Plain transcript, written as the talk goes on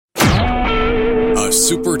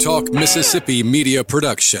SuperTalk Mississippi media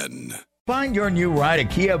production. Find your new ride at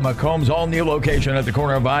Kia Macomb's all-new location at the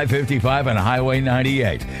corner of I-55 and Highway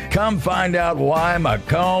 98. Come find out why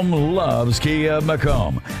Macomb loves Kia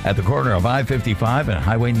Macomb at the corner of I-55 and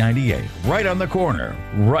Highway 98. Right on the corner,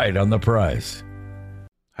 right on the price.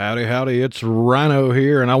 Howdy, howdy, it's Rhino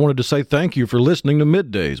here, and I wanted to say thank you for listening to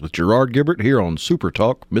Middays with Gerard Gibert here on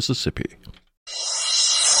SuperTalk Mississippi.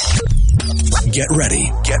 Get ready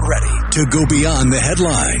to go beyond the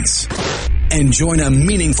headlines and join a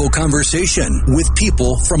meaningful conversation with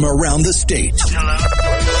people from around the state. Hello.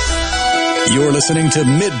 You're listening to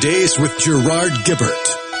Middays with Gerard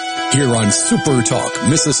Gibert here on SuperTalk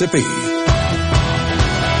Mississippi.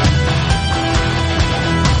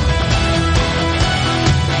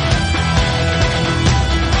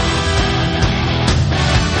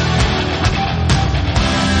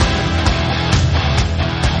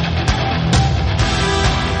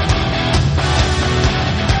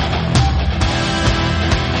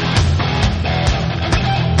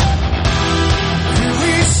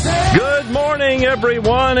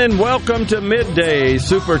 Everyone, and welcome to Middays,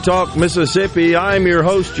 SuperTalk Mississippi. I'm your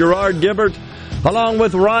host, Gerard Gibert, along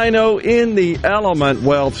with Rhino in the Element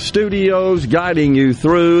Wealth Studios, guiding you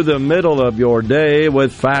through the middle of your day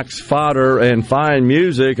with facts, fodder, and fine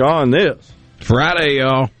music on this Friday,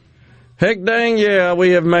 y'all. Heck dang, yeah,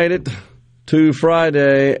 we have made it to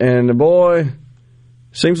Friday, and boy,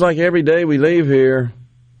 seems like every day we leave here,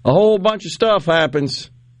 a whole bunch of stuff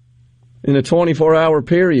happens in a 24-hour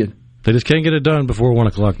period. They just can't get it done before 1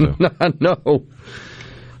 o'clock, though. I know.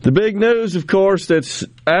 The big news, of course, that's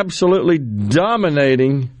absolutely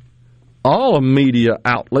dominating all of media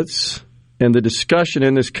outlets and the discussion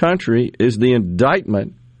in this country is the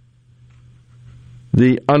indictment,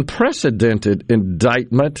 the unprecedented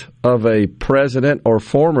indictment of a president or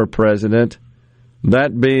former president,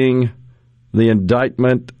 that being the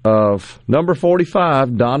indictment of number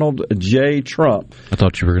 45, Donald J. Trump. I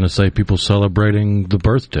thought you were going to say people celebrating the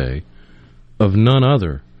birthday of none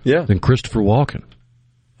other than Christopher Walken.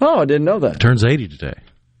 Oh, I didn't know that. Turns 80 today.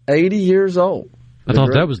 80 years old. I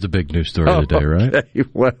thought that was the big news story of the day, right? Okay.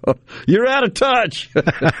 Well, you're out of touch.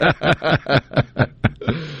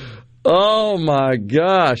 Oh, my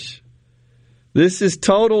gosh. This is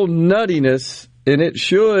total nuttiness, and it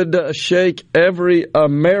should shake every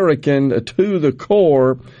American to the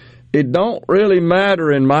core. It don't really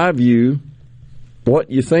matter, in my view,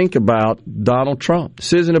 what you think about Donald Trump.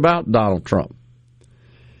 This isn't about Donald Trump.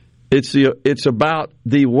 It's about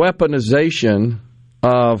the weaponization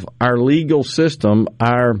of our legal system,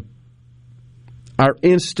 our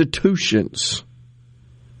institutions.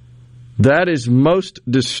 That is most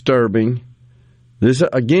disturbing. This,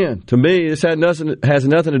 again, to me, this has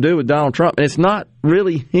nothing to do with Donald Trump. And it's not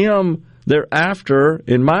really him they're after,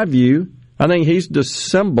 in my view. I think he's the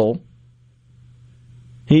symbol.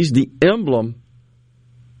 He's the emblem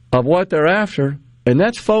of what they're after, and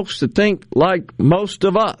that's folks that think like most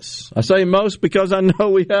of us. I say most because I know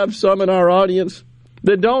we have some in our audience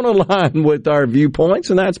that don't align with our viewpoints,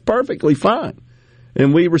 and that's perfectly fine.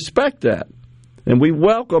 And we respect that, and we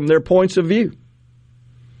welcome their points of view.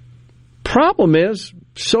 Problem is,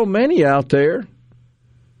 so many out there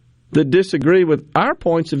that disagree with our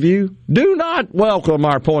points of view do not welcome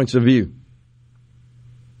our points of view.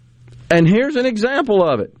 And here's an example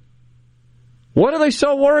of it. What are they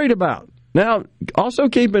so worried about? Now, also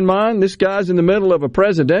keep in mind, this guy's in the middle of a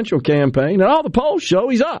presidential campaign, and all the polls show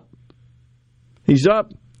he's up. He's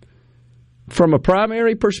up from a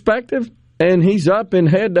primary perspective, and he's up in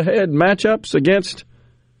head-to-head matchups against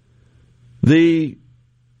the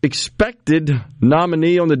expected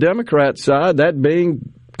nominee on the Democrat side, that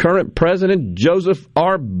being current President Joseph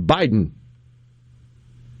R. Biden.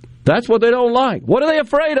 That's what they don't like. What are they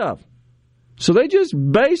afraid of? So they just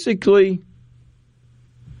basically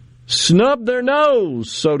snub their nose,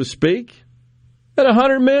 so to speak, at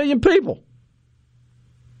 100 million people.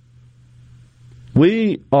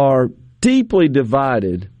 We are deeply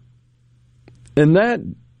divided, and that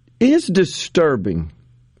is disturbing.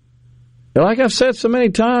 And like I've said so many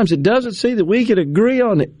times, it doesn't see that we can agree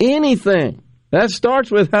on anything. That starts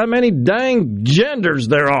with how many dang genders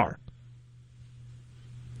there are.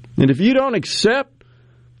 And if you don't accept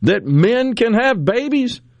that men can have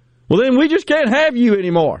babies, well, then we just can't have you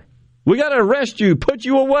anymore. We got to arrest you, put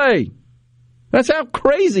you away. That's how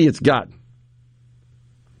crazy it's gotten.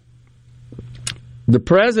 The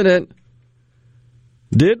president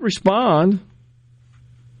did respond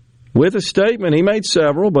with a statement. He made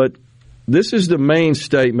several, but this is the main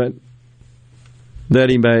statement that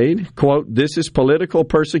he made. Quote, "This is political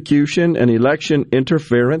persecution and election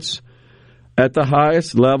interference at the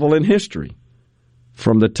highest level in history.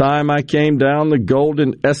 From the time I came down the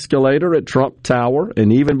golden escalator at Trump Tower,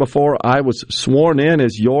 and even before I was sworn in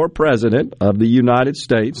as your president of the United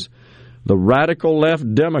States, the radical left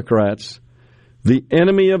Democrats, the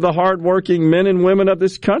enemy of the hardworking men and women of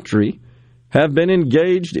this country, have been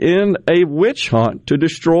engaged in a witch hunt to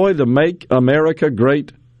destroy the Make America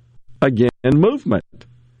Great Again movement.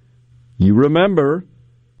 You remember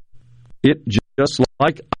it just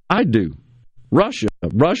like I do. Russia,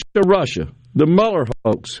 the Mueller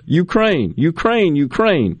hoax, Ukraine,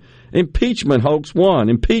 impeachment hoax 1,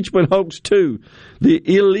 impeachment hoax 2, the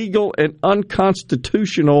illegal and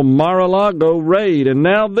unconstitutional Mar-a-Lago raid, and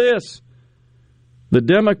now this. The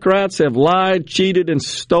Democrats have lied, cheated, and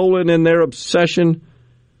stolen in their obsession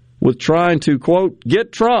with trying to, quote,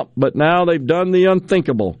 get Trump, but now they've done the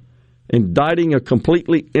unthinkable, indicting a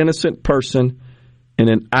completely innocent person in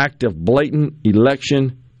an act of blatant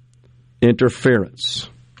election interference.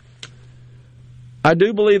 I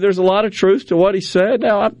do believe there's a lot of truth to what he said.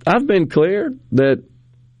 Now, I've been clear that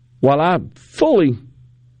while I fully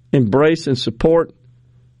embrace and support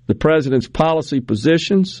the president's policy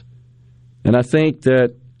positions, and I think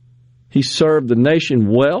that he served the nation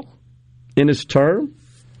well in his term,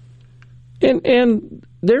 and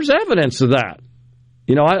there's evidence of that.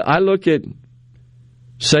 You know, I look at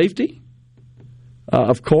safety,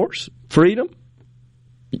 of course, freedom.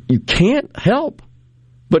 You can't help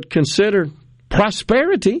but consider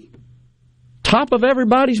prosperity top of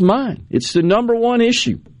everybody's mind. It's the number one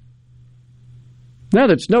issue. Now,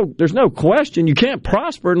 there's no question you can't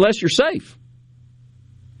prosper unless you're safe.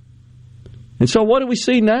 And so what do we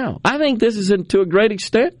see now? I think this is, to a great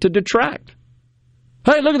extent, to detract.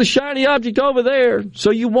 Hey, look at the shiny object over there,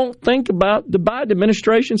 so you won't think about the Biden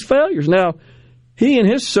administration's failures. Now, he and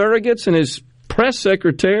his surrogates and his press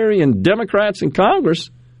secretary and Democrats in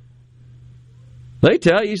Congress, they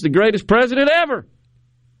tell you he's the greatest president ever.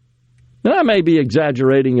 Now, I may be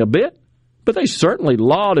exaggerating a bit, but they certainly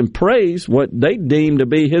laud and praise what they deem to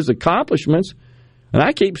be his accomplishments. And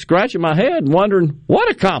I keep scratching my head wondering,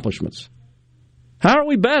 what accomplishments? How are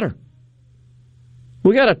we better?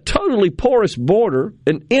 We got a totally porous border,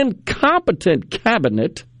 an incompetent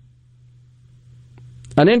cabinet,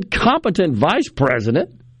 an incompetent vice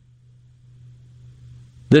president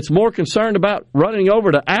that's more concerned about running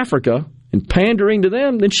over to Africa and pandering to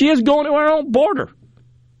them than she is going to our own border.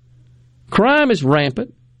 Crime is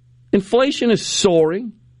rampant. Inflation is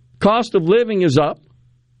soaring. Cost of living is up.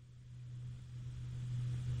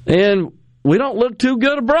 And we don't look too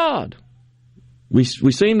good abroad. We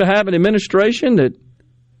seem to have an administration that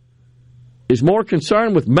is more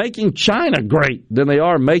concerned with making China great than they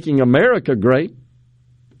are making America great.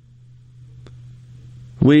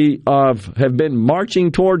 We have been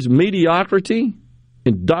marching towards mediocrity,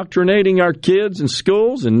 indoctrinating our kids in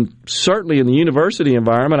schools and certainly in the university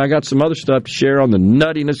environment. I got some other stuff to share on the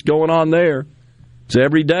nuttiness going on there. It's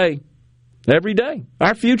every day. Every day.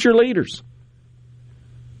 Our future leaders.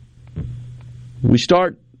 We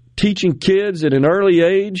start teaching kids at an early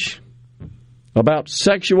age about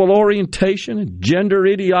sexual orientation and gender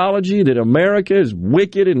ideology, that America is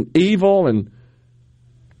wicked and evil and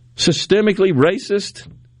systemically racist.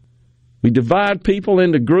 We divide people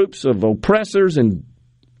into groups of oppressors and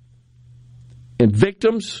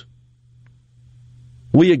victims.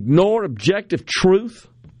 We ignore objective truth.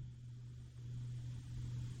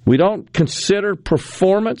 We don't consider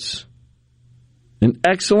performance and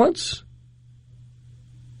excellence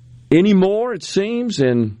anymore, it seems,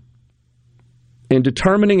 in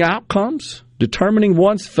determining outcomes, determining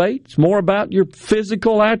one's fate. It's more about your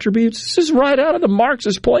physical attributes. This is right out of the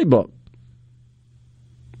Marxist playbook.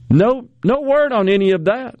 No word on any of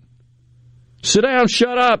that. Sit down,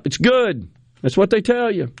 shut up, it's good. That's what they tell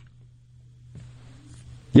you.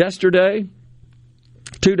 Yesterday,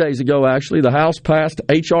 2 days ago actually, the House passed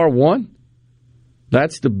H.R. 1.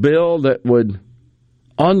 That's the bill that would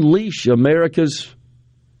unleash America's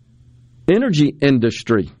energy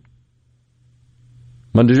industry.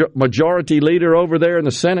 Majority leader over there in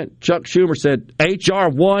the Senate, Chuck Schumer, said H.R.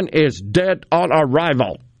 1 is dead on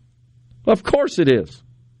arrival. Of course it is.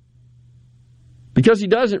 Because he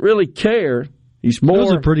doesn't really care. He's more... That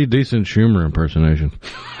was a pretty decent Schumer impersonation.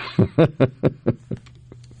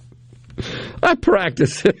 I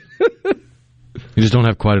practice it. You just don't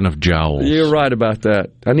have quite enough jowls. You're right about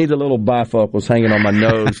that. I need the little bifocals hanging on my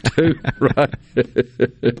nose, too. Right.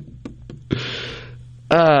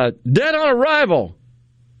 Debt on arrival.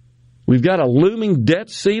 We've got a looming debt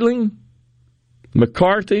ceiling.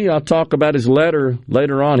 McCarthy, I'll talk about his letter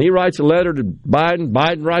later on. He writes a letter to Biden.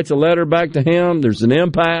 Biden writes a letter back to him. There's an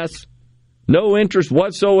impasse. No interest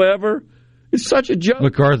whatsoever It's such a joke.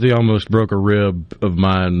 McCarthy almost broke a rib of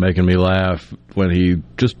mine making me laugh when he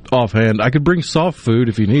just offhand, I could bring soft food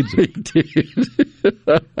if he needs it. He did.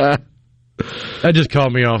 That just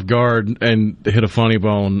caught me off guard and hit a funny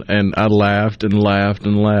bone, and I laughed and laughed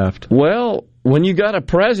and laughed. Well, when you got a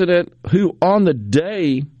president who on the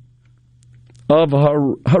day of a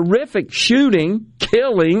horrific shooting,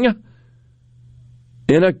 killing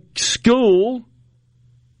in a school,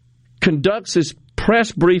 conducts his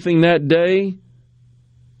press briefing that day,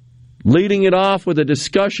 leading it off with a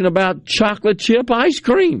discussion about chocolate chip ice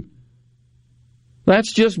cream.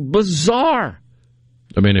 That's just bizarre.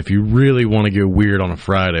 I mean, if you really want to get weird on a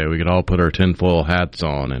Friday, we could all put our tinfoil hats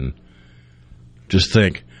on and just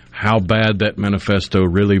think how bad that manifesto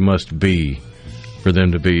really must be for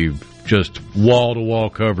them to be just wall-to-wall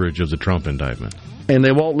coverage of the Trump indictment. And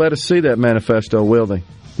they won't let us see that manifesto, will they?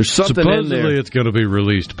 There's something in there. Supposedly it's going to be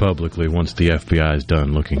released publicly once the FBI is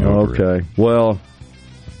done looking over it. Okay. Well,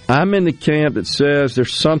 I'm in the camp that says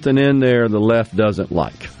there's something in there the left doesn't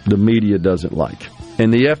like, the media doesn't like.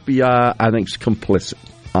 And the FBI, I think, is complicit,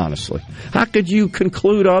 honestly. How could you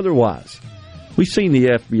conclude otherwise? We've seen the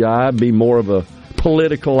FBI be more of a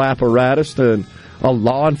political apparatus than a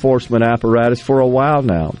law enforcement apparatus for a while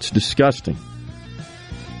now. It's disgusting.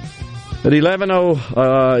 At is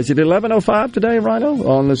it 11:05 today, Rhino,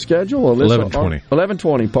 on the schedule? 11:20.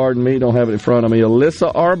 11:20, pardon me, don't have it in front of me.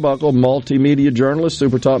 Alyssa Arbuckle, Multimedia Journalist,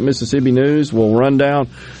 SuperTalk Mississippi News, will run down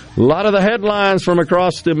a lot of the headlines from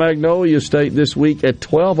across the Magnolia State this week at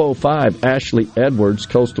 12:05. Ashley Edwards,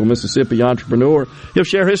 Coastal Mississippi entrepreneur. He'll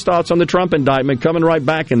share his thoughts on the Trump indictment, coming right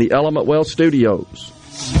back in the Element Wealth Studios.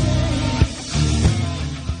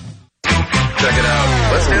 Check it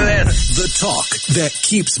out. Let's do this. The talk that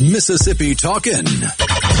keeps Mississippi talking.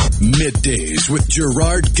 Middays with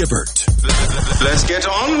Gerard Gibert. Let's get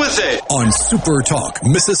on with it. On SuperTalk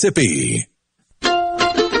Mississippi.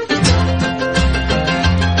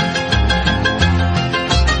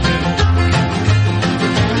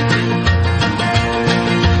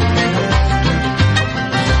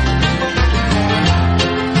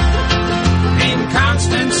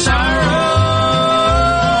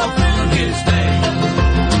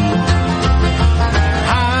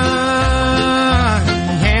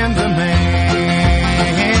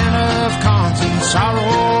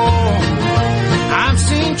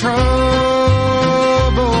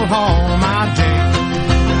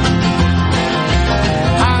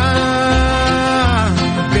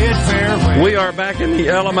 We are back in the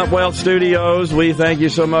Element Wealth Studios. We thank you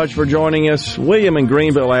so much for joining us. William in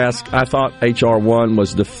Greenville asked, I thought H.R. 1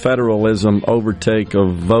 was the federalism overtake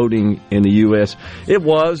of voting in the U.S. It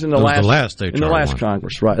was in the last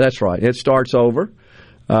Congress. Right, that's right. It starts over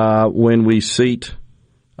when we seat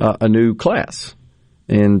a new class.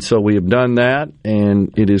 And so we have done that,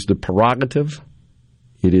 and it is the prerogative.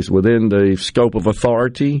 It is within the scope of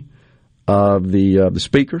authority of the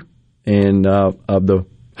Speaker and of the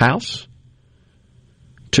House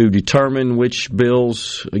to determine which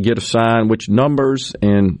bills get assigned, which numbers,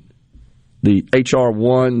 and the H.R.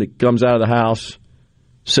 1 that comes out of the House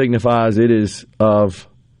signifies it is of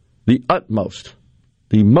the utmost,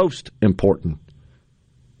 the most important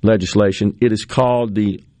legislation. It is called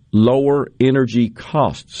the Lower Energy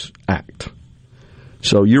Costs Act.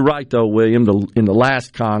 So you're right, though, William. In the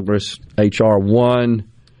last Congress, H.R. 1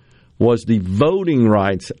 was the Voting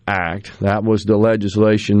Rights Act. That was the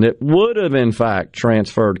legislation that would have, in fact,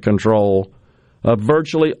 transferred control of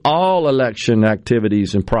virtually all election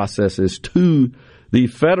activities and processes to the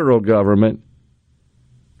federal government,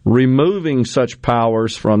 removing such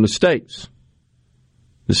powers from the states.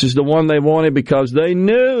 This is the one they wanted because they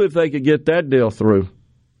knew if they could get that deal through,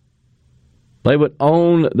 they would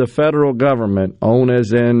own the federal government, own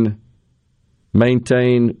as in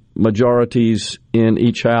maintain majorities in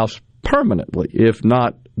each house permanently, if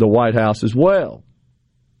not the White House as well.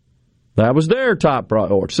 That was their top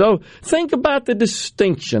priority. So think about the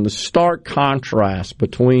distinction, the stark contrast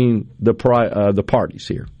between the parties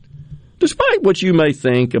here. Despite what you may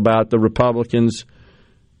think about the Republicans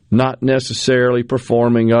not necessarily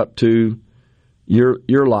performing up to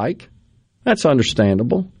your like, that's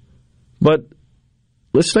understandable. But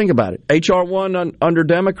let's think about it. H.R. 1 under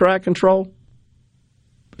Democrat control,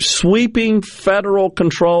 sweeping federal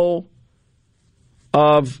control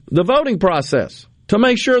of the voting process to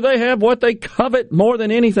make sure they have what they covet more than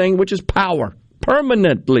anything, which is power,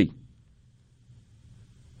 permanently.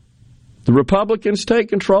 The Republicans take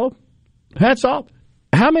control. Hats off.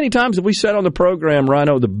 How many times have we said on the program,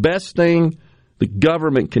 Rhino, the best thing the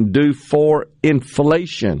government can do for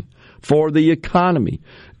inflation, for the economy,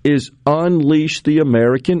 is unleash the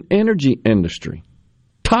American energy industry.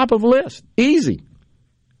 top of the list. Easy.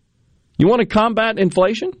 You want to combat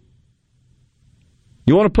inflation?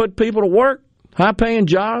 You want to put people to work, high-paying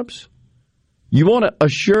jobs? You want to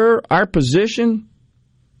assure our position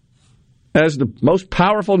as the most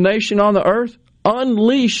powerful nation on the earth?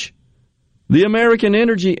 Unleash the American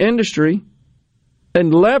energy industry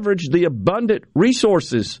and leverage the abundant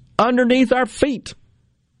resources underneath our feet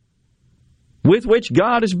with which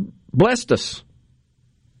God has blessed us.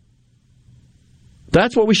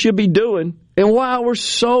 That's what we should be doing. And while we're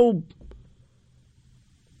so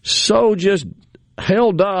just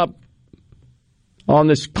held up on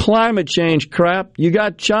this climate change crap, you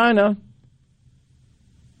got China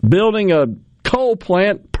building a coal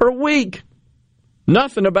plant per week.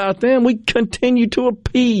 Nothing about them. We continue to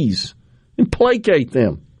appease and placate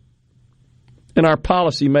them in our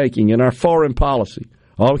policy making, in our foreign policy.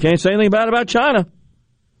 Oh, we can't say anything bad about China.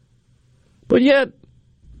 But yet,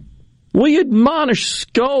 we admonish,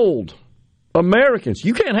 scold Americans.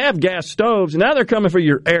 You can't have gas stoves. Now they're coming for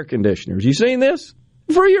your air conditioners. You seen this?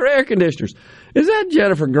 For your air conditioners. Is that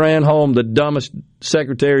Jennifer Granholm the dumbest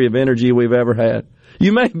Secretary of Energy we've ever had?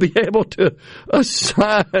 You may be able to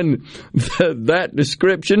assign that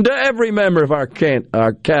description to every member of our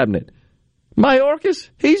cabinet. Mayorkas,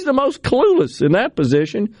 he's the most clueless in that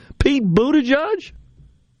position. Pete Buttigieg?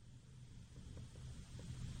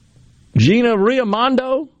 Gina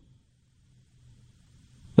Raimondo?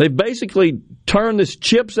 They basically turned this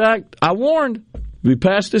CHIPS Act. I warned, we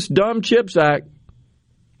passed this dumb CHIPS Act,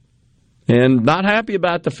 and not happy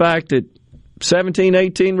about the fact that 17,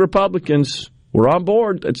 18 Republicans were on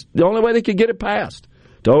board. That's the only way they could get it passed,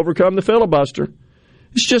 to overcome the filibuster.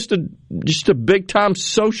 It's just a big-time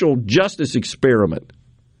social justice experiment.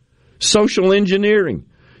 Social engineering.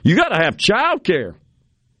 You got to have child care.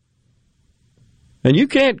 And you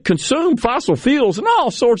can't consume fossil fuels and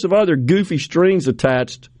all sorts of other goofy strings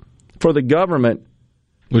attached for the government.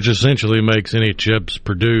 Which essentially makes any chips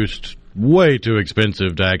produced way too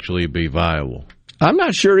expensive to actually be viable. I'm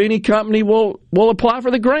not sure any company will apply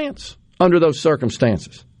for the grants under those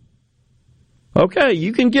circumstances. Okay,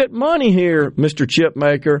 you can get money here, Mr.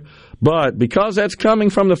 Chipmaker, but because that's coming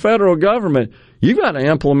from the federal government, you've got to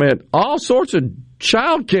implement all sorts of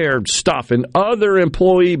child care stuff and other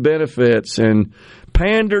employee benefits and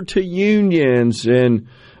pander to unions and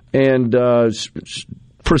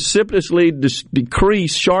precipitously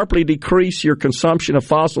sharply decrease your consumption of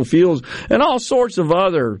fossil fuels and all sorts of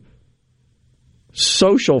other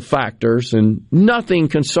social factors, and nothing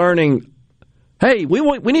concerning, hey, we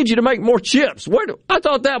need you to make more chips. I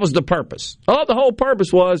thought that was the purpose. I thought the whole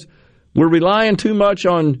purpose was we're relying too much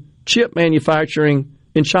on chip manufacturing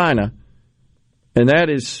in China, and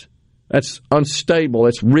that's unstable.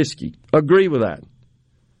 It's risky. Agree with that.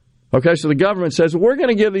 Okay, so the government says, well, we're going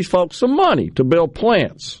to give these folks some money to build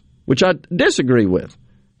plants, which I disagree with,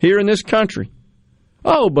 here in this country.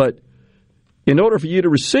 Oh, but in order for you to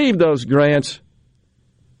receive those grants,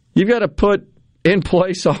 you've got to put in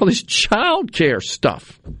place all this child care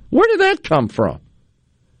stuff. Where did that come from?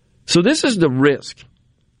 So this is the risk.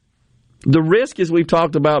 The risk, as we've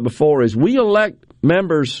talked about before, is we elect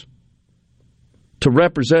members to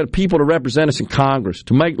represent, people to represent us in Congress,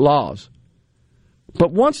 to make laws.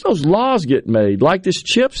 But once those laws get made, like this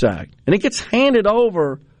CHIPS Act, and it gets handed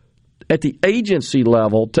over at the agency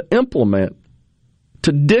level to implement,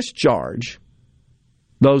 to discharge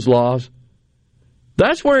those laws,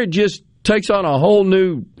 that's where it just takes on a whole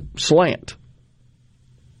new slant.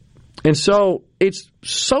 And so it's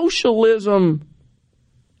socialism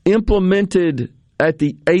implemented at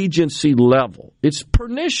the agency level. It's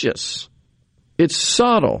pernicious. It's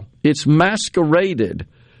subtle. It's masqueraded.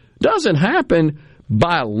 Doesn't happen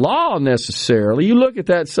by law necessarily. You look at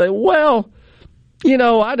that and say, well,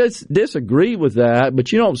 I just disagree with that,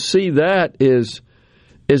 but you don't see that as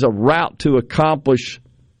a route to accomplish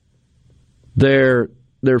their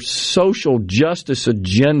social justice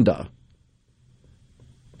agenda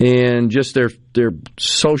and just their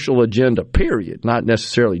social agenda, period. Not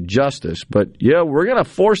necessarily justice, but yeah, we're going to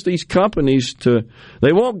force these companies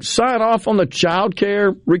they won't sign off on the child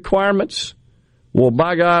care requirements. Well,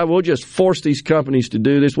 by God, we'll just force these companies to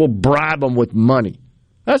do this. We'll bribe them with money.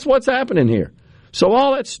 That's what's happening here. So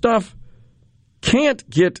all that stuff can't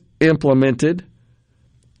get implemented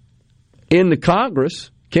in the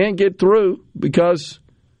Congress, can't get through because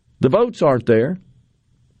the votes aren't there.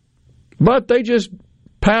 But they just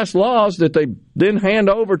pass laws that they then hand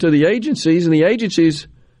over to the agencies, and the agencies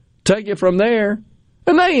take it from there,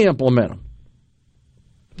 and they implement them.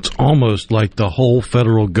 It's almost like the whole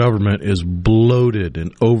federal government is bloated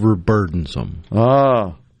and overburdensome.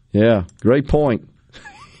 Ah, yeah, great point.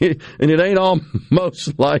 and it ain't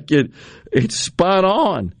almost like it's spot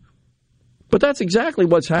on. But that's exactly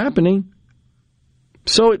what's happening.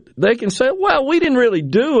 So they can say, well, we didn't really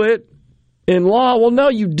do it in law. Well, no,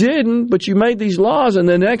 you didn't, but you made these laws, and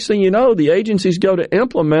the next thing you know, the agencies go to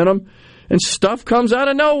implement them, and stuff comes out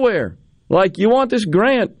of nowhere. Like, you want this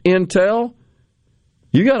grant, Intel,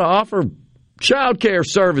 you got to offer child care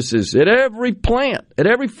services at every plant, at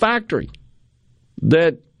every factory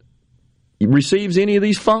that receives any of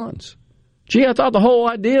these funds. Gee, I thought the whole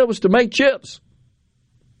idea was to make chips.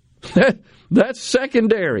 That's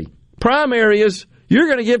secondary. Primary is you're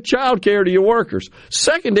going to give child care to your workers.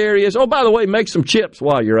 Secondary is, oh, by the way, make some chips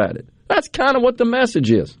while you're at it. That's kind of what the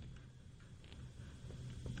message is.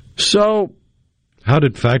 So, how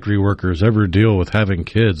did factory workers ever deal with having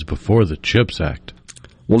kids before the CHIPS Act?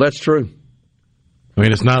 Well, that's true. I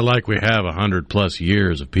mean, it's not like we have 100+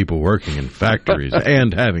 years of people working in factories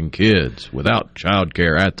and having kids without child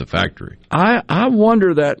care at the factory. I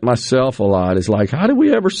wonder that myself a lot. It's like, how did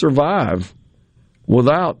we ever survive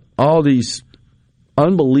without all these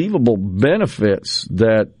unbelievable benefits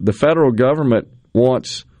that the federal government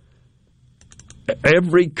wants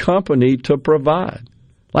every company to provide?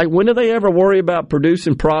 Like, when do they ever worry about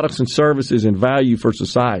producing products and services and value for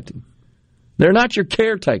society? They're not your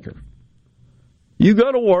caretaker. You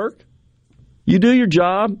go to work, you do your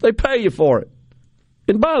job, they pay you for it.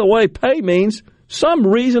 And by the way, pay means some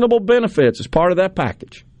reasonable benefits as part of that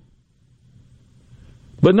package.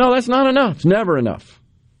 But no, that's not enough. It's never enough.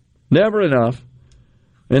 Never enough.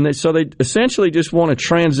 And so they essentially just want to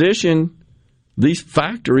transition these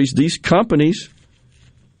factories, these companies,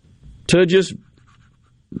 to just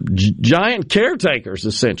giant caretakers,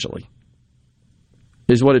 essentially,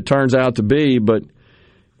 is what it turns out to be. But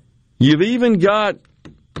you've even got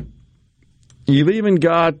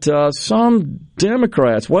some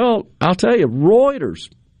Democrats. Well, I'll tell you, Reuters,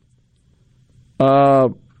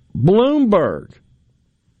 Bloomberg,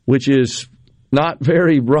 which is not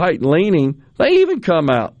very right-leaning, they even come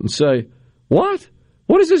out and say, what?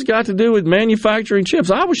 What has this got to do with manufacturing chips?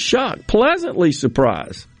 I was shocked, pleasantly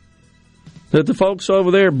surprised that the folks over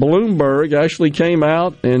there at Bloomberg actually came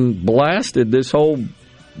out and blasted this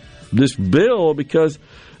bill, because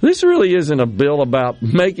this really isn't a bill about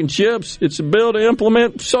making chips. It's a bill to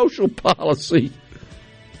implement social policy.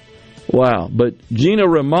 Wow. But Gina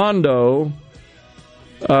Raimondo,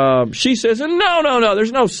 she says, no,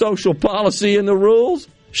 there's no social policy in the rules.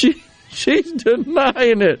 She's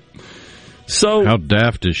denying it. So, how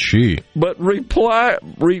daft is she? But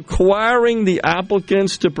requiring the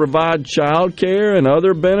applicants to provide child care and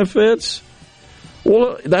other benefits,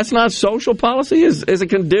 well, that's not social policy as a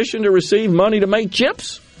condition to receive money to make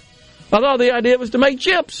chips? I thought the idea was to make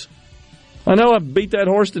chips. I know I've beat that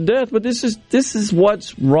horse to death, but this is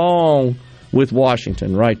what's wrong with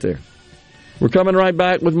Washington right there. We're coming right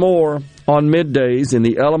back with more on Middays in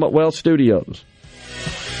the Element Wealth Studios.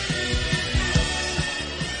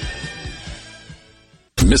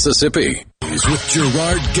 Mississippi is with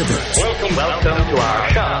Gerard Gibert. Welcome to our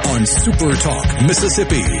shop on SuperTalk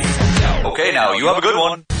Mississippi. Okay, now you have a good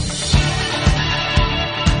one.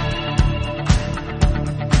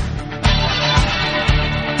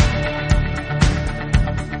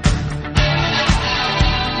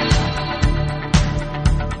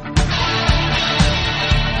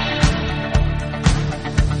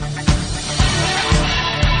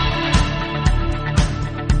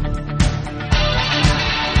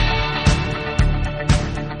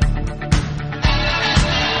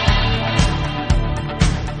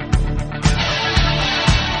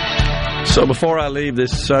 So before I leave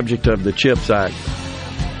this subject of the CHIPS Act,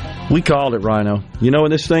 we called it, Rhino. You know, when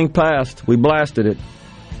this thing passed, we blasted it.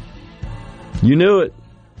 You knew it.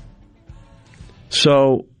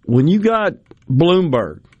 So when you got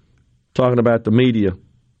Bloomberg, talking about the media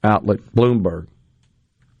outlet Bloomberg,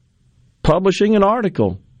 publishing an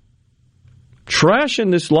article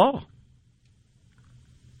trashing this law,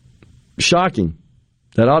 shocking.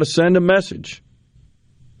 That ought to send a message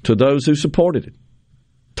to those who supported it.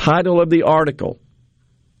 Title of the article.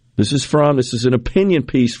 This is an opinion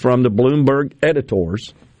piece from the Bloomberg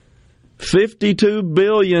editors. $52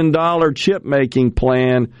 billion chip making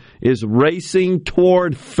plan is racing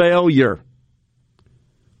toward failure.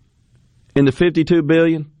 In the $52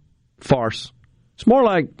 billion, farce. It's more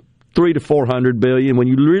like $300 to $400 billion when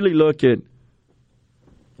you really look at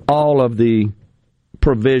all of the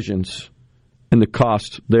provisions and the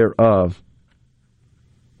cost thereof.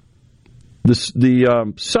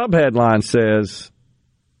 The subheadline says,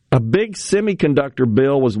 a big semiconductor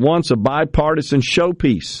bill was once a bipartisan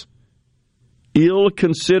showpiece.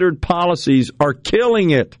 Ill-considered policies are killing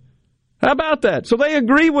it. How about that? So they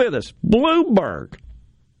agree with us. Bloomberg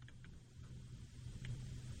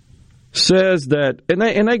says that,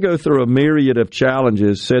 and they go through a myriad of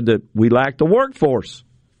challenges, said that we lack the workforce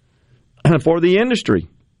for the industry.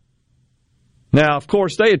 Now, of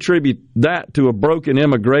course, they attribute that to a broken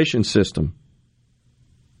immigration system.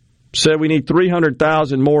 Said we need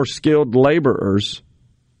 300,000 more skilled laborers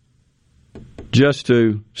just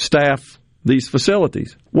to staff these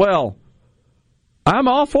facilities. Well, I'm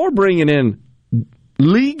all for bringing in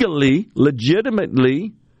legally,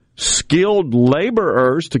 legitimately skilled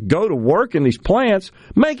laborers to go to work in these plants,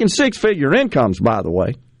 making six-figure incomes, by the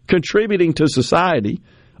way, contributing to society,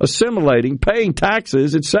 assimilating, paying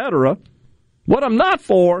taxes, etc. What I'm not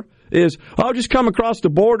for is, I'll just come across the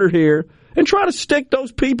border here and try to stick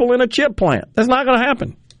those people in a chip plant. That's not going to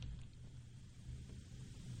happen.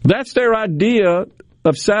 That's their idea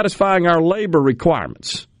of satisfying our labor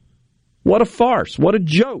requirements. What a farce. What a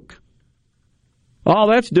joke. All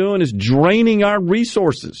that's doing is draining our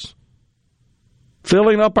resources,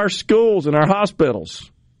 filling up our schools and our hospitals,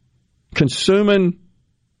 consuming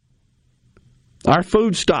our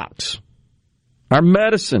food stocks, our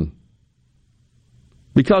medicine,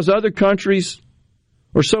 because other countries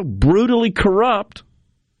are so brutally corrupt,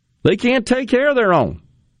 they can't take care of their own.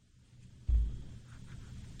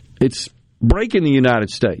 It's breaking the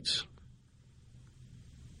United States.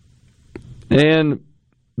 And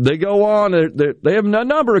they go on, they have a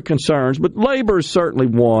number of concerns, but labor is certainly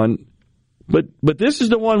one. But this is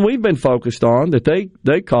the one we've been focused on, that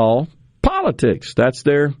they call politics. That's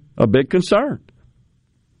a big concern.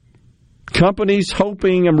 Companies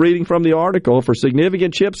hoping, I'm reading from the article, for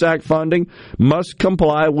significant CHIPS Act funding must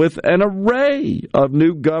comply with an array of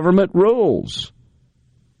new government rules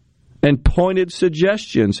and pointed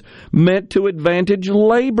suggestions meant to advantage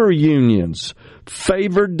labor unions,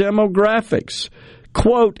 favored demographics,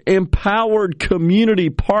 quote, empowered community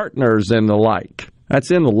partners, and the like. That's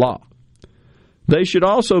in the law. They should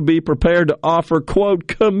also be prepared to offer, quote,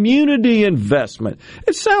 community investment.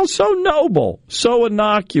 It sounds so noble, so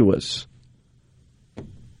innocuous,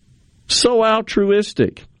 so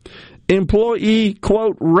altruistic. Employee,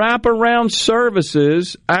 quote, wraparound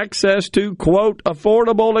services, access to, quote,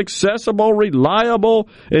 affordable, accessible, reliable,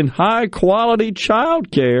 and high-quality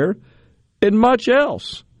child care, and much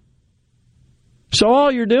else. So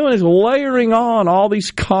all you're doing is layering on all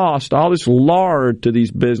these costs, all this lard to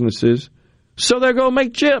these businesses, so they're going to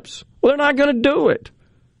make chips. Well, they're not going to do it.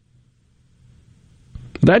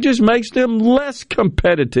 That just makes them less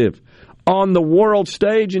competitive on the world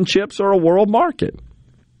stage, and chips are a world market.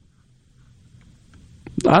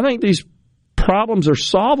 I think these problems are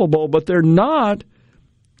solvable, but they're not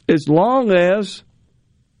as long as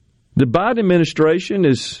the Biden administration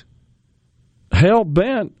is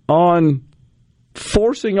hell-bent on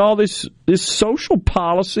forcing all this social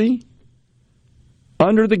policy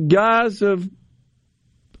under the guise of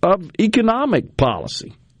economic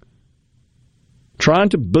policy, trying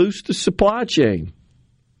to boost the supply chain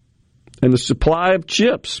and the supply of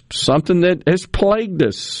chips, something that has plagued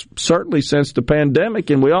us certainly since the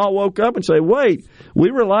pandemic. And we all woke up and say, wait,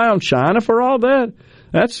 we rely on China for all that?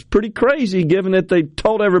 That's pretty crazy, given that they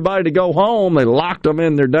told everybody to go home. They locked them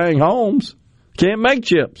in their dang homes. Can't make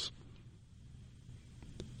chips.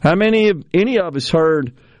 How many of any of us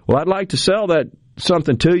heard, well, I'd like to sell that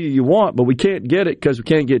something to you want, but we can't get it because we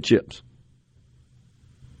can't get chips?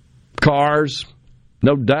 Cars,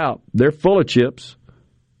 no doubt, they're full of chips.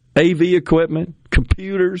 AV equipment,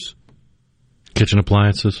 computers. Kitchen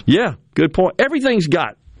appliances. Yeah, good point. Everything's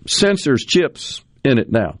got sensors, chips in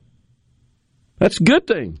it now. That's a good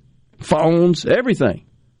thing. Phones, everything.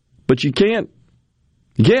 But you can't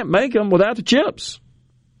make them without the chips.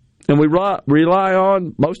 And we rely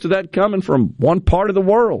on most of that coming from one part of the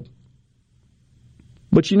world.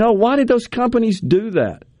 But you know, why did those companies do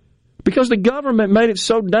that? Because the government made it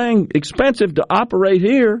so dang expensive to operate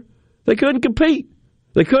here, they couldn't compete.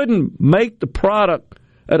 They couldn't make the product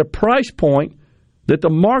at a price point that the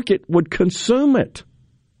market would consume it.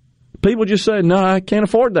 People just say, no, I can't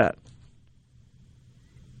afford that.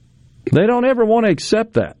 They don't ever want to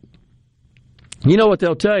accept that. You know what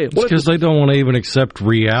they'll tell you? It's because they don't want to even accept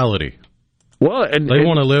reality. Well, they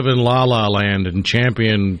want to live in la-la land and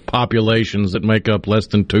champion populations that make up less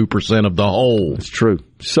than 2% of the whole. It's true.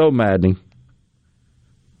 So maddening.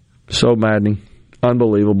 So maddening.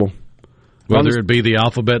 Unbelievable. Whether it be the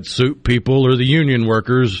alphabet soup people or the union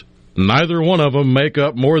workers, neither one of them make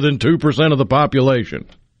up more than 2% of the population.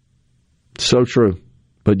 So true.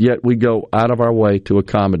 But yet we go out of our way to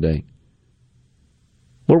accommodate.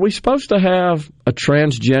 Were we supposed to have a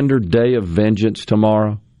transgender day of vengeance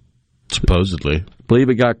tomorrow? Supposedly. believe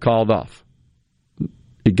it got called off.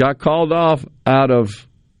 It got called off out of...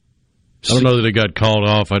 I don't know that it got called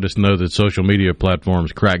off. I just know that social media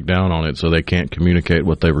platforms cracked down on it so they can't communicate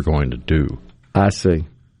what they were going to do. I see.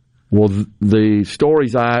 Well, the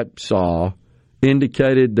stories I saw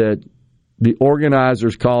indicated that the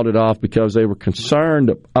organizers called it off because they were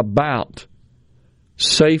concerned about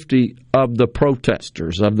safety of the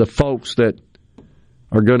protesters, of the folks that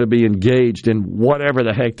are going to be engaged in whatever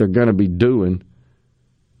the heck they're going to be doing.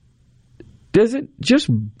 Does it just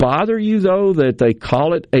bother you, though, that they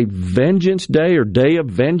call it a Vengeance Day or Day of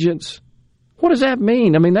Vengeance? What does that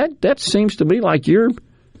mean? I mean, that seems to me like you're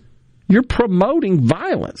promoting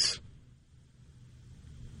violence.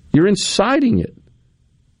 You're inciting it.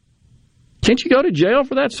 Can't you go to jail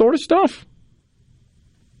for that sort of stuff?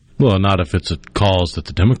 Well, not if it's a cause that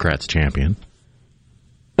the Democrats champion.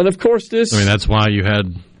 And, of course, that's why you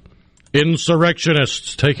had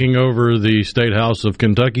insurrectionists taking over the State House of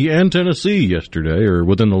Kentucky and Tennessee yesterday, or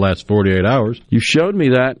within the last 48 hours. You showed me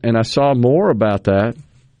that, and I saw more about that.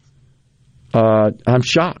 I'm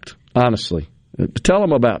shocked, honestly. Tell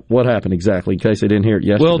them about what happened exactly, in case they didn't hear it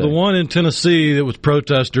yesterday. Well, the one in Tennessee that was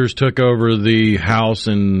protesters took over the House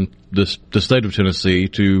in the state of Tennessee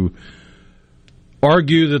to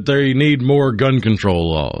argue that they need more gun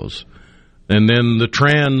control laws. And then the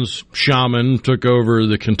trans shaman took over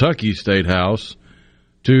the Kentucky State House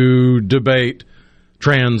to debate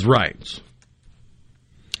trans rights.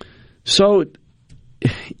 So,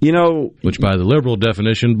 which by the liberal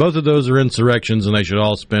definition, both of those are insurrections and they should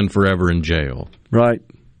all spend forever in jail. Right.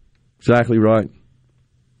 Exactly right.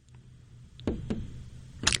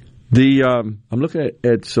 I'm looking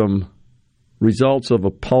at some results of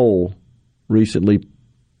a poll recently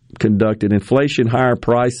conducted. Inflation, higher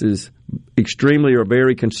prices, extremely or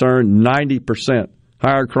very concerned, 90%.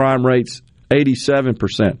 Higher crime rates,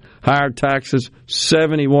 87%. Higher taxes,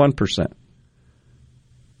 71%.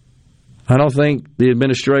 I don't think the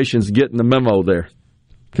administration's getting the memo there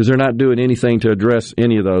because they're not doing anything to address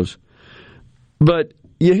any of those. But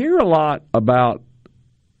you hear a lot about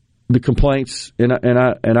the complaints, and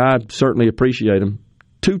I certainly appreciate them.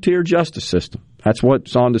 Two-tier justice system. That's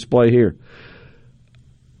what's on display here.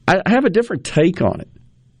 I have a different take on it.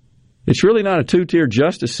 It's really not a two-tier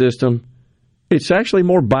justice system. It's actually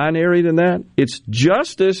more binary than that. It's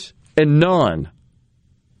justice and none.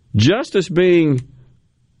 Justice being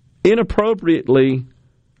inappropriately,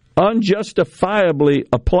 unjustifiably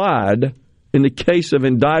applied in the case of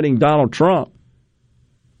indicting Donald Trump.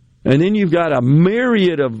 And then you've got a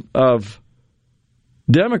myriad of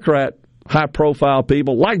Democrat high-profile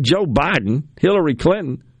people like Joe Biden, Hillary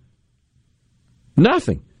Clinton.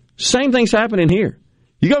 Nothing. Same thing's happening here.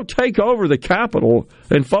 You go take over the Capitol,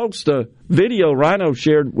 and folks, the video Rhino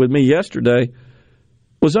shared with me yesterday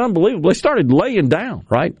was unbelievable. They started laying down,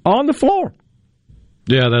 right, on the floor.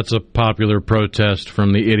 Yeah, that's a popular protest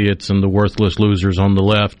from the idiots and the worthless losers on the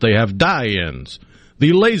left. They have die-ins.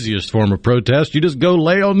 The laziest form of protest, you just go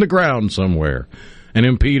lay on the ground somewhere and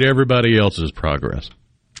impede everybody else's progress.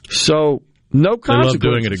 So, no consequences. They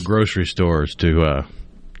love doing it at grocery stores to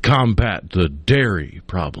combat the dairy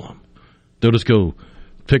problem. They'll just go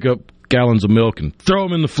pick up gallons of milk and throw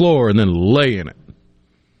them in the floor and then lay in it.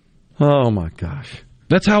 Oh, my gosh.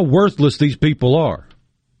 That's how worthless these people are.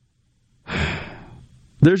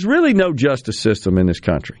 There's really no justice system in this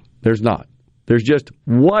country. There's not. There's just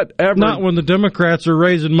whatever. Not when the Democrats are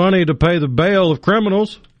raising money to pay the bail of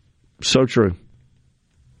criminals. So true.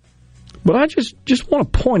 But I just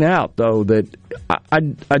want to point out, though, that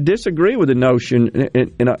I disagree with the notion,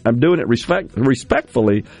 and I'm doing it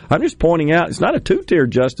respectfully. I'm just pointing out it's not a two-tier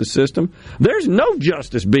justice system. There's no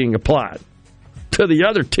justice being applied to the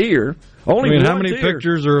other tier. Only one how many tier.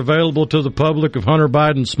 pictures are available to the public of Hunter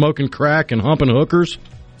Biden smoking crack and humping hookers?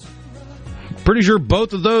 Pretty sure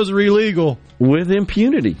both of those are illegal. With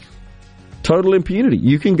impunity. Total impunity.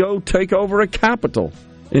 You can go take over a Capitol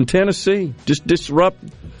in Tennessee. Just disrupt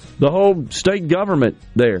the whole state government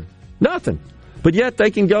there. Nothing. But yet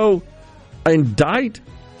they can go indict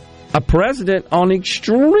a president on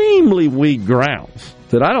extremely weak grounds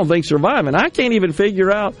that I don't think survive. And I can't even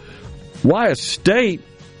figure out why a state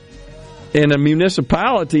and a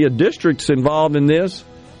municipality, a district's involved in this,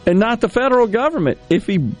 and not the federal government if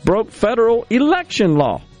he broke federal election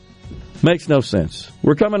law. Makes no sense.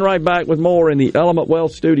 We're coming right back with more in the Element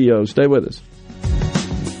Wealth Studios. Stay with us.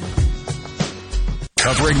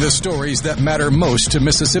 Covering the stories that matter most to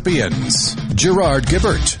Mississippians. Gerard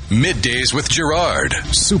Gibert. Middays with Gerard.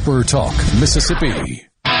 SuperTalk Mississippi.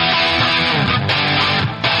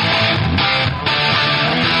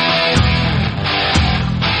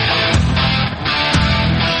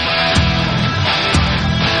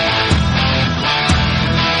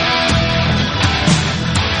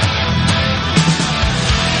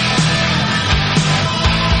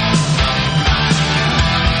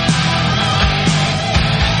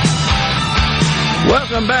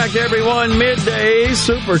 Welcome back, everyone. Middays,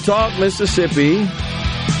 Super Talk, Mississippi.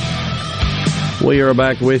 We are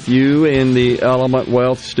back with you in the Element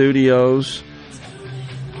Wealth Studios.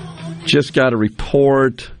 Just got a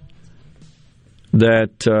report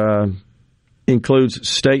that includes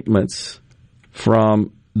statements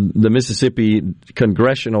from the Mississippi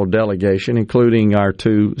congressional delegation, including our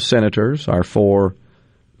 2 senators, our 4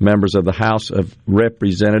 members of the House of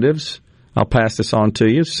Representatives. I'll pass this on to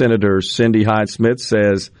you. Senator Cindy Hyde-Smith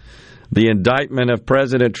says the indictment of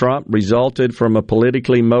President Trump resulted from a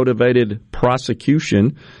politically motivated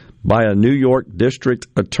prosecution by a New York district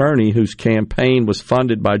attorney whose campaign was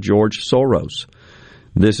funded by George Soros.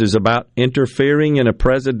 This is about interfering in a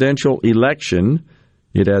presidential election.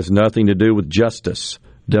 It has nothing to do with justice.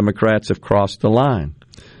 Democrats have crossed the line.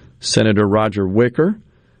 Senator Roger Wicker,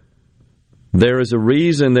 there is a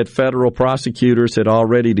reason that federal prosecutors had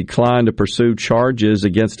already declined to pursue charges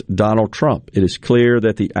against Donald Trump. It is clear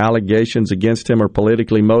that the allegations against him are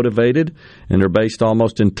politically motivated and are based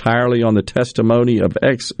almost entirely on the testimony of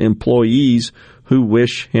ex-employees who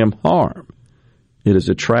wish him harm. It is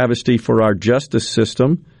a travesty for our justice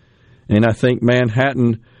system, and I think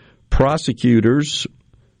Manhattan prosecutors,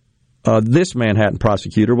 this Manhattan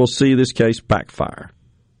prosecutor, will see this case backfire.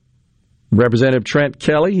 Representative Trent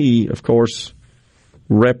Kelly, he, of course,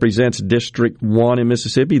 represents District 1 in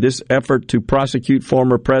Mississippi. This effort to prosecute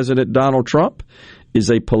former President Donald Trump is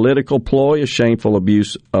a political ploy, a shameful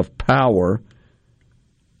abuse of power.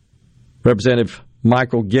 Representative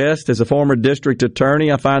Michael Guest, as a former district attorney,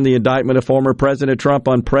 I find the indictment of former President Trump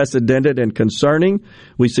unprecedented and concerning.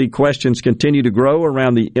 We see questions continue to grow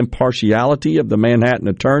around the impartiality of the Manhattan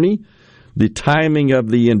attorney, the timing of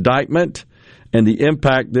the indictment, and the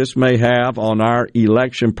impact this may have on our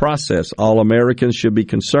election process. All Americans should be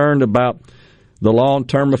concerned about the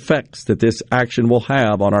long-term effects that this action will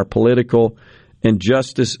have on our political and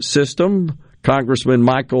justice system. Congressman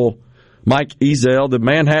Mike Ezell, the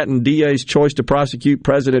Manhattan DA's choice to prosecute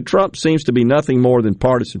President Trump seems to be nothing more than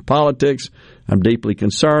partisan politics. I'm deeply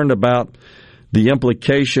concerned about the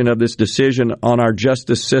implication of this decision on our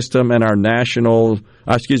justice system and our nation's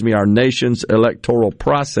electoral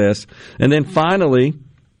process. And then finally,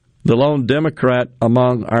 the lone Democrat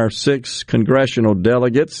among our 6 congressional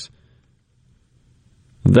delegates,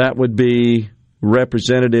 that would be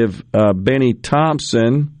Representative Benny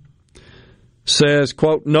Thompson, says,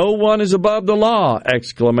 quote, "No one is above the law, !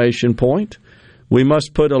 We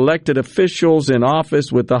must put elected officials in office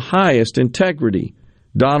with the highest integrity.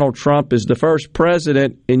 Donald Trump is the first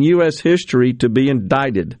president in U.S. history to be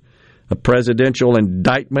indicted. A presidential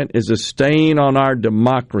indictment is a stain on our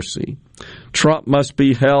democracy. Trump must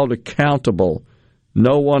be held accountable.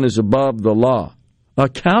 No one is above the law."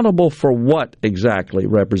 Accountable for what exactly,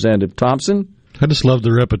 Representative Thompson? I just love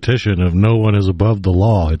the repetition of "no one is above the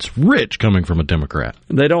law." It's rich coming from a Democrat.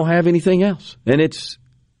 They don't have anything else. And it's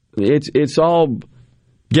all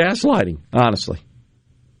gaslighting, honestly.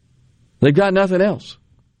 They've got nothing else.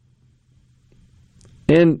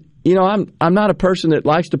 And, you know, I'm not a person that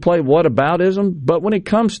likes to play whataboutism, but when it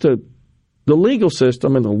comes to the legal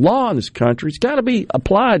system and the law in this country, it's got to be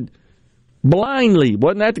applied blindly.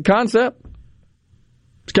 Wasn't that the concept?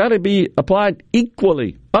 It's got to be applied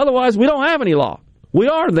equally. Otherwise, we don't have any law. We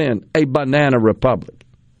are then a banana republic.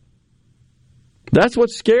 That's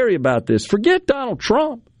what's scary about this. Forget Donald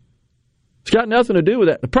Trump. It's got nothing to do with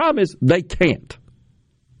that. The problem is they can't.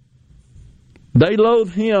 They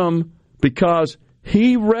loathe him because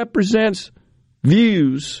he represents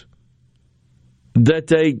views that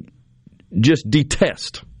they just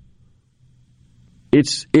detest.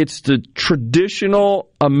 It's the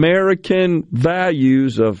traditional American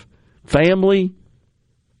values of family,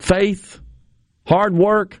 faith, hard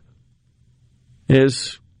work.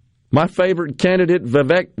 As my favorite candidate,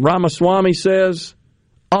 Vivek Ramaswamy, says,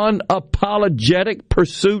 unapologetic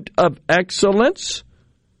pursuit of excellence,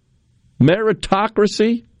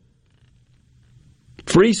 meritocracy,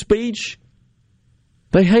 free speech.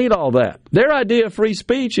 They hate all that. Their idea of free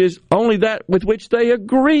speech is only that with which they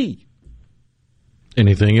agree.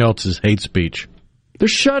 Anything else is hate speech. They're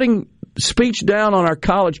shutting speech down on our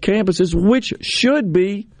college campuses, which should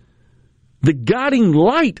be the guiding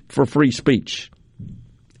light for free speech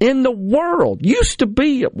in the world. Used to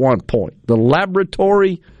be at one point the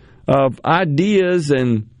laboratory of ideas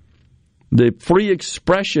and the free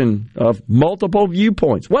expression of multiple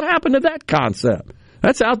viewpoints. What happened to that concept?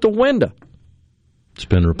 That's out the window. It's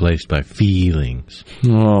been replaced by feelings.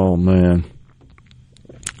 Oh, man.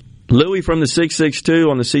 Louis from the 662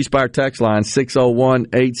 on the C Spire text line,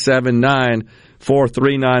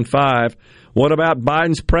 601-879-4395. What about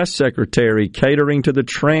Biden's press secretary catering to the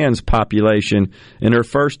trans population in her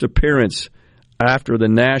first appearance after the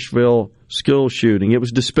Nashville school shooting? It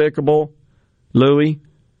was despicable, Louis.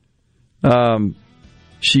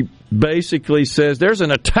 She basically says there's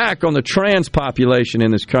an attack on the trans population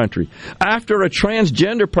in this country after a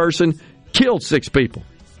transgender person killed 6 people.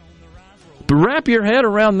 But wrap your head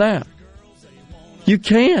around that. You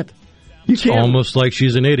can't. It's almost like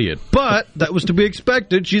she's an idiot. But that was to be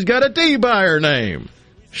expected. She's got a D by her name.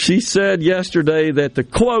 She said yesterday that the,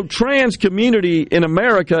 quote, trans community in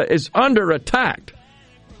America is under attack.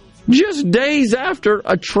 Just days after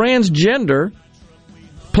a transgender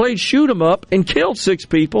played shoot 'em up and killed 6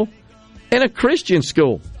 people in a Christian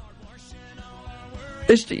school.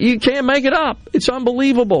 You can't make it up. It's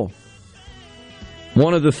unbelievable.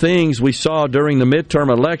 One of the things we saw during the midterm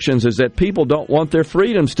elections is that people don't want their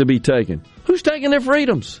freedoms to be taken. Who's taking their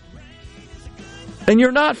freedoms? And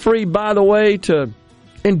you're not free, by the way, to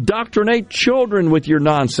indoctrinate children with your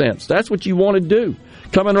nonsense. That's what you want to do.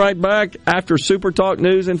 Coming right back after Super Talk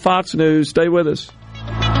News and Fox News. Stay with us.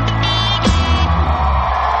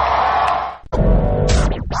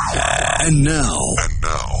 And now,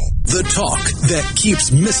 the talk that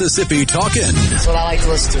keeps Mississippi talking. That's what I like to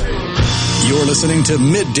listen to. You're listening to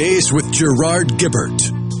Middays with Gerard Gibert.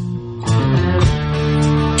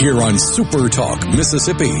 Here on Super Talk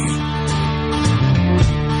Mississippi.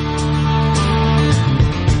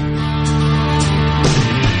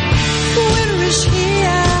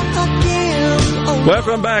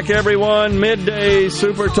 Welcome back, everyone. Midday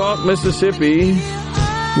Super Talk Mississippi.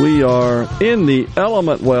 We are in the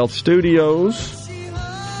Element Wealth Studios.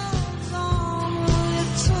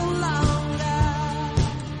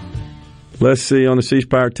 Let's see, on the C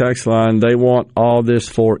Spire text line, they want all this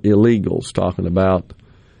for illegals, talking about,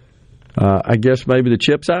 I guess, maybe the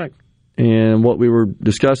CHIPS Act and what we were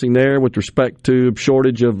discussing there with respect to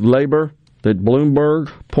shortage of labor that Bloomberg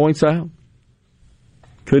points out.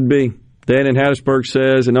 Could be. Dan in Hattiesburg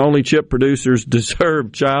says, and only chip producers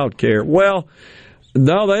deserve child care. Well,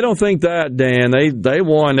 no, they don't think that, Dan. They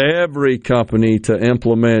want every company to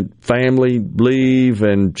implement family leave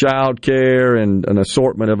and child care and an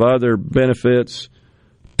assortment of other benefits,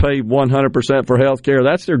 pay 100% for health care.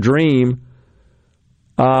 That's their dream.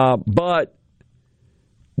 But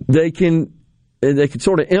they can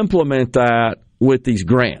sort of implement that with these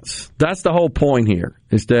grants. That's the whole point here,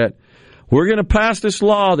 is that we're going to pass this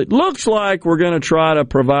law that looks like we're going to try to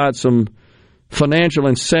provide some financial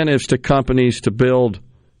incentives to companies to build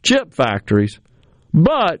chip factories,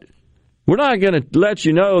 but we're not going to let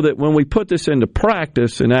you know that when we put this into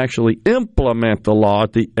practice and actually implement the law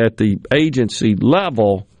at the agency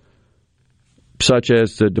level, such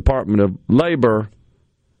as the Department of Labor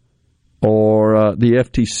or the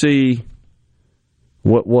FTC,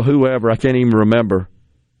 whoever, I can't even remember.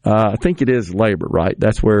 I think it is Labor, right?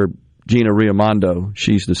 That's where Gina Raimondo,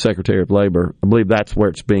 she's the Secretary of Labor. I believe that's where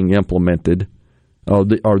it's being implemented.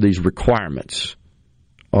 Or these requirements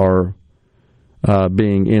are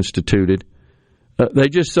being instituted. They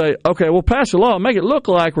just say, okay, we'll pass a law, make it look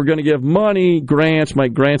like we're going to give money, grants,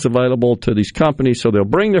 make grants available to these companies so they'll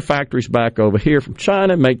bring their factories back over here from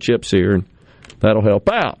China, make chips here, and that'll help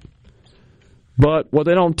out. But what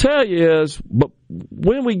they don't tell you is, but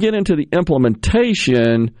when we get into the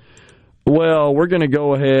implementation, well, we're going to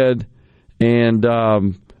go ahead and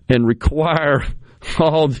require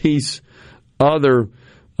all these other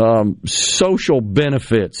social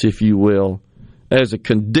benefits, if you will, as a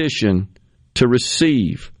condition to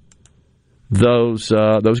receive those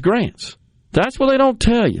grants. That's what they don't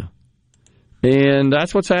tell you. And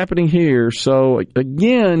that's what's happening here. So,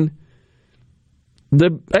 again,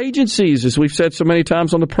 the agencies, as we've said so many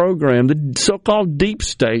times on the program, the so-called deep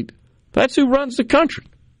state, that's who runs the country.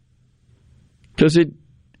 Because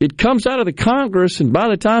it comes out of the Congress, and by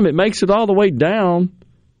the time it makes it all the way down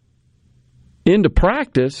into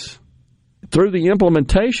practice, through the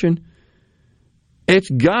implementation, it's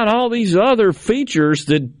got all these other features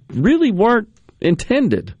that really weren't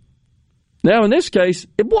intended. Now, in this case,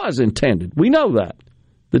 it was intended. We know that.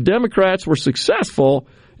 The Democrats were successful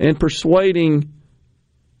in persuading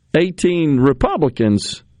 18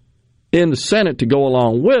 Republicans in the Senate to go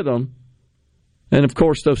along with them. And, of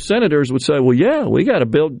course, those senators would say, well, yeah, we got to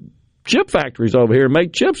build chip factories over here,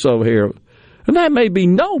 make chips over here. And that may be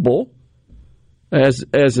noble as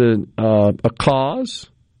a cause,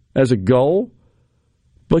 as a goal,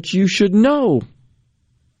 but you should know,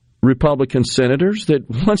 Republican senators, that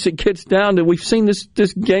once it gets down to, we've seen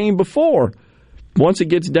this game before, once it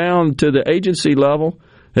gets down to the agency level,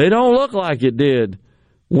 they don't look like it did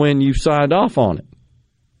when you signed off on it,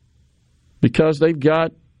 because they've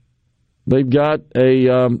got They've got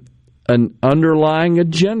an underlying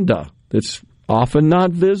agenda that's often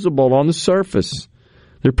not visible on the surface.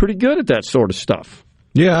 They're pretty good at that sort of stuff.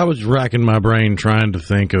 Yeah, I was racking my brain trying to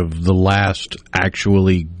think of the last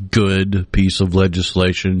actually good piece of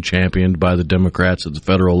legislation championed by the Democrats at the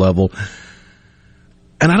federal level.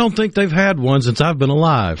 And I don't think they've had one since I've been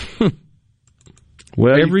alive.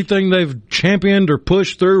 Well, everything they've championed or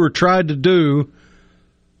pushed through or tried to do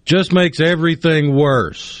just makes everything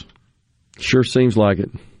worse. Sure seems like it.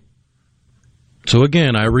 So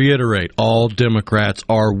again, I reiterate, all Democrats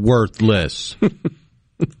are worthless.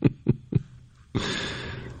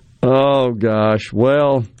 Oh, gosh.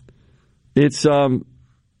 Well, it's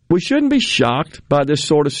we shouldn't be shocked by this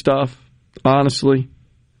sort of stuff, honestly.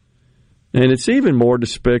 And it's even more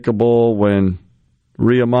despicable when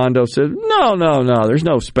Raimondo says, no, there's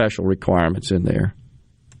no special requirements in there.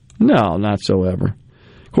 No, not so ever.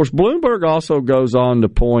 Of course, Bloomberg also goes on to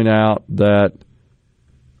point out that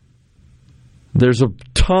there's a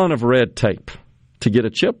ton of red tape to get a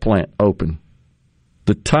chip plant open.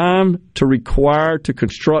 The time to require to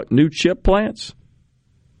construct new chip plants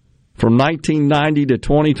from 1990 to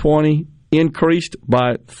 2020 increased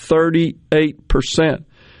by 38%.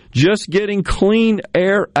 Just getting Clean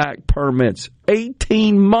Air Act permits,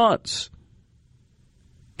 18 months.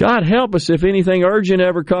 God help us if anything urgent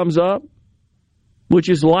ever comes up, which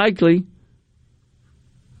is likely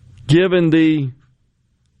given the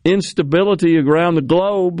instability around the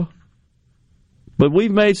globe. But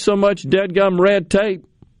we've made so much deadgum red tape.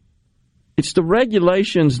 It's the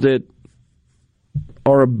regulations that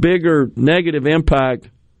are a bigger negative impact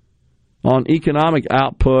on economic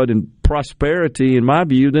output and prosperity, in my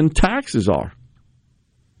view, than taxes are.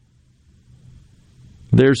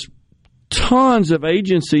 There's tons of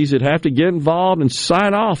agencies that have to get involved and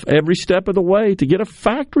sign off every step of the way to get a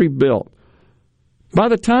factory built. By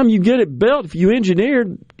the time you get it built, if you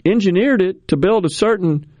engineered it to build a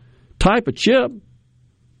certain type of chip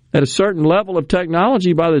at a certain level of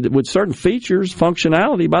technology with certain features,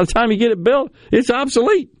 functionality, by the time you get it built, it's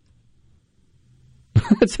obsolete.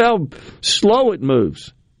 That's how slow it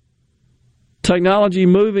moves. Technology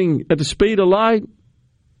moving at the speed of light.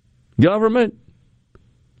 Government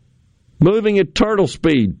moving at turtle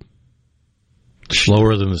speed.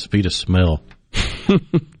 Slower than the speed of smell.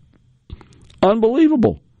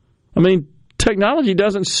 Unbelievable. I mean, technology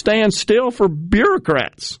doesn't stand still for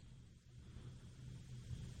bureaucrats.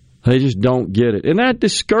 They just don't get it. And that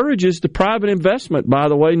discourages the private investment, by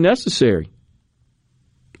the way, necessary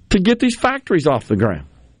to get these factories off the ground.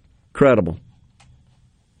 Credible.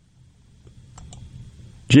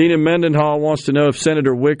 Gina Mendenhall wants to know if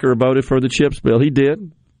Senator Wicker voted for the CHIPS bill. He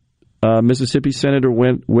did. Mississippi Senator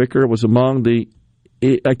Wicker was among the,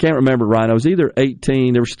 I can't remember, Ryan, it was either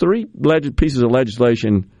 18. There was 3 pieces of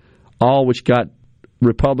legislation, all which got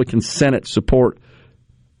Republican Senate support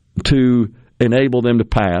to enable them to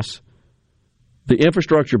pass. The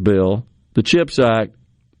infrastructure bill, the CHIPS Act,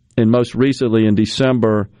 and most recently in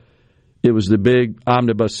December, it was the big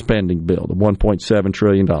omnibus spending bill, the $1.7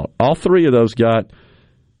 trillion. All 3 of those got,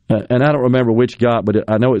 and I don't remember which got, but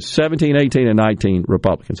I know it's 17, 18, and 19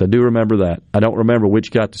 Republicans. I do remember that. I don't remember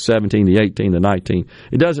which got the 17, the 18, the 19.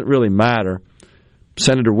 It doesn't really matter.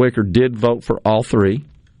 Senator Wicker did vote for all 3.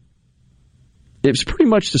 It was pretty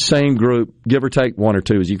much the same group, give or take 1 or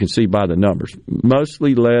 2, as you can see by the numbers,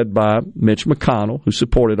 mostly led by Mitch McConnell, who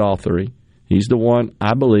supported all 3. He's the one,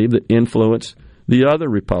 I believe, that influenced the other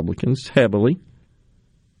Republicans heavily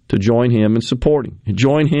to join him in supporting.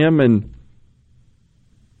 Join him and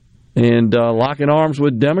locking arms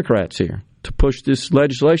with Democrats here to push this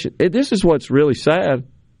legislation. This is what's really sad,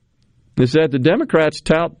 is that the Democrats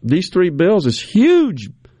tout these 3 bills as huge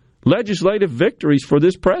legislative victories for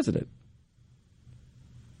this president.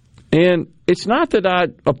 And it's not that I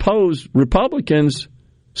oppose Republicans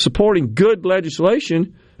supporting good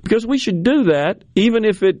legislation, because we should do that even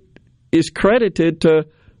if it is credited to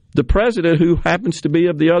the president who happens to be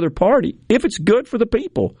of the other party, if it's good for the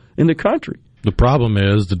people in the country. The problem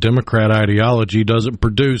is the Democrat ideology doesn't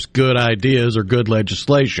produce good ideas or good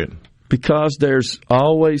legislation. Because there's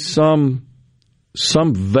always some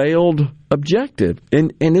veiled objective.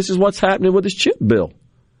 And this is what's happening with this chip bill.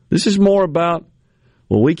 This is more about,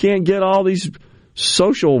 well, we can't get all these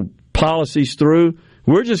social policies through.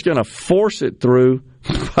 We're just going to force it through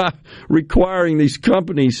by requiring these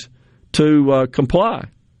companies to comply.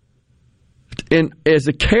 And as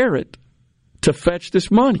a carrot to fetch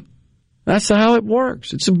this money. That's how it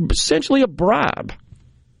works. It's essentially a bribe.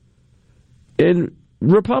 And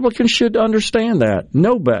Republicans should understand that,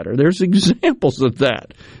 know better. There's examples of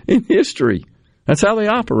that in history. That's how they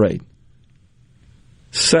operate.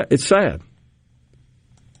 It's sad.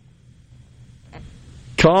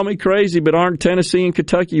 Call me crazy, but aren't Tennessee and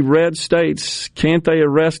Kentucky red states? Can't they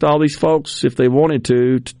arrest all these folks if they wanted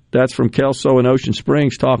to? That's from Kelso in Ocean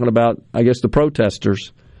Springs talking about, I guess, the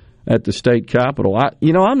protesters at the state capitol.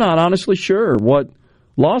 I'm not honestly sure what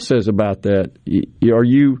law says about that. Are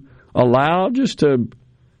you allowed just to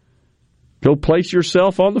go place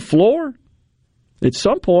yourself on the floor? At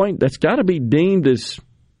some point, that's got to be deemed as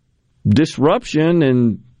disruption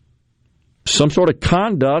and some sort of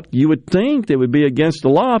conduct. You would think that would be against the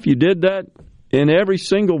law if you did that in every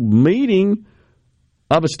single meeting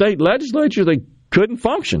of a state legislature. They couldn't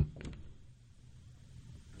function.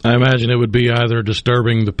 I imagine it would be either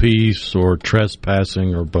disturbing the peace or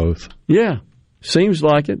trespassing or both. Yeah, seems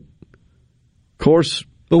like it. Of course.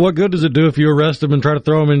 But what good does it do if you arrest them and try to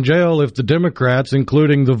throw them in jail if the Democrats,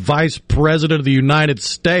 including the Vice President of the United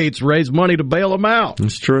States, raise money to bail them out?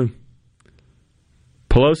 That's true.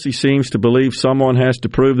 Pelosi seems to believe someone has to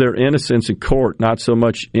prove their innocence in court, not so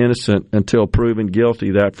much innocent until proven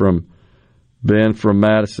guilty. That from Ben from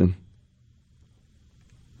Madison.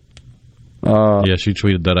 Yeah, she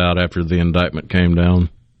tweeted that out after the indictment came down.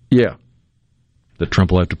 Yeah. That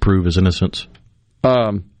Trump will have to prove his innocence.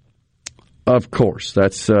 Of course.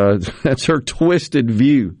 That's her twisted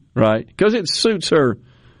view, right? Because it suits her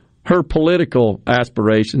political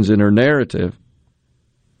aspirations and her narrative.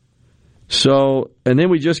 So, and then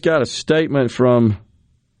we just got a statement from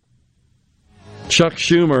Chuck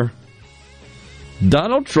Schumer.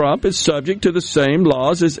 Donald Trump is subject to the same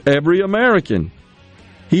laws as every American.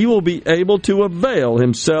 He will be able to avail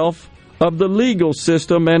himself of the legal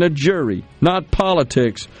system and a jury, not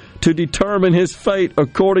politics, to determine his fate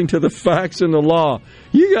according to the facts and the law.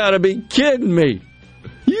 You got to be kidding me.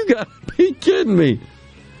 You got to be kidding me.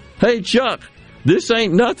 Hey, Chuck, this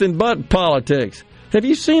ain't nothing but politics. Have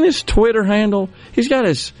you seen his Twitter handle? He's got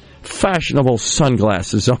his fashionable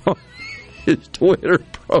sunglasses on his Twitter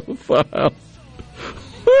profile.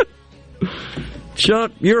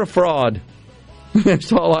 Chuck, you're a fraud.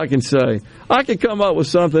 That's all I can say. I could come up with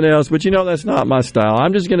something else, but that's not my style.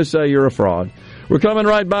 I'm just going to say you're a fraud. We're coming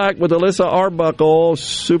right back with Alyssa Arbuckle,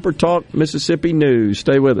 SuperTalk Mississippi News.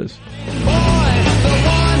 Stay with us.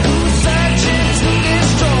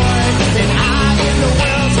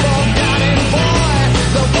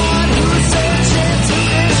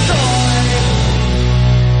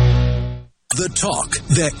 The talk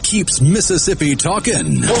that keeps Mississippi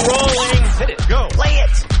talking. We're rolling. Hit it. Go. Play it.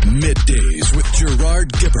 Middays with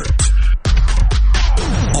Gerard Gibert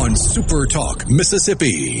on SuperTalk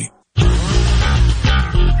Mississippi.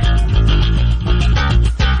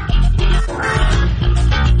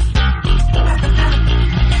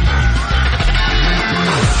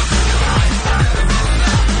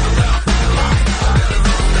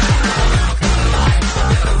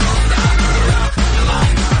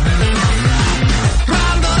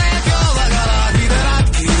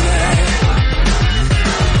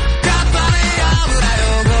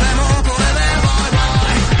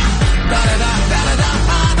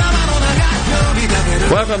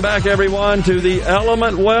 Welcome back, everyone, to the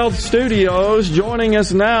Element Wealth Studios. Joining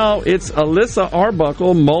us now, it's Alyssa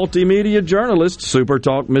Arbuckle, Multimedia Journalist,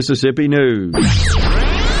 SuperTalk Mississippi News.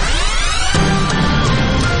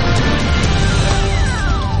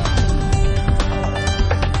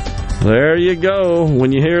 There you go.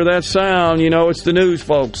 When you hear that sound, it's the news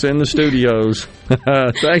folks in the studios.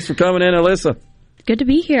 Thanks for coming in, Alyssa. Good to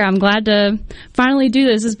be here. I'm glad to finally do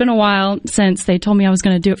this. It's been a while since they told me I was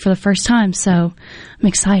going to do it for the first time, so I'm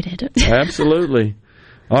excited. Absolutely.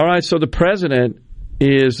 All right, so the president,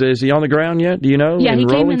 is he on the ground yet? Do you know? Yeah, he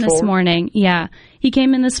came in this morning. Yeah, he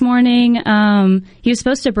came in this morning. He was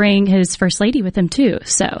supposed to bring his first lady with him, too,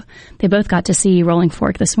 so they both got to see Rolling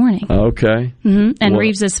Fork this morning. Okay. Mm-hmm. And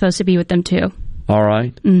Reeves is supposed to be with them, too. All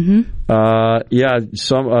right. Mm-hmm.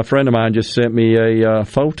 A friend of mine just sent me a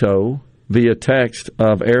photo via text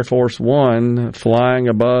of Air Force One flying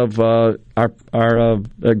above our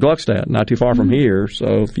Gluckstadt, not too far from here, so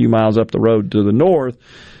a few miles up the road to the north.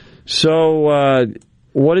 So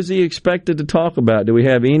what is he expected to talk about? Do we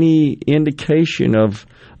have any indication of,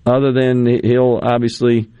 other than he'll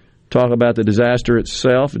obviously talk about the disaster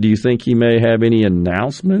itself, do you think he may have any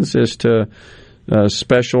announcements as to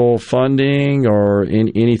special funding or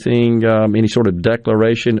anything, any sort of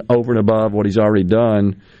declaration over and above what he's already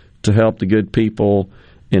done to help the good people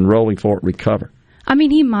in Rolling Fork recover? I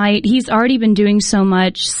mean, he might. He's already been doing so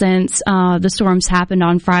much since the storms happened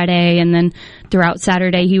on Friday, and then throughout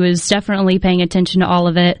Saturday, he was definitely paying attention to all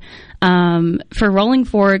of it. For Rolling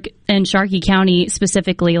Fork and Sharkey County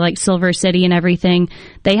specifically, like Silver City and everything,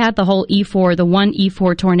 they had the whole E4, the one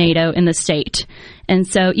E4 tornado in the state. And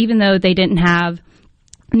so even though they didn't have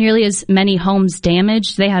nearly as many homes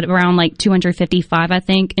damaged, they had around like 255, I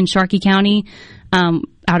think, in Sharkey County,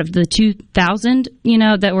 out of the 2,000,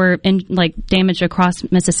 that were damaged across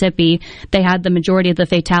Mississippi. They had the majority of the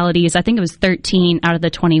fatalities. I think it was 13 out of the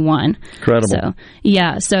 21. Incredible.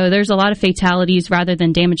 So there's a lot of fatalities rather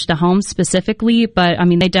than damage to homes specifically, but I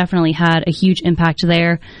mean, they definitely had a huge impact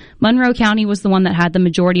there. Monroe County was the one that had the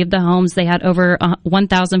majority of the homes. They had over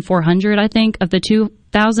 1,400, I think, of the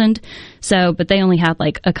 2,000. But they only had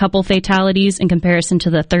like a couple fatalities in comparison to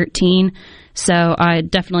the 13. So I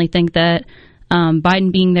definitely think that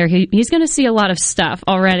Biden being there, he's going to see a lot of stuff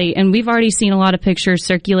already. And we've already seen a lot of pictures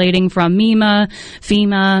circulating from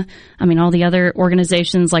FEMA, all the other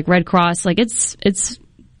organizations like Red Cross. Like it's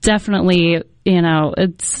definitely,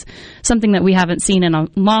 it's something that we haven't seen in a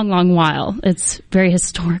long, long while. It's very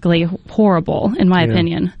historically horrible, in my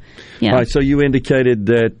opinion. Yeah. All right, so you indicated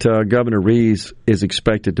that Governor Reeves is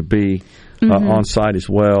expected to be on site as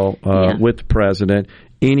well with the president.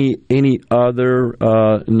 Any other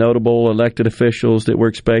notable elected officials that we're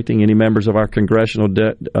expecting? Any members of our congressional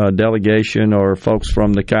delegation or folks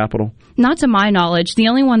from the Capitol? Not to my knowledge. The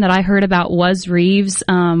only one that I heard about was Reeves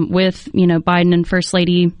with Biden and First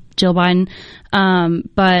Lady Jill Biden.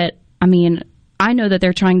 But I mean, I know that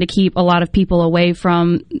they're trying to keep a lot of people away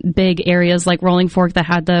from big areas like Rolling Fork that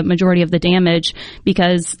had the majority of the damage,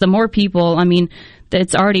 because the more people,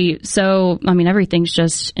 it's already everything's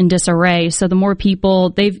just in disarray. So the more people,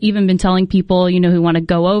 they've even been telling people, who want to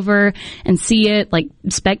go over and see it, like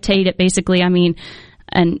spectate it basically,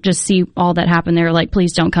 and just see all that happen there. Like,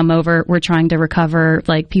 please don't come over. We're trying to recover.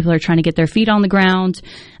 Like, people are trying to get their feet on the ground.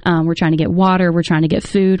 We're trying to get water. We're trying to get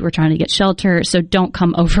food. We're trying to get shelter. So don't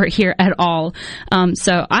come over here at all.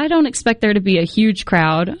 So I don't expect there to be a huge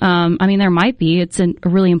crowd. There might be. It's a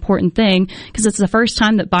really important thing because it's the first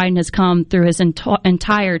time that Biden has come through his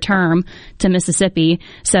entire term to Mississippi.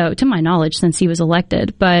 So to my knowledge, since he was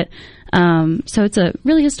elected. But so it's a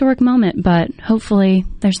really historic moment, but hopefully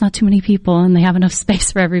there's not too many people and they have enough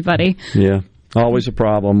space for everybody. Yeah. Always a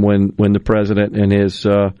problem when the president and his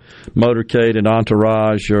motorcade and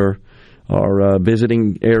entourage are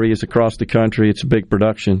visiting areas across the country. It's a big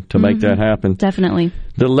production to make that happen. Definitely.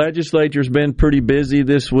 The legislature's been pretty busy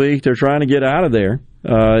this week. They're trying to get out of there,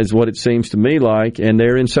 is what it seems to me like, and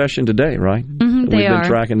they're in session today, right? We've been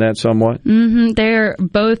tracking that somewhat. They're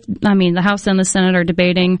both, the House and the Senate are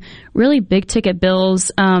debating really big ticket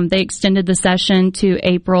bills. They extended the session to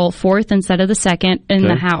April 4th instead of the 2nd in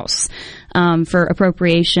the House. For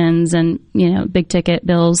appropriations and, big ticket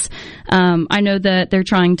bills. I know that they're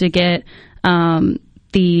trying to get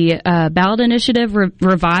the ballot initiative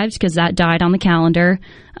revived because that died on the calendar.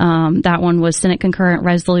 That one was Senate Concurrent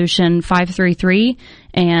Resolution 533.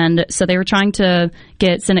 And so they were trying to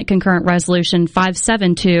get Senate Concurrent Resolution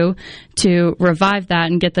 572 to revive that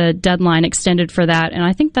and get the deadline extended for that. And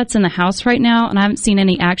I think that's in the House right now. And I haven't seen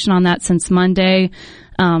any action on that since Monday.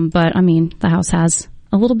 But the House has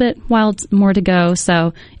a little bit more to go.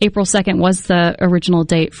 So April 2nd was the original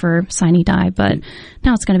date for sine die, but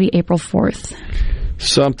now it's going to be April 4th.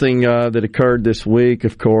 Something that occurred this week,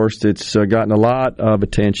 of course, that's gotten a lot of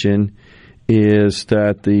attention is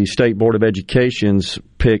that the State Board of Education's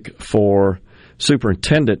pick for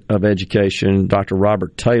Superintendent of Education, Dr.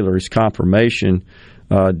 Robert Taylor, his confirmation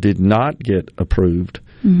did not get approved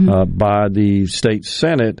by the state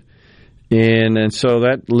Senate. And so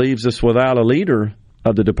that leaves us without a leader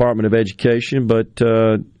of the Department of Education, but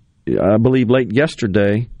I believe late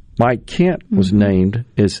yesterday, Mike Kent was named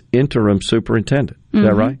as interim superintendent. Is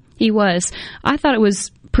that right? He was. I thought it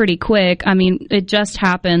was pretty quick. It just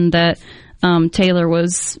happened that Taylor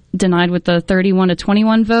was denied with the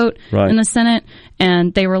 31-21 vote in the Senate,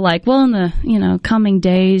 and they were like, well, in the coming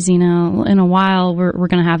days, in a while, we're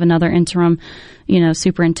going to have another interim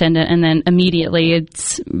superintendent, and then immediately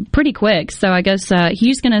it's pretty quick. So I guess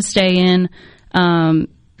he's going to stay in.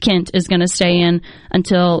 Kent is going to stay in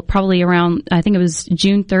until probably around, I think it was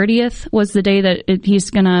June 30th was the day that he's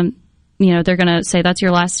going to, they're going to say that's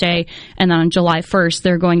your last day. And then on July 1st,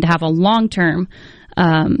 they're going to have a long-term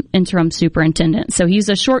interim superintendent. So he's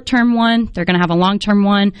a short-term one. They're going to have a long-term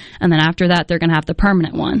one. And then after that, they're going to have the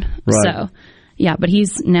permanent one. Right. So, yeah, but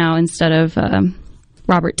he's now instead of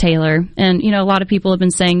Robert Taylor. And, a lot of people have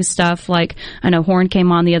been saying stuff like, I know Horn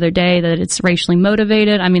came on the other day that it's racially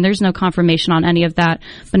motivated. There's no confirmation on any of that,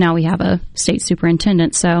 but now we have a state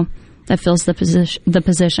superintendent, so that fills the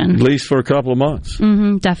position. At least for a couple of months.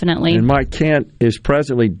 Definitely. And Mike Kent is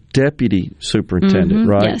presently deputy superintendent,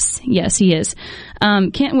 right? Yes, he is.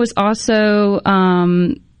 Kent was also,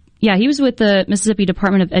 he was with the Mississippi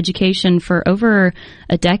Department of Education for over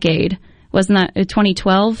a decade. Wasn't that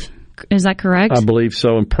 2012? Is that correct? I believe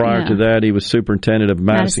so. And prior to that, he was superintendent of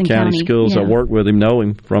Madison County Schools. I worked with him, know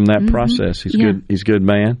him from that process. He's good. He's a good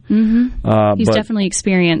man. He's definitely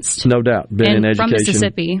experienced. No doubt. Been in education. From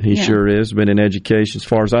Mississippi. He sure is. Been in education, as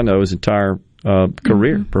far as I know, his entire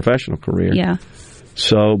career, professional career. Yeah.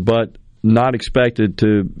 So, but not expected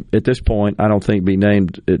to, at this point, I don't think, be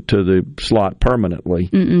named to the slot permanently.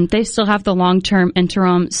 They still have the long-term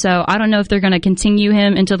interim, so I don't know if they're going to continue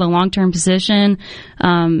him into the long-term position.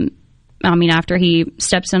 After he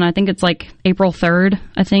steps in, I think it's like April 3rd,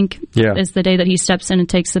 is the day that he steps in and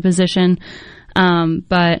takes the position.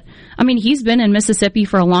 But he's been in Mississippi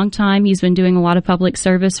for a long time. He's been doing a lot of public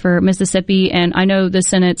service for Mississippi. And I know the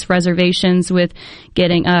Senate's reservations with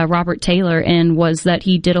getting Robert Taylor in was that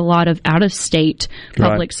he did a lot of out-of-state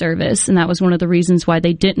public service. And that was one of the reasons why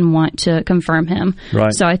they didn't want to confirm him.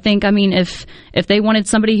 Right. So I think, if they wanted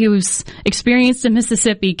somebody who's experienced in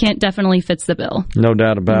Mississippi, Kent definitely fits the bill. No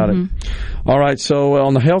doubt about it. All right. So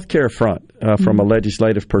on the healthcare front, from a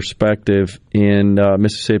legislative perspective in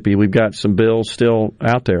Mississippi, we've got some bills still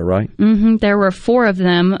out there, right? There were 4 of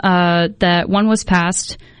them. That one was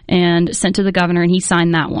passed and sent to the governor, and he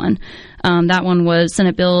signed that one. That one was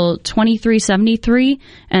Senate Bill 2373,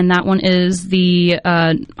 and that one is the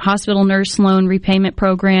hospital nurse loan repayment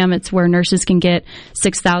program. It's where nurses can get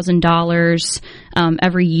 $6,000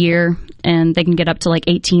 every year, and they can get up to like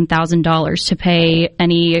 $18,000 to pay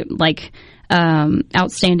any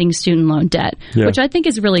outstanding student loan debt, which I think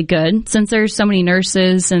is really good since there's so many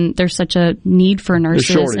nurses and there's such a need for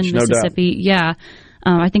nurses in Mississippi.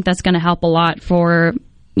 I think that's going to help a lot for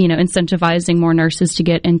incentivizing more nurses to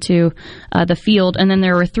get into the field. And then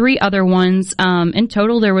there were 3 other ones. In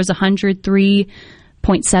total, there was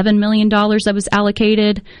 $103.7 million that was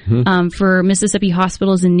allocated for Mississippi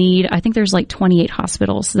hospitals in need. I think there's like 28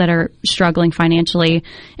 hospitals that are struggling financially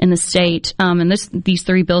in the state. And these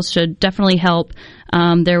 3 bills should definitely help.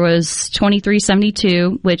 There was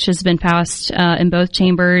 2372, which has been passed in both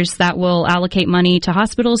chambers, that will allocate money to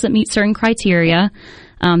hospitals that meet certain criteria.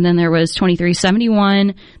 Then there was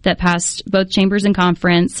 2371 that passed both chambers and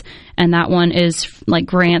conference, and that one is like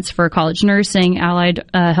grants for college nursing, allied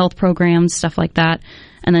health programs, stuff like that.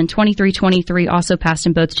 And then 2323 also passed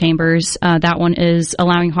in both chambers. That one is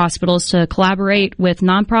allowing hospitals to collaborate with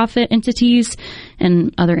nonprofit entities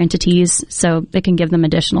and other entities so they can give them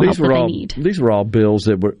additional help that they need. These were all bills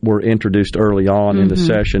that were introduced early on in the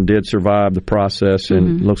session, did survive the process,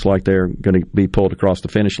 and looks like they're going to be pulled across the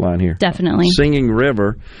finish line here. Definitely. Singing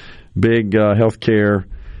River, big healthcare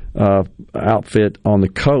outfit on the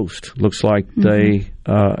coast, looks like they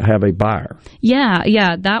have a buyer.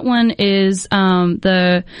 Yeah, that one is I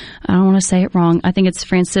don't want to say it wrong. I think it's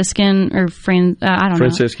Franciscan or I don't know.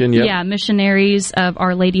 Franciscan, yeah, Missionaries of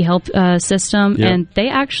Our Lady Health System, and they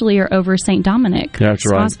actually are over St. Dominic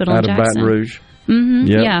Hospital out in of Jackson. Baton Rouge.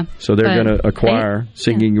 Yeah. So they're going to acquire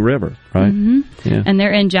Singing River, right? Yeah. And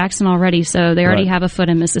they're in Jackson already, so they already have a foot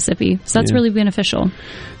in Mississippi. So that's really beneficial.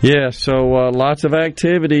 Yeah, so lots of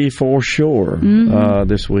activity for sure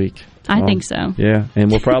this week. I think so. Yeah, and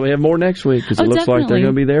we'll probably have more next week because it looks like they're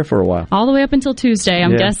going to be there for a while. All the way up until Tuesday,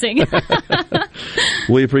 I'm guessing.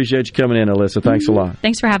 We appreciate you coming in, Alyssa. Thanks a lot.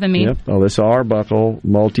 Thanks for having me. Yep. Alyssa Arbuckle,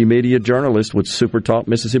 multimedia journalist with SuperTalk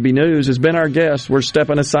Mississippi News, has been our guest. We're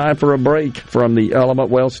stepping aside for a break from the Element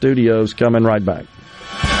Well Studios. Coming right back.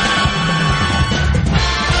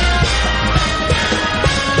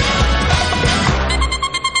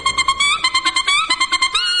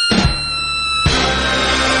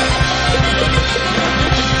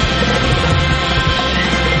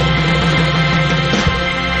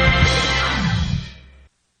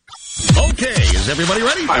 Is everybody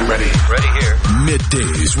ready? I'm ready. Ready here.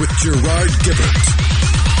 Middays with Gerard Gibert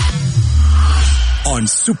on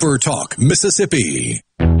SuperTalk Mississippi.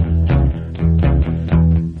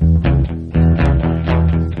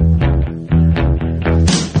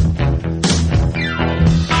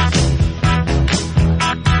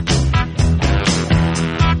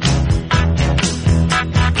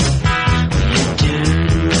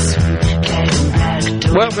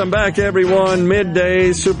 Welcome back, everyone.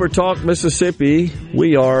 Middays, SuperTalk Mississippi.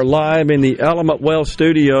 We are live in the Element Well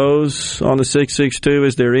Studios on the 662.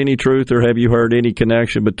 Is there any truth or have you heard any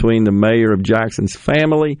connection between the mayor of Jackson's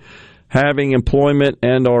family having employment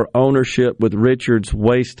and or ownership with Richard's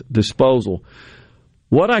Waste Disposal?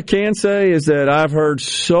 What I can say is that I've heard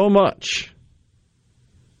so much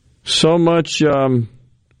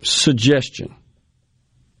suggestion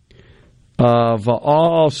of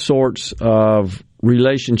all sorts of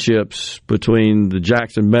relationships between the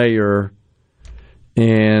Jackson mayor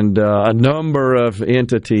and a number of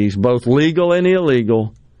entities, both legal and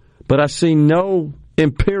illegal, but I see no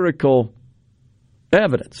empirical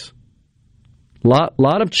evidence.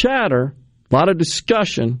 Lot of chatter, a lot of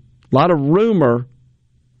discussion, a lot of rumor.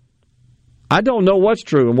 I don't know what's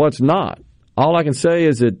true and what's not. All I can say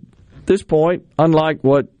is that at this point, unlike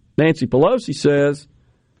what Nancy Pelosi says,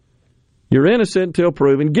 you're innocent until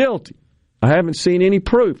proven guilty. I haven't seen any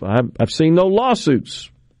proof. I've seen no lawsuits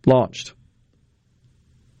launched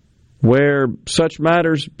where such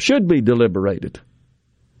matters should be deliberated.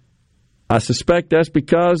 I suspect that's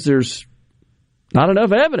because there's not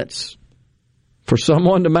enough evidence for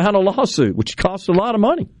someone to mount a lawsuit, which costs a lot of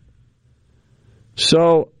money.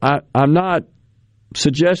 So I'm not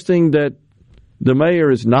suggesting that the mayor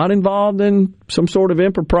is not involved in some sort of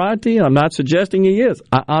impropriety. I'm not suggesting he is.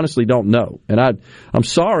 I honestly don't know. And I'm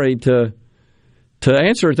sorry to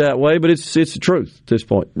answer it that way, but it's the truth at this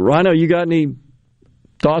point. Rhino, you got any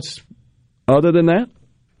thoughts other than that?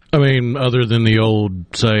 I mean, other than the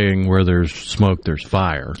old saying, where there's smoke, there's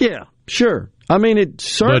fire. Yeah, sure. I mean, it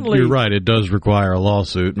certainly... But you're right, it does require a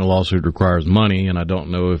lawsuit, and a lawsuit requires money, and I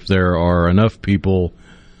don't know if there are enough people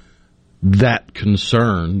that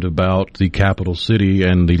concerned about the capital city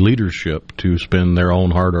and the leadership to spend their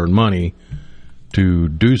own hard-earned money to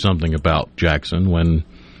do something about Jackson, when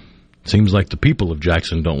it seems like the people of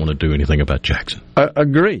Jackson don't want to do anything about Jackson. I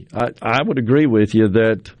agree. I would agree with you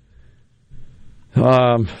that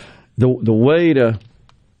the way to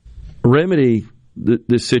remedy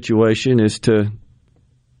this situation is to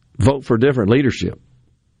vote for different leadership.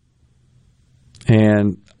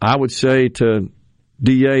 And I would say to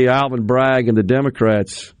DA Alvin Bragg and the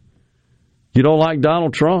Democrats, you don't like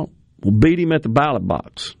Donald Trump? Well, beat him at the ballot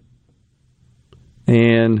box.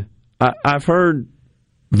 And I've heard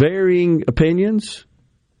varying opinions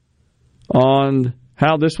on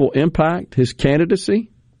how this will impact his candidacy.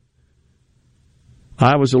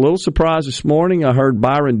 I was a little surprised this morning. I heard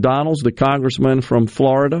Byron Donalds, the congressman from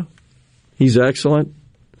Florida. He's excellent.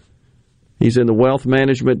 He's in the wealth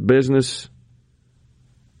management business.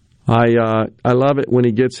 I love it when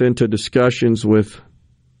he gets into discussions with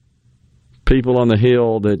people on the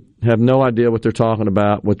Hill that have no idea what they're talking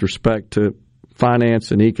about with respect to finance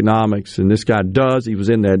and economics, and this guy does. He was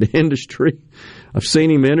in that industry. I've seen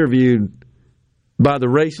him interviewed by the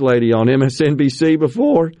race lady on MSNBC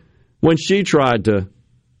before when she tried to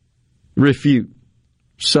refute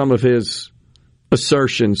some of his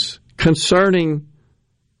assertions concerning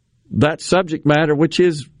that subject matter, which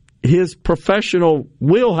is his professional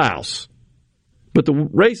wheelhouse. But the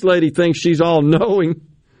race lady thinks she's all-knowing.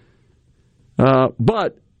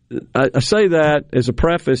 But I say that as a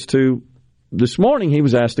preface to this morning he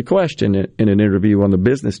was asked a question in an interview on the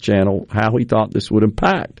Business Channel, how he thought this would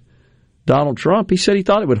impact Donald Trump. He said he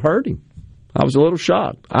thought it would hurt him. I was a little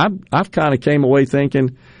shocked. I've kind of came away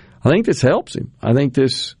thinking, I think this helps him. I think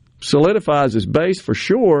this solidifies his base for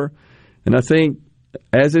sure. And I think,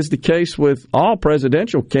 as is the case with all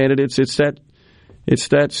presidential candidates, it's that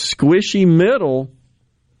squishy middle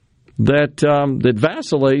that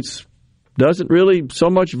vacillates, doesn't really so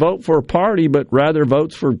much vote for a party, but rather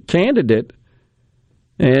votes for candidate.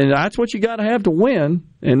 And that's what you got to have to win.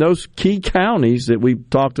 In those key counties that we've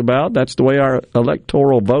talked about, that's the way our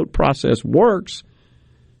electoral vote process works.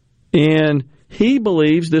 And he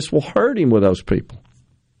believes this will hurt him with those people.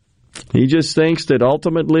 He just thinks that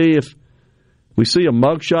ultimately, if we see a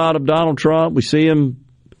mugshot of Donald Trump, we see him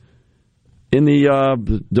in the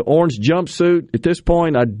orange jumpsuit, at this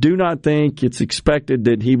point, I do not think it's expected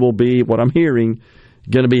that he will be, what I'm hearing,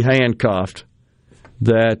 going to be handcuffed.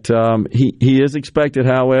 That he is expected,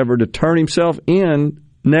 however, to turn himself in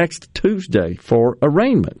next Tuesday for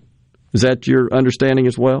arraignment. Is that your understanding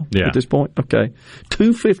as well at this point? Okay.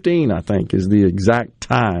 2:15, I think, is the exact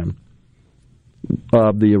time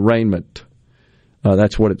of the arraignment.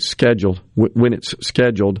 That's what it's scheduled, when it's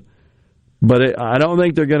scheduled. But I don't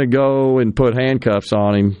think they're going to go and put handcuffs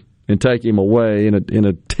on him and take him away in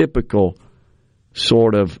a typical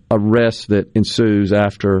sort of arrest that ensues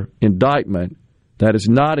after indictment. That is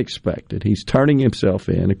not expected. He's turning himself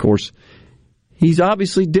in. Of course, he's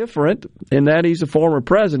obviously different in that he's a former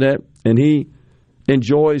president and he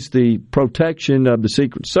enjoys the protection of the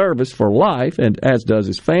Secret Service for life, and as does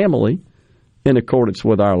his family, in accordance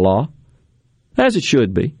with our law, as it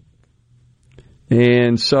should be.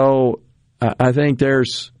 And so I think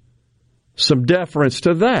there's some deference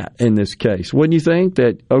to that in this case. Wouldn't you think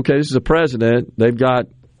that, okay, this is a president, they've got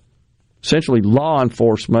essentially law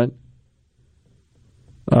enforcement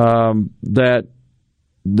that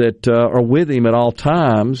are with him at all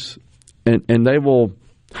times, and they will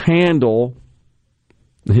handle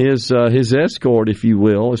his escort, if you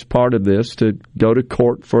will, as part of this to go to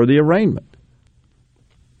court for the arraignment.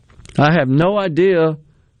 I have no idea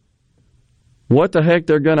what the heck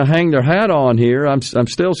they're going to hang their hat on here. I'm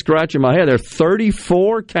still scratching my head. There are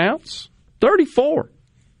 34 counts? 34.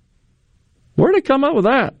 Where did they come up with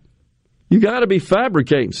that? You got to be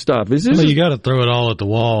fabricating stuff. You got to throw it all at the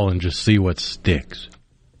wall and just see what sticks.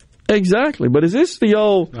 Exactly. But is this the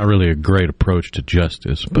old... Not really a great approach to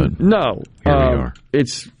justice, but... No. Here we are.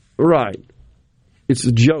 It's right. It's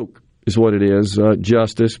a joke is what it is,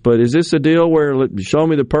 justice. But is this a deal where show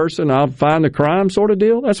me the person, I'll find the crime sort of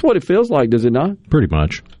deal? That's what it feels like, does it not? Pretty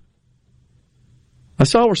much. I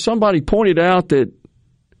saw where somebody pointed out that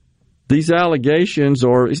these allegations,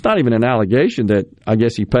 or it's not even an allegation that I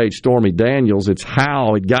guess he paid Stormy Daniels, it's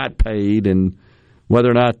how it got paid and whether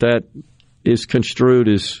or not that is construed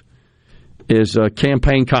as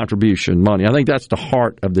campaign contribution money. I think that's the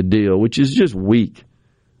heart of the deal, which is just weak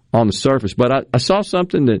on the surface. But I saw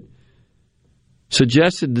something that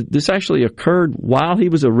suggested that this actually occurred while he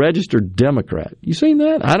was a registered Democrat. You seen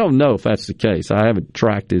that? I don't know if that's the case. I haven't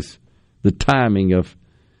tracked the timing of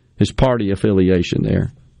his party affiliation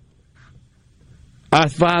there. I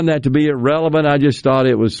find that to be irrelevant. I just thought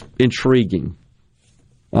it was intriguing,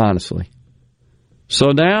 honestly. So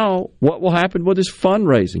now, what will happen with his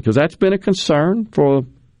fundraising? Because that's been a concern for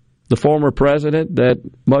the former president, that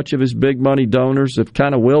much of his big money donors have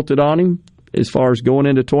kind of wilted on him as far as going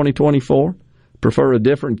into 2024, prefer a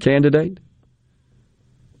different candidate.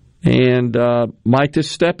 And might this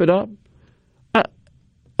step it up?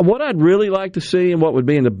 What I'd really like to see and what would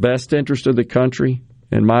be in the best interest of the country,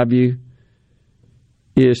 in my view,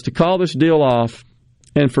 is to call this deal off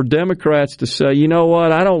and for Democrats to say, you know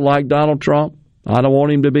what, I don't like Donald Trump. I don't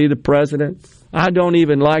want him to be the president. I don't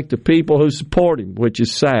even like the people who support him, which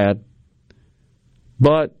is sad.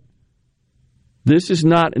 But this is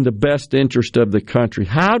not in the best interest of the country.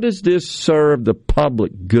 How does this serve the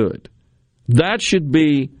public good? That should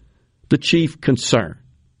be the chief concern.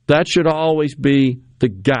 That should always be the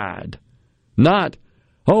guide. Not,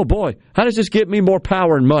 oh boy, how does this get me more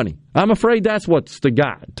power and money? I'm afraid that's what's the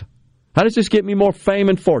guide. How does this get me more fame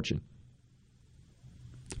and fortune?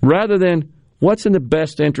 Rather than, what's in the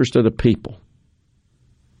best interest of the people?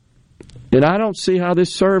 And I don't see how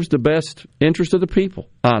this serves the best interest of the people,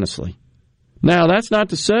 honestly. Now, that's not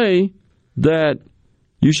to say that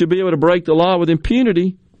you should be able to break the law with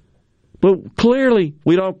impunity, but clearly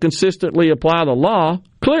we don't consistently apply the law,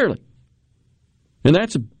 clearly. And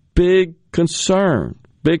that's a big concern,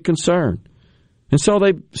 big concern. And so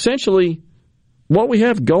they essentially, what we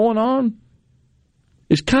have going on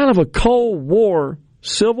is kind of a Cold War,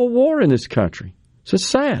 civil war in this country. So it's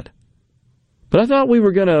sad. But I thought we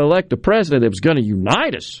were going to elect a president that was going to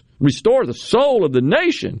unite us, restore the soul of the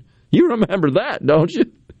nation. You remember that, don't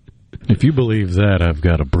you? If you believe that, I've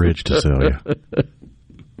got a bridge to sell you.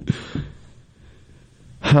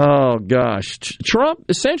 Oh, gosh. Trump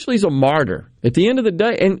essentially is a martyr at the end of the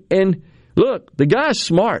day. And look, the guy's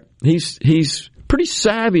smart. He's pretty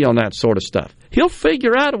savvy on that sort of stuff. He'll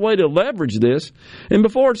figure out a way to leverage this, and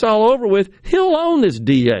before it's all over with, he'll own this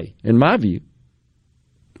DA, in my view,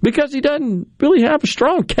 because he doesn't really have a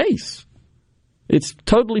strong case. It's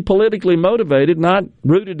totally politically motivated, not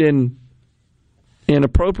rooted in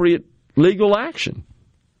appropriate legal action.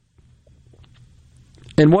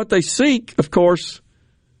 And what they seek, of course,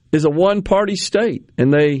 is a one-party state,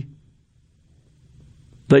 and they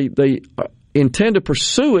intend to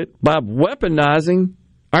pursue it by weaponizing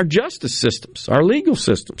our justice systems, our legal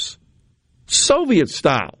systems.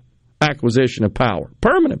 Soviet-style acquisition of power,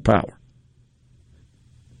 permanent power.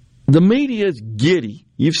 The media is giddy.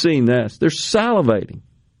 You've seen this. They're salivating.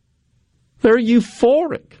 They're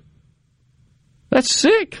euphoric. That's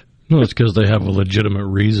sick. Well, it's because they have a legitimate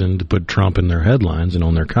reason to put Trump in their headlines and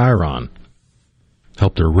on their chyron.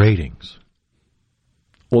 Help their ratings.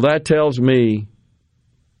 Well, that tells me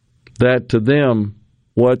that to them,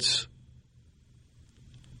 what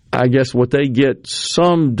they get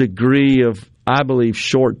some degree of, I believe,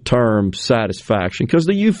 short-term satisfaction, because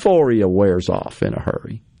the euphoria wears off in a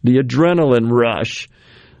hurry. The adrenaline rush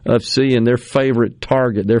of seeing their favorite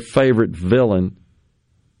target, their favorite villain,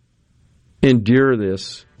 endure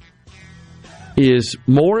this is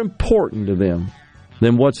more important to them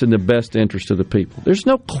than what's in the best interest of the people. There's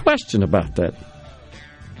no question about that.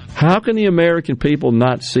 How can the American people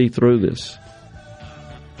not see through this?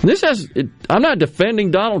 I'm not defending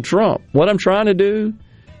Donald Trump. What I'm trying to do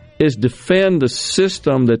is defend the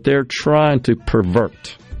system that they're trying to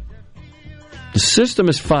pervert. The system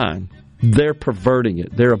is fine. They're perverting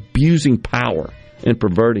it. They're abusing power and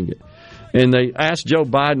perverting it. And they asked Joe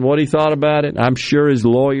Biden what he thought about it. I'm sure his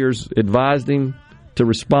lawyers advised him to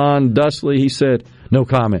respond dustly. He said, no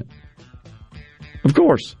comment. Of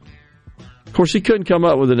course. course, he couldn't come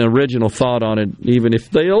up with an original thought on it, even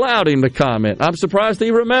if they allowed him to comment. I'm surprised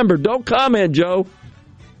he remembered. Don't comment, Joe.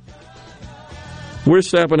 We're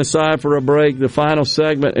stepping aside for a break, the final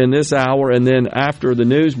segment in this hour, and then after the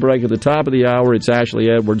news break at the top of the hour, it's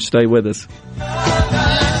Ashley Edwards. Stay with us.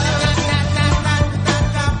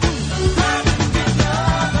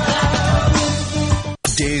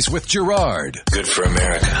 Days with Gerard. Good for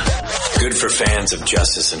America. Good for fans of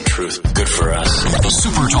justice and truth. Good for us.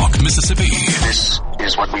 SuperTalk Mississippi. This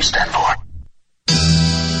is what we stand for.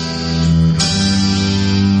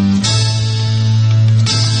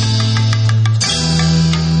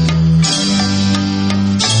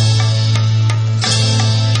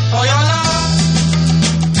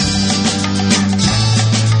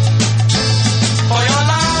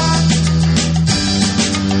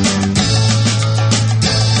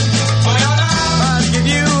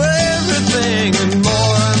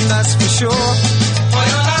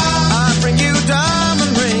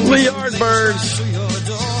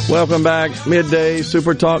 Welcome back. MidDays,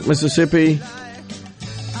 SuperTalk Mississippi.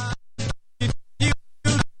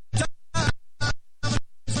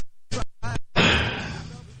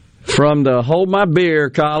 From the Hold My Beer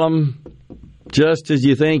column, just as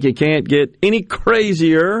you think it can't get any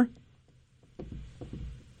crazier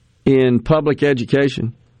in public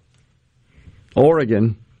education.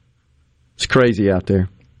 Oregon, it's crazy out there.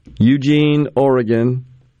 Eugene, Oregon,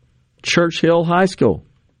 Churchill High School.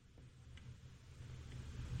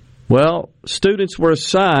 Well, students were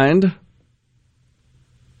assigned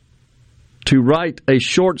to write a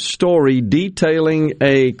short story detailing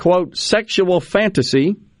a, quote, sexual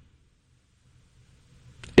fantasy,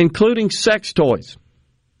 including sex toys.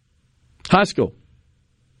 High school.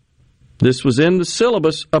 This was in the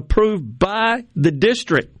syllabus approved by the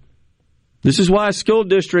district. This is why school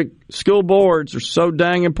boards are so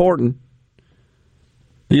dang important.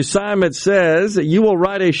 The assignment says that you will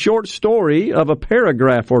write a short story of a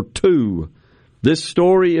paragraph or two. This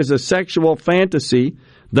story is a sexual fantasy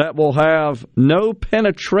that will have no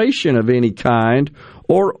penetration of any kind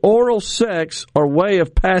or oral sex or way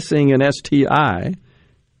of passing an STI.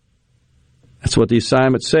 That's what the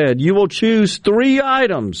assignment said. You will choose 3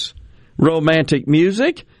 items: romantic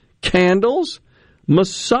music, candles,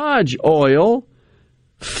 massage oil,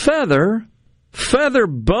 feather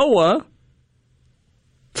boa,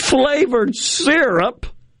 flavored syrup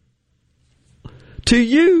to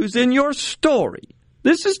use in your story.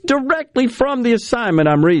 This is directly from the assignment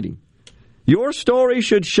I'm reading. Your story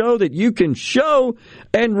should show that you can show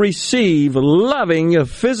and receive loving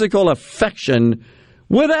physical affection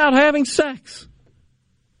without having sex.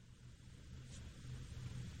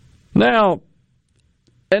 Now,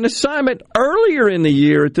 an assignment earlier in the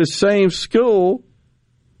year at this same school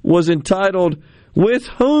was entitled, "With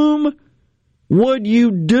Whom Would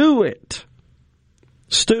You Do It?"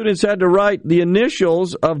 Students had to write the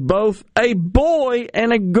initials of both a boy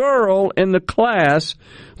and a girl in the class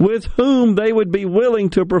with whom they would be willing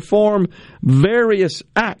to perform various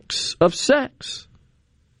acts of sex.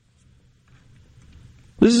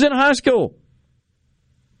 This is in high school.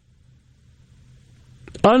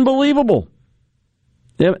 Unbelievable.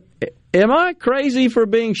 Am I crazy for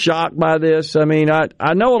being shocked by this? I mean,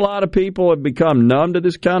 I know a lot of people have become numb to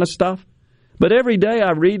this kind of stuff, but every day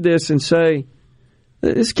I read this and say,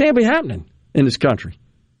 this can't be happening in this country.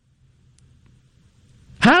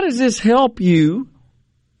 How does this help you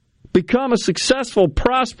become a successful,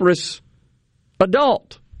 prosperous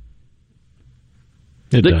adult?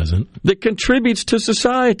 It doesn't. That contributes to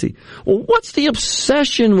society. Well, what's the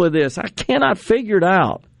obsession with this? I cannot figure it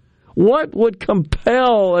out. What would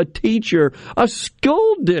compel a teacher, a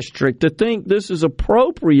school district, to think this is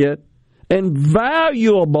appropriate and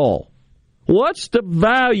valuable? What's the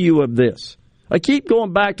value of this? I keep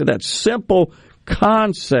going back to that simple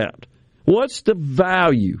concept. What's the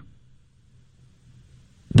value?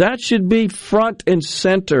 That should be front and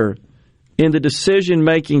center in the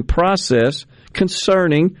decision-making process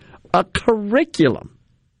concerning a curriculum.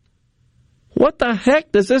 What the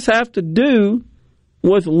heck does this have to do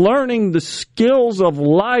with learning the skills of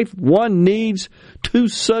life one needs to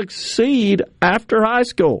succeed after high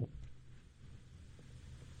school?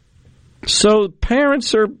 So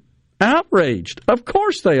parents are outraged. Of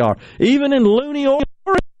course they are. Even in loony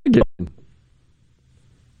Oregon.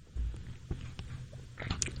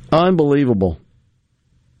 Unbelievable.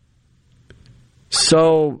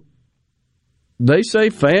 So they say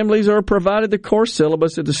families are provided the course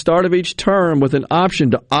syllabus at the start of each term with an option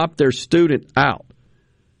to opt their student out.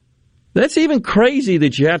 That's even crazy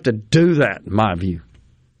that you have to do that, in my view.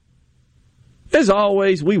 As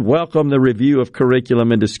always, we welcome the review of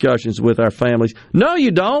curriculum and discussions with our families. No, you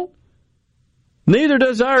don't. Neither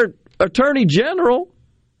does our Attorney General,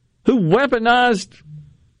 who weaponized,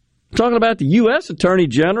 talking about the U.S. Attorney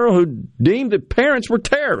General, who deemed that parents were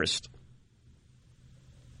terrorists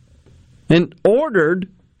and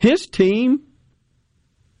ordered his team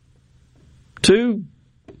to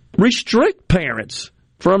restrict parents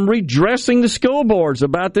from redressing the school boards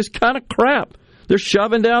about this kind of crap they're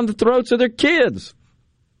shoving down the throats of their kids.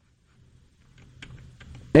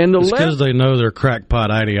 And it's because they know their crackpot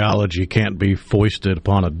ideology can't be foisted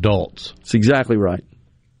upon adults. That's exactly right.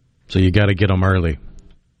 So you got to get them early.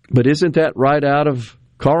 But isn't that right out of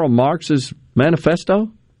Karl Marx's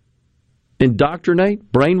manifesto?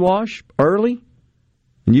 Indoctrinate, brainwash early,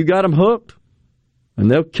 and you got them hooked, and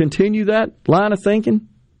they'll continue that line of thinking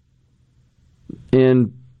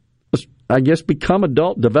and, I guess, become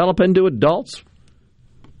adult, develop into adults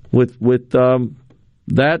with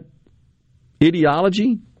that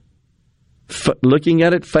ideology, looking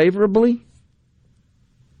at it favorably.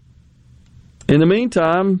 In the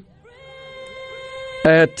meantime,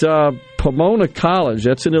 at Pomona College,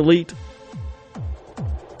 that's an elite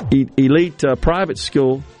private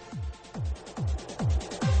school,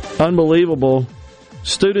 unbelievable.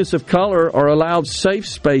 Students of color are allowed safe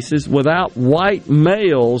spaces without white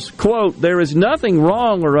males. Quote, there is nothing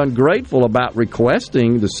wrong or ungrateful about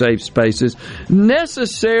requesting the safe spaces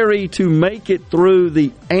necessary to make it through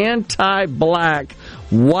the anti-black,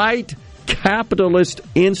 white, capitalist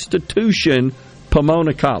institution,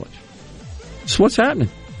 Pomona College. That's what's happening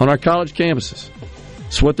on our college campuses.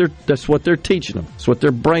 That's what they're teaching them. That's what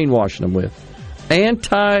they're brainwashing them with.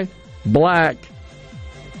 Anti-black,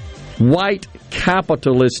 white,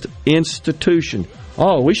 capitalist institution.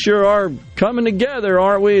 Oh, we sure are coming together,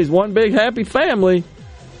 aren't we, as one big happy family.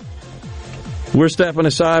 We're stepping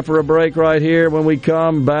aside for a break right here. When we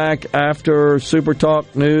come back after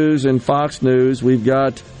SuperTalk News and Fox News, we've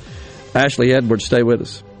got Ashley Edwards. Stay with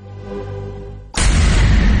us.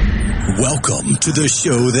 Welcome to the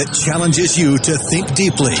show that challenges you to think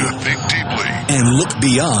deeply, and look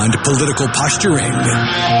beyond political posturing.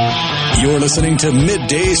 You're listening to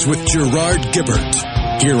Middays with Gerard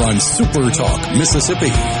Gibert here on SuperTalk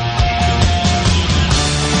Mississippi.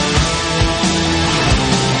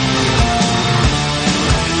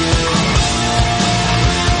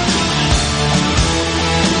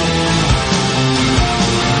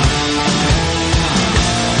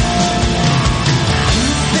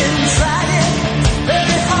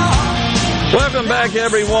 Welcome back,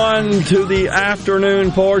 everyone, to the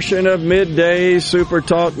afternoon portion of Middays, Super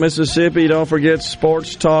Talk Mississippi. Don't forget,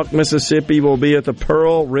 Sports Talk Mississippi will be at the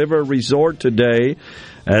Pearl River Resort today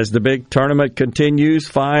as the big tournament continues.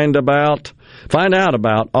 Find out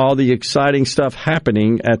about all the exciting stuff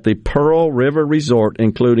happening at the Pearl River Resort,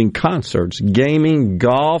 including concerts, gaming,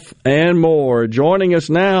 golf, and more. Joining us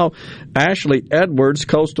now, Ashley Edwards,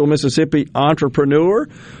 Coastal Mississippi entrepreneur,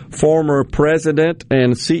 former president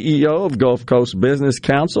and CEO of Gulf Coast Business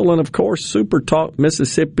Council, and, of course, Super Talk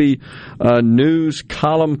Mississippi news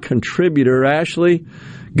column contributor. Ashley,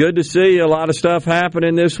 good to see you. A lot of stuff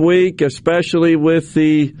happening this week, especially with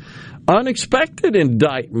the unexpected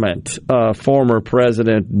indictment of former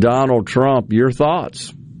President Donald Trump. Your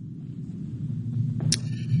thoughts?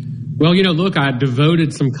 Well, look, I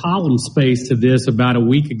devoted some column space to this about a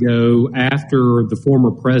week ago after the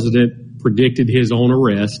former president predicted his own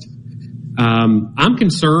arrest. I'm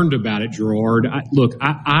concerned about it, Gerard.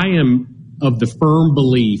 I am of the firm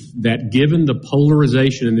belief that given the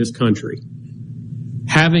polarization in this country,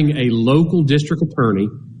 having a local district attorney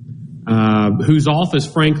whose office,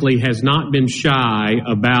 frankly, has not been shy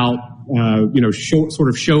about, sort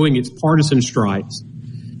of showing its partisan stripes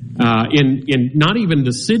in not even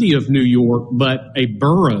the city of New York, but a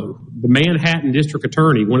borough, the Manhattan District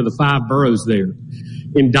Attorney, one of the 5 boroughs there,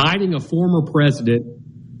 indicting a former president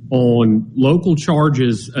on local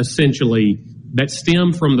charges, essentially, that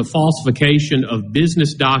stem from the falsification of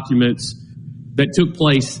business documents that took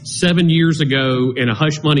place 7 years ago in a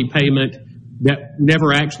hush money payment that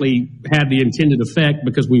never actually had the intended effect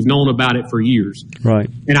because we've known about it for years. Right.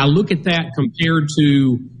 And I look at that compared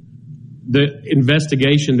to the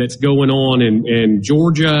investigation that's going on in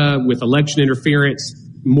Georgia with election interference,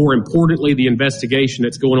 more importantly, the investigation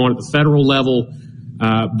that's going on at the federal level,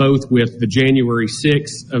 both with the January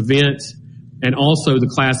 6th events and also the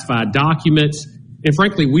classified documents. And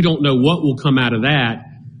frankly, we don't know what will come out of that.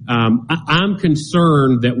 I'm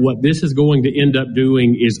concerned that what this is going to end up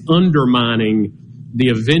doing is undermining the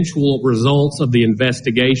eventual results of the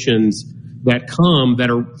investigations that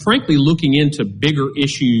are frankly looking into bigger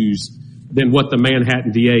issues than what the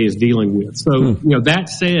Manhattan DA is dealing with. So, that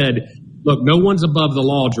said, look, no one's above the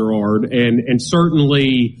law, Gerard, and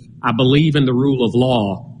certainly I believe in the rule of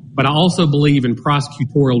law, but I also believe in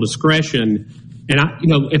prosecutorial discretion. And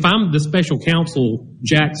if I'm the special counsel,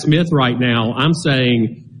 Jack Smith, right now, I'm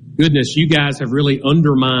saying, goodness, you guys have really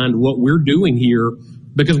undermined what we're doing here,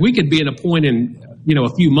 because we could be at a point in,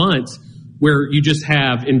 a few months where you just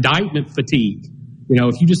have indictment fatigue.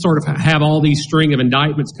 If you just sort of have all these string of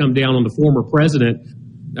indictments come down on the former president,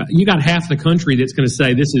 you got half the country that's going to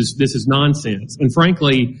say this is nonsense. And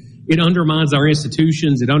frankly, it undermines our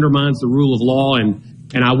institutions. It undermines the rule of law.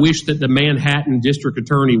 And I wish that the Manhattan district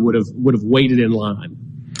attorney would have waited in line.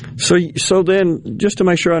 So then, just to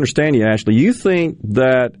make sure I understand you, Ashley, you think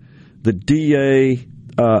that the DA,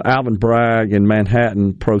 Alvin Bragg in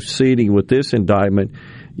Manhattan, proceeding with this indictment,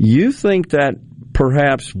 you think that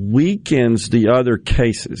perhaps weakens the other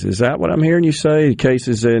cases? Is that what I'm hearing you say? The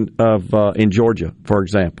cases in Georgia, for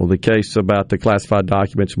example, the case about the classified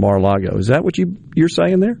documents in Mar-a-Lago. Is that what you're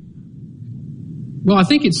saying there? Well, I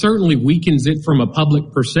think it certainly weakens it from a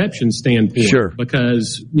public perception standpoint. Sure.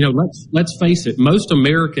 Because, let's face it, most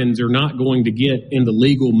Americans are not going to get in the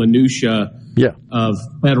legal minutia of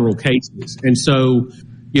federal cases. And so,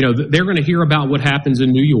 they're going to hear about what happens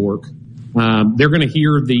in New York. They're going to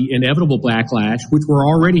hear the inevitable backlash, which we're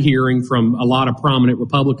already hearing from a lot of prominent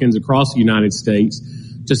Republicans across the United States,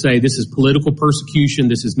 to say this is political persecution,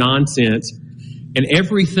 this is nonsense. And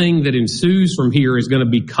everything that ensues from here is going to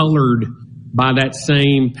be colored by that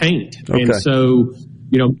same paint. Okay. And so,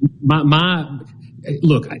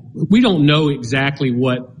 look, we don't know exactly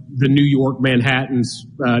what the New York Manhattan's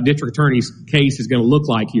district attorney's case is going to look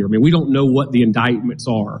like here. I mean, we don't know what the indictments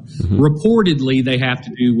are. Mm-hmm. Reportedly, they have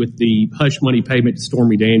to do with the hush money payment to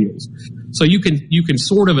Stormy Daniels. So you can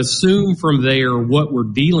sort of assume from there what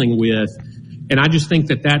we're dealing with. And I just think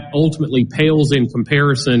that ultimately pales in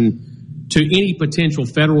comparison to any potential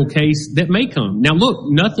federal case that may come. Now,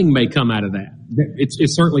 look, nothing may come out of that.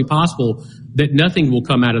 It's certainly possible that nothing will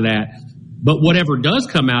come out of that. But whatever does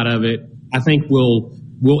come out of it, I think will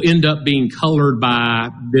end up being colored by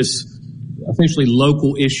this essentially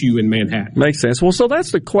local issue in Manhattan. Makes sense. Well, so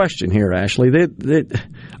that's the question here, Ashley.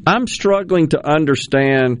 I'm struggling to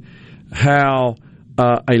understand how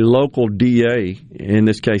a local DA, in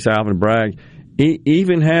this case Alvin Bragg,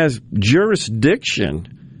 even has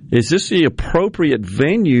jurisdiction. Is this the appropriate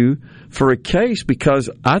venue for a case? Because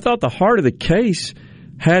I thought the heart of the case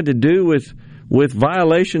had to do with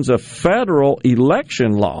violations of federal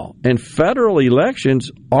election law. And federal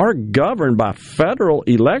elections are governed by federal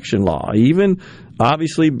election law. Even,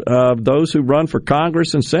 obviously, those who run for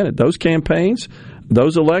Congress and Senate, those campaigns,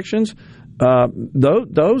 those elections,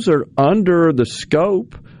 those are under the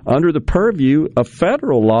scope, under the purview of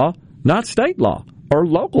federal law, not state law or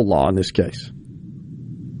local law in this case.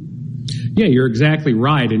 Yeah, you're exactly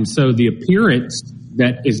right. And so the appearance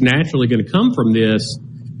that is naturally going to come from this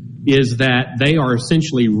is that they are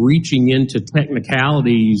essentially reaching into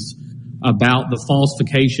technicalities about the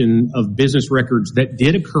falsification of business records that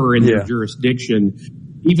did occur in their jurisdiction,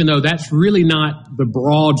 even though that's really not the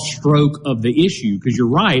broad stroke of the issue. Because you're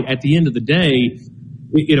right, at the end of the day,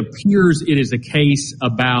 it appears it is a case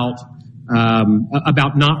about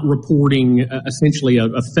not reporting essentially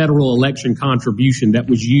a federal election contribution that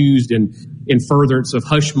was used in furtherance of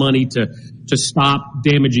hush money to stop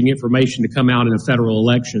damaging information to come out in a federal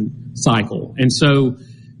election cycle. And so,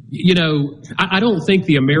 I don't think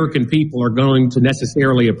the American people are going to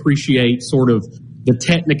necessarily appreciate sort of the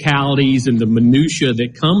technicalities and the minutia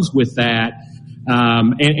that comes with that.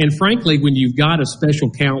 And frankly, when you've got a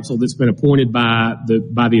special counsel that's been appointed by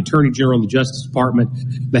the Attorney General and the Justice Department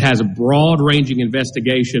that has a broad-ranging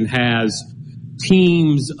investigation, has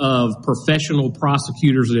teams of professional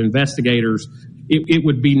prosecutors and investigators, it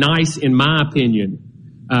would be nice, in my opinion,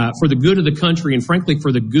 for the good of the country and frankly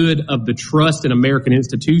for the good of the trust in American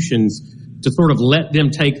institutions, to sort of let them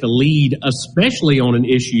take the lead, especially on an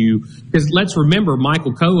issue. Because let's remember,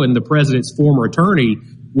 Michael Cohen, the president's former attorney,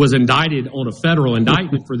 was indicted on a federal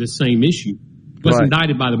indictment for this same issue. Was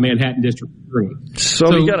indicted by the Manhattan District Attorney.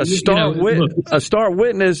 So you got a star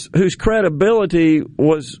witness whose credibility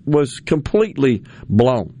was completely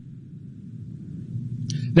blown.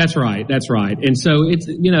 That's right. And so it's,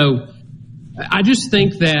 I just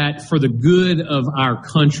think that for the good of our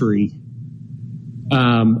country,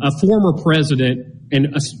 a former president,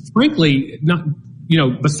 and frankly, not,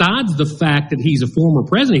 besides the fact that he's a former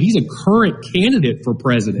president, he's a current candidate for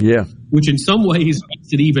president. Yeah. Which in some ways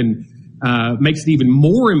makes it even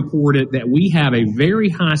more important that we have a very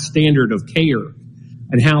high standard of care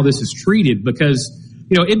and how this is treated, because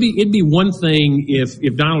it'd be one thing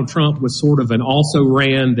if Donald Trump was sort of an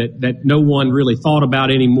also-ran that no one really thought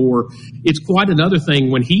about anymore. It's quite another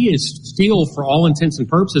thing when he is still, for all intents and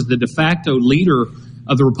purposes, the de facto leader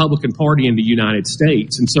of the Republican Party in the United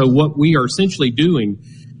States. And so what we are essentially doing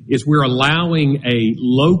is we're allowing a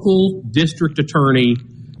local district attorney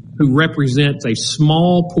who represents a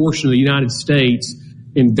small portion of the United States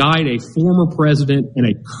indict a former president and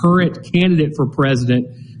a current candidate for president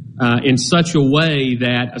in such a way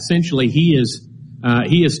that essentially he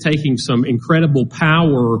is taking some incredible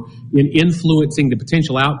power in influencing the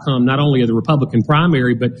potential outcome not only of the Republican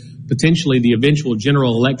primary but potentially the eventual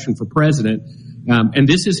general election for president. And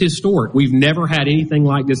this is historic. We've never had anything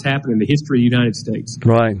like this happen in the history of the United States.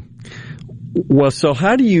 Right. Well, so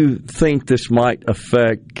how do you think this might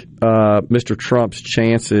affect Mr. Trump's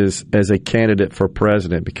chances as a candidate for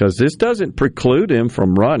president? Because this doesn't preclude him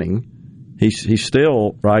from running. He's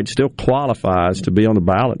still qualifies to be on the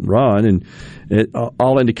ballot and run, and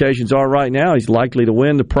all indications are right now he's likely to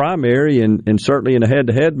win the primary, and certainly in a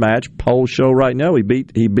head-to-head match, polls show right now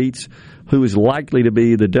he beats who is likely to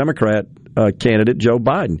be the Democrat candidate, Joe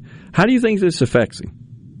Biden. How do you think this affects him?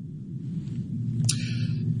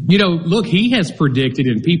 Look, he has predicted,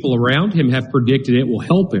 and people around him have predicted it will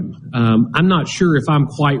help him. I'm not sure if I'm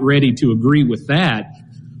quite ready to agree with that,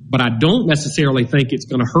 but I don't necessarily think it's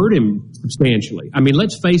going to hurt him substantially. I mean,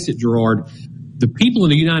 let's face it, Gerard, the people in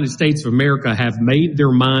the United States of America have made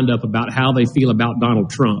their mind up about how they feel about Donald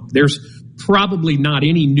Trump. There's probably not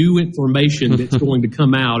any new information that's going to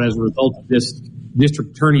come out as a result of this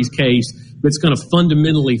district attorney's case that's going to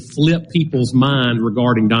fundamentally flip people's mind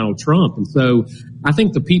regarding Donald Trump. And so I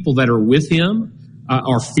think the people that are with him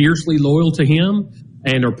are fiercely loyal to him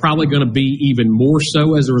and are probably going to be even more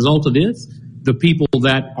so as a result of this. The people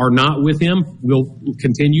that are not with him will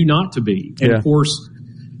continue not to be. And of course,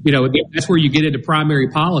 that's where you get into primary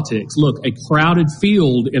politics. Look, a crowded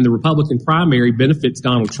field in the Republican primary benefits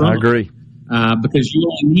Donald Trump. I agree. Because you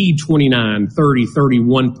only need 29, 30,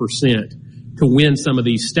 31% to win some of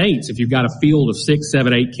these states. If you've got a field of 6,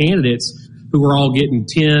 7, 8 candidates who are all getting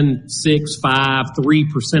 10, 6, 5,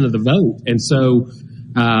 3% of the vote. And so,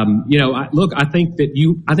 I think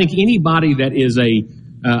anybody that is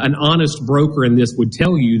an honest broker in this would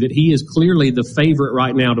tell you that he is clearly the favorite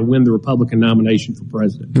right now to win the Republican nomination for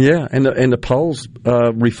president. Yeah, and the polls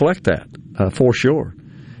reflect that for sure.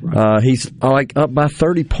 Right. He's up by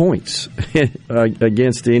 30 points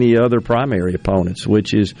against any other primary opponents,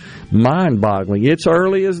 which is mind-boggling. It's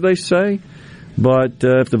early, as they say, but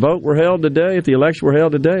if the vote were held today, if the election were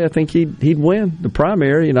held today, I think he'd win the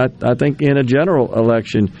primary, and I think in a general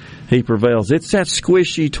election he prevails. It's that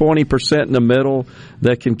squishy 20% in the middle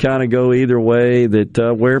that can kind of go either way,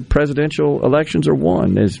 that where presidential elections are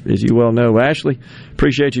won, as you well know. Ashley,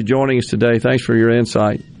 appreciate you joining us today. Thanks for your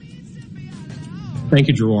insight. Thank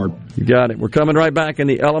you, Gerard. You got it. We're coming right back in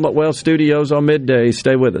the Element Wealth Studios on Middays.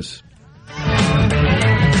 Stay with us.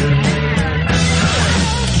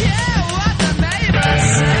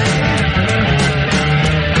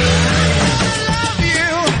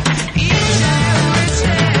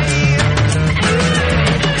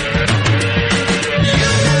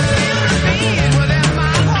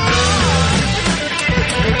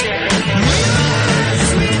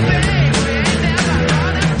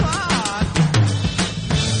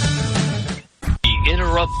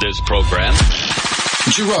 This program.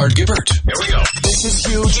 Gerard Gibert. Here we go. This is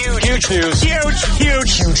huge news.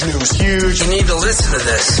 Huge news. You need to listen to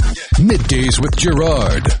this. Middays with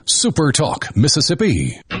Gerard. SuperTalk,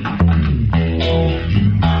 Mississippi.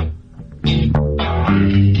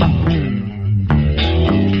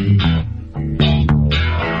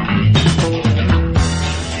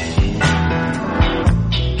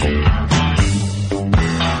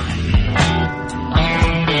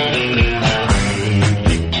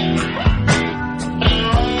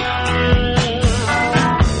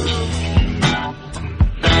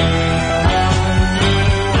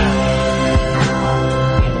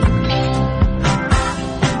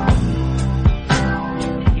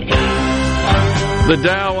 The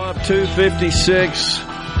Dow up 256.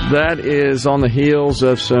 That is on the heels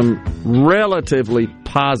of some relatively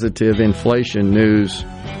positive inflation news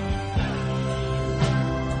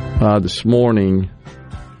this morning.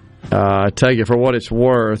 I take it for what it's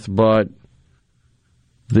worth, but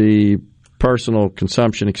the personal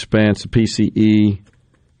consumption expense, the PCE,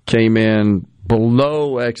 came in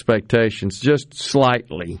below expectations just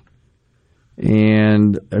slightly.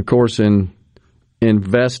 And, of course,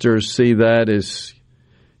 investors see that as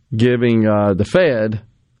giving the Fed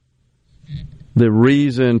the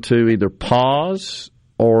reason to either pause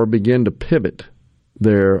or begin to pivot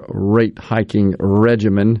their rate hiking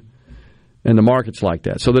regimen, and the market's like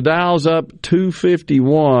that. So the Dow's up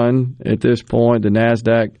 251 at this point. The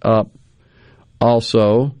NASDAQ up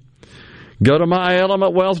also. Go to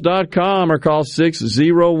myelementwealth.com or call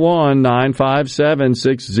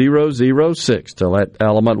 601-957-6006 to let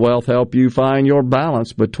Element Wealth help you find your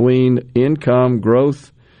balance between income,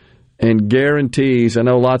 growth, and guarantees. I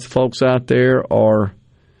know lots of folks out there are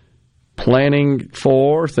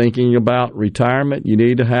thinking about retirement. You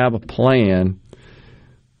need to have a plan.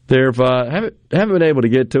 Haven't been able to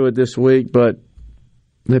get to it this week, but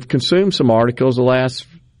they've consumed some articles the last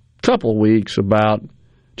couple of weeks about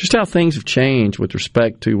just how things have changed with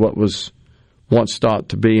respect to what was once thought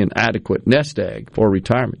to be an adequate nest egg for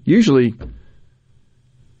retirement. Usually,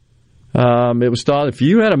 it was thought if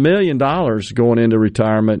you had $1 million going into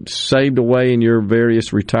retirement, saved away in your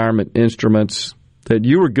various retirement instruments, that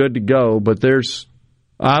you were good to go. But there's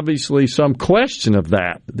obviously some question of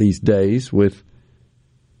that these days with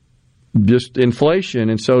just inflation.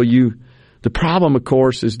 And so the problem, of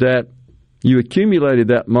course, is that you accumulated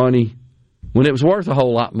that money when it was worth a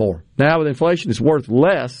whole lot more. Now with inflation, it's worth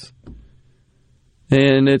less.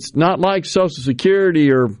 And it's not like Social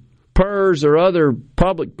Security or PERS or other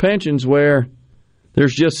public pensions where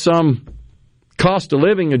there's just some cost of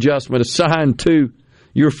living adjustment assigned to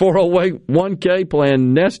your 401k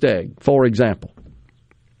plan nest egg, for example.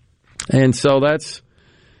 And so that's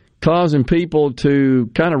causing people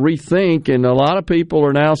to kind of rethink, and a lot of people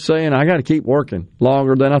are now saying, I got to keep working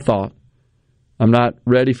longer than I thought. I'm not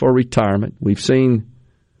ready for retirement. We've seen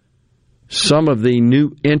some of the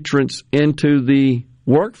new entrants into the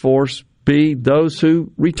workforce be those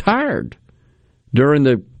who retired during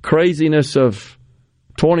the craziness of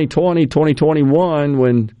 2020, 2021,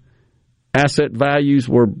 when asset values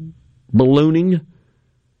were ballooning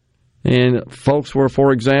and folks were,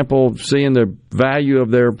 for example, seeing the value of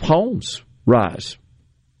their homes rise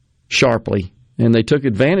sharply. And they took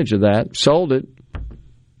advantage of that, sold it,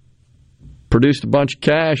 produced a bunch of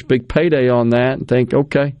cash, big payday on that, and think,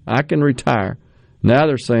 okay, I can retire. Now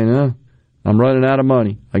they're saying, I'm running out of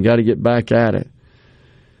money. I got to get back at it.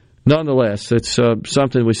 Nonetheless, it's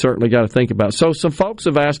something we certainly got to think about. So some folks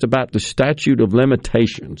have asked about the statute of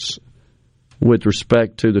limitations with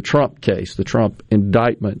respect to the Trump case, the Trump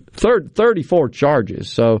indictment. 34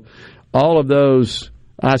 charges. So all of those,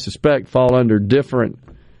 I suspect, fall under different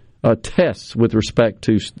tests with respect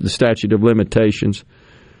to the statute of limitations.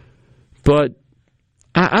 But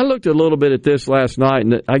I looked a little bit at this last night,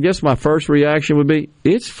 and I guess my first reaction would be,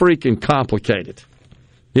 it's freaking complicated.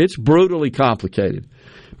 It's brutally complicated.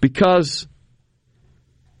 Because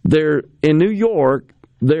in New York,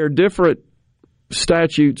 there are different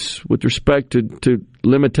statutes with respect to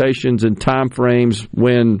limitations and time frames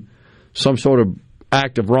when some sort of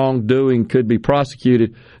act of wrongdoing could be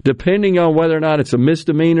prosecuted, depending on whether or not it's a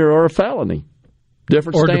misdemeanor or a felony.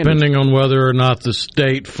 Different or standards. Depending on whether or not the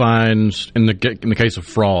state finds, in the case of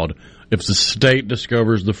fraud, if the state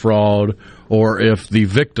discovers the fraud or if the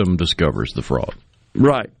victim discovers the fraud.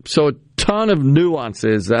 Right. So a ton of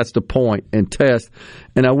nuances, that's the point, and test.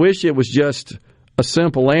 And I wish it was just a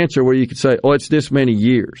simple answer where you could say, it's this many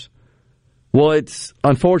years. Well,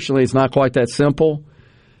 unfortunately, it's not quite that simple.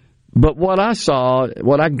 But what I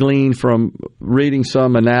gleaned from reading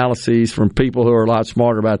some analyses from people who are a lot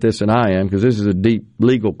smarter about this than I am, because this is a deep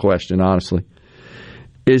legal question, honestly,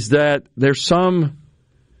 is that there's some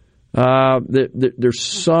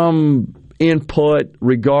input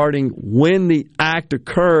regarding when the act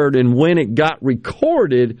occurred and when it got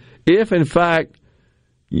recorded, if in fact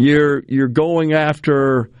you're going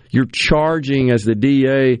after, you're charging as the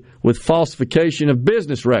DA with falsification of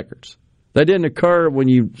business records. That didn't occur when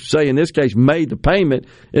you, say in this case, made the payment.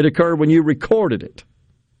 It occurred when you recorded it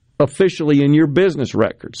officially in your business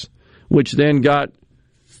records, which then got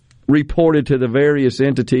reported to the various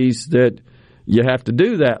entities that you have to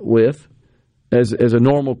do that with as a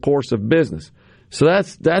normal course of business. So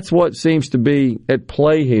that's what seems to be at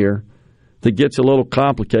play here that gets a little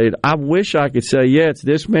complicated. I wish I could say, it's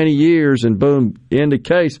this many years and boom, end of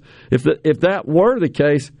case. If that were the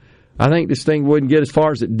case, I think this thing wouldn't get as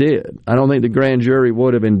far as it did. I don't think the grand jury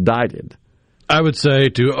would have indicted. I would say,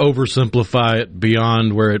 to oversimplify it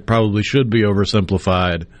beyond where it probably should be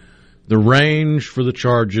oversimplified, the range for the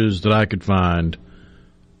charges that I could find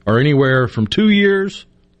are anywhere from 2 years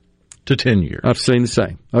to 10 years. I've seen the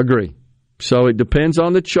same. Agree. So it depends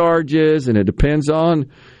on the charges, and it depends on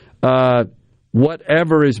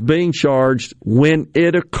whatever is being charged when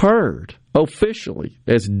it occurred officially,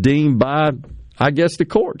 as deemed by, I guess, the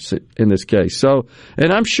courts in this case. So,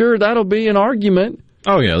 and I'm sure that'll be an argument.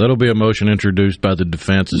 Oh, yeah, that'll be a motion introduced by the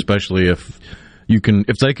defense, especially if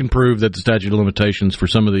if they can prove that the statute of limitations for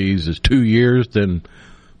some of these is 2 years, then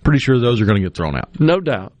pretty sure those are going to get thrown out. No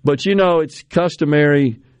doubt. But, it's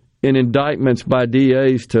customary in indictments by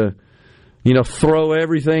DAs to, throw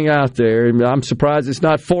everything out there. I'm surprised it's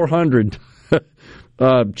not 400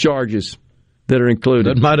 charges that are included.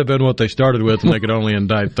 That might have been what they started with, and they could only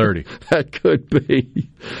indict 30. That could be.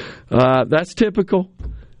 That's typical.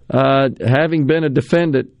 Having been a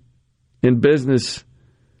defendant in business,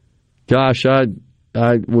 gosh, I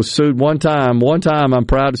was sued one time. One time, I'm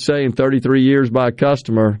proud to say, in 33 years by a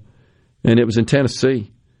customer, and it was in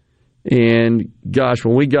Tennessee. And, gosh,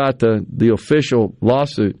 when we got the official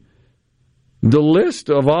lawsuit, the list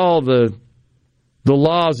of all the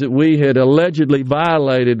laws that we had allegedly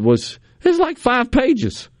violated was like 5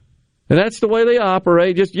 pages. And that's the way they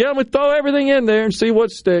operate. Just, we throw everything in there and see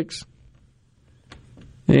what sticks.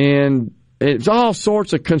 And it's all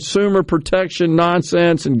sorts of consumer protection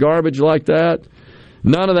nonsense and garbage like that.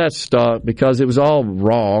 None of that stuck because it was all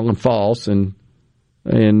wrong and false and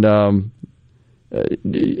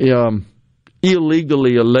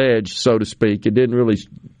illegally alleged, so to speak. It didn't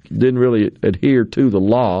really adhere to the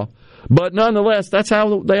law. But nonetheless, that's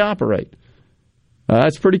how they operate.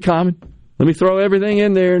 That's pretty common. Let me throw everything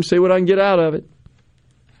in there and see what I can get out of it.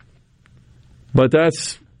 But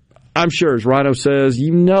I'm sure, as Rhino says,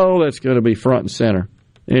 that's going to be front and center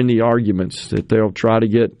in the arguments that they'll try to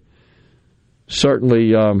get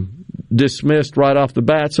certainly dismissed right off the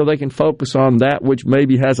bat so they can focus on that which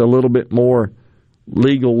maybe has a little bit more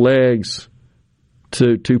legal legs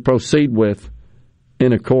to proceed with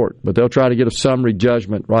in a court. But they'll try to get a summary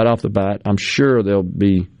judgment right off the bat. I'm sure there'll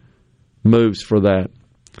be moves for that.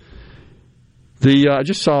 I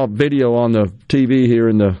just saw a video on the TV here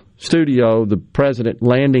in the studio, the president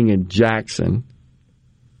landing in Jackson,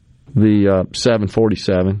 the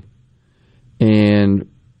 747, and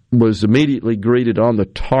was immediately greeted on the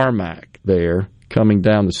tarmac there, coming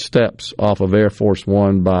down the steps off of Air Force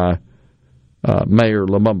One by Mayor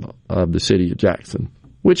Lumumba of the city of Jackson,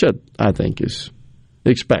 which I think is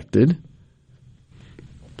expected.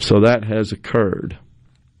 So that has occurred.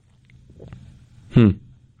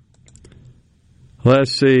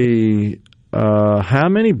 Let's see. How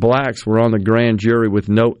many blacks were on the grand jury with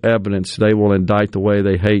no evidence they will indict the way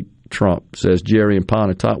they hate Trump, says Jerry in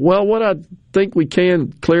Pontotoc. Well, what I think we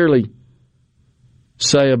can clearly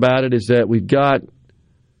say about it is that we've got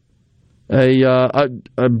a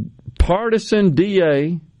partisan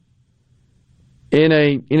DA in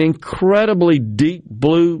an incredibly deep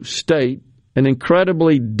blue state, an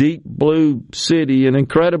incredibly deep blue city, an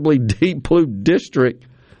incredibly deep blue district.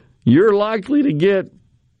 You're likely to get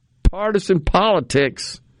partisan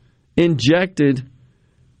politics injected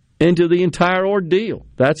into the entire ordeal.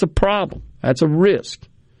 That's a problem. That's a risk.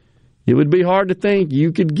 It would be hard to think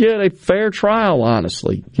you could get a fair trial,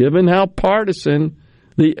 honestly, given how partisan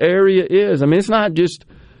the area is. I mean, it's not just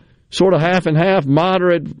sort of half and half,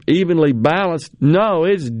 moderate, evenly balanced. No,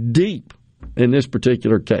 it's deep in this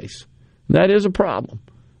particular case. That is a problem.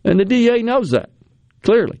 And the DA knows that,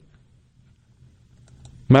 clearly.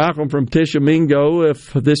 Malcolm from Tishomingo,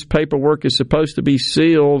 if this paperwork is supposed to be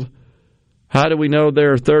sealed, how do we know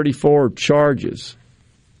there are 34 charges?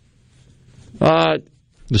 The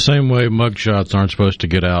same way mugshots aren't supposed to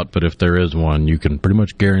get out, but if there is one, you can pretty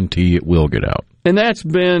much guarantee it will get out. And that's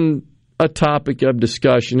been a topic of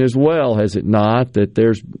discussion as well, has it not? That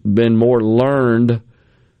there's been more learned,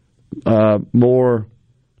 more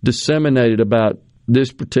disseminated about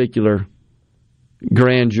this particular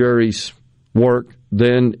grand jury's work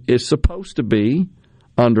than is supposed to be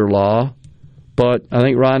under law. But I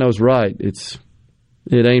think Rhino's right. It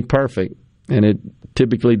ain't perfect, and it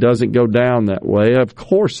typically doesn't go down that way. Of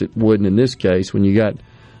course it wouldn't in this case when you got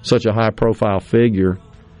such a high-profile figure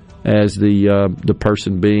as the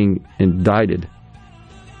person being indicted.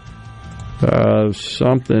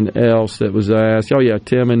 Something else that was asked. Oh, yeah,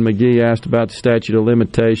 Tim and McGee asked about the statute of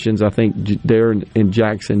limitations. I think Darren and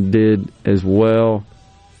Jackson did as well.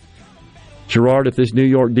 Gerard, if this New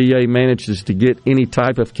York DA manages to get any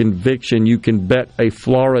type of conviction, you can bet a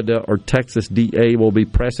Florida or Texas DA will be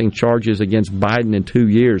pressing charges against Biden in 2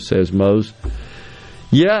 years, says Mose.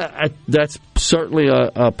 Yeah, that's certainly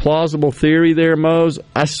a plausible theory there, Mose.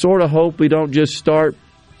 I sort of hope we don't just start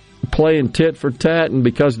playing tit for tat, and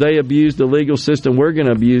because they abuse the legal system, we're going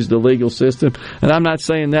to abuse the legal system. And I'm not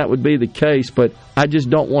saying that would be the case, but I just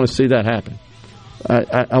don't want to see that happen.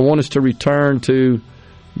 I want us to return to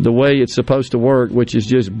the way it's supposed to work, which is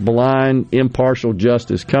just blind, impartial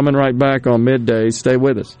justice. Coming right back on Middays. Stay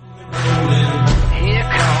with us. Here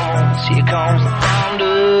comes the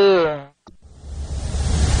thunder.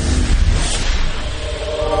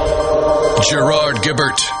 Gerard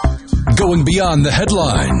Gibert. Going beyond the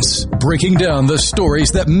headlines, breaking down the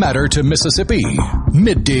stories that matter to Mississippi.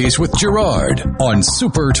 Middays with Gerard on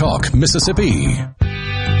SuperTalk Mississippi.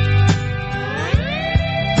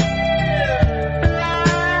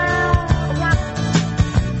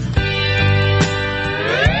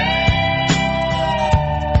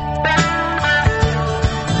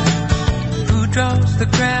 Who draws the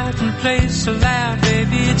crowd and plays so loud,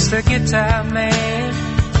 baby? It's the guitar man.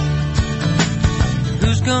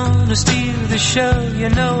 Who's gonna steal the show? You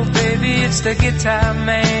know, baby, it's the guitar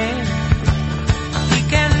man. He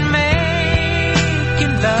can make you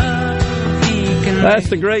love. He can. That's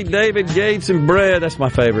the great David Gates and Bread. That's my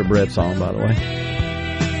favorite Bread song, by the way.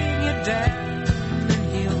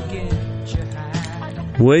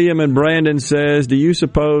 William and Brandon says, do you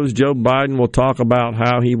suppose Joe Biden will talk about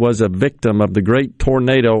how he was a victim of the great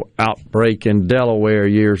tornado outbreak in Delaware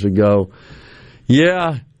years ago?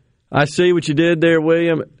 Yeah. I see what you did there,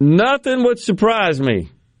 William. Nothing would surprise me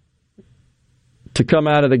to come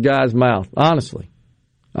out of the guy's mouth, honestly.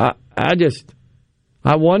 I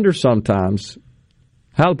wonder sometimes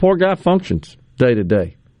how the poor guy functions day to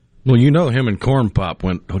day. Well, you know him and Corn Pop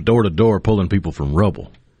went door to door pulling people from rubble.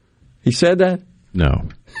 He said that? No.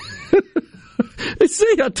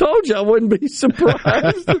 See, I told you I wouldn't be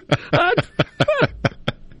surprised.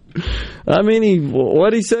 I mean,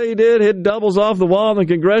 what did he say he did? Hit doubles off the wall in the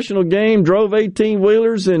congressional game, drove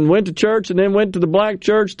 18-wheelers, and went to church, and then went to the black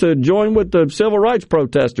church to join with the civil rights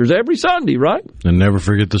protesters every Sunday, right? And never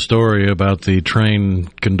forget the story about the train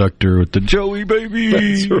conductor with the Joey baby.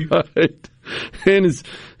 That's right.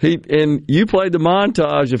 And you played the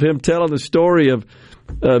montage of him telling the story of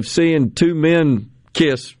seeing two men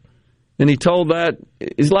kiss, and he told that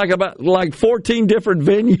it's like 14 different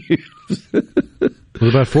venues.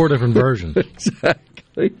 With about 4 different versions.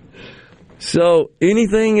 Exactly. So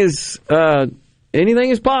anything is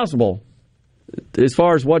possible as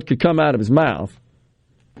far as what could come out of his mouth,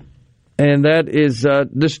 and that is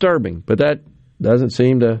disturbing. But that doesn't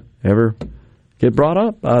seem to ever get brought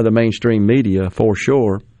up by the mainstream media, for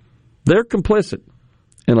sure. They're complicit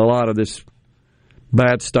in a lot of this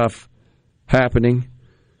bad stuff happening.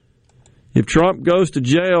 If Trump goes to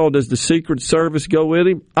jail, does the Secret Service go with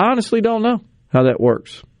him? I honestly don't know how that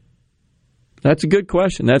works. That's a good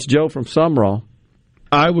question. That's Joe from Sumrall.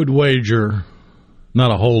 I would wager,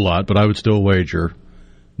 not a whole lot, but I would still wager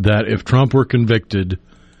that if Trump were convicted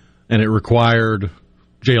and it required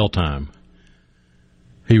jail time,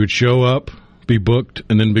 he would show up, be booked,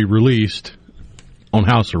 and then be released on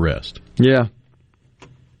house arrest. Yeah.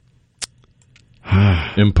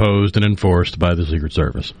 Imposed and enforced by the Secret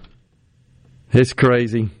Service. It's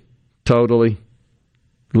crazy. Totally.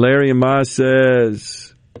 Larry and Ma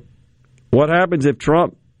says, what happens if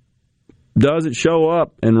Trump doesn't show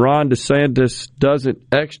up and Ron DeSantis doesn't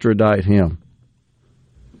extradite him?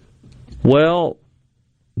 Well,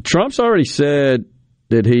 Trump's already said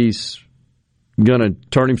that he's going to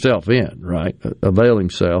turn himself in, right? Avail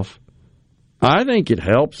himself. I think it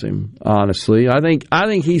helps him, honestly. I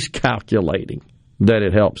think he's calculating that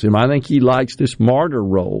it helps him. I think he likes this martyr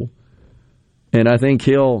role, and I think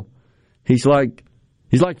he's like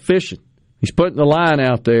fishing. He's putting the line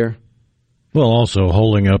out there. Well, also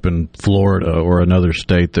holding up in Florida or another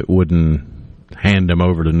state that wouldn't hand him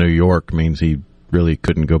over to New York means he really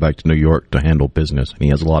couldn't go back to New York to handle business, and he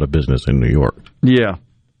has a lot of business in New York. Yeah,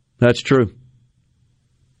 that's true.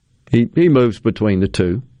 He moves between the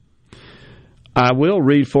two. I will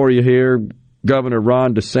read for you here Governor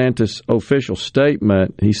Ron DeSantis' official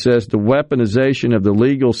statement. He says the weaponization of the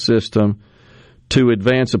legal system to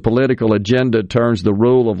advance a political agenda turns the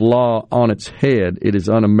rule of law on its head. It is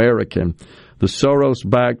un-American. The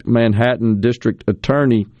Soros-backed Manhattan District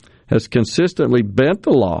Attorney has consistently bent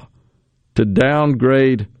the law to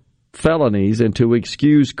downgrade felonies and to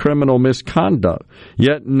excuse criminal misconduct.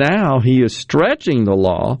 Yet now he is stretching the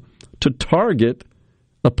law to target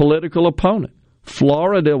a political opponent.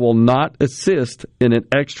 Florida will not assist in an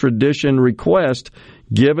extradition request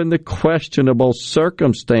given the questionable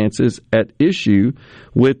circumstances at issue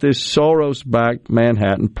with this Soros-backed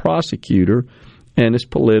Manhattan prosecutor and his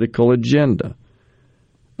political agenda.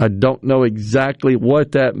 I don't know exactly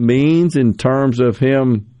what that means in terms of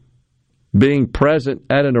him being present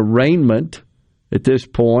at an arraignment at this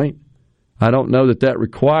point. I don't know that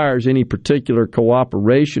requires any particular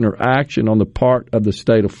cooperation or action on the part of the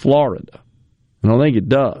state of Florida. I don't think it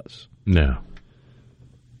does. No.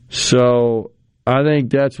 So I think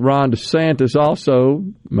that's Ron DeSantis also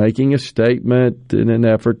making a statement in an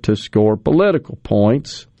effort to score political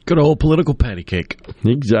points. Good old political patty cake.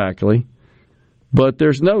 Exactly. But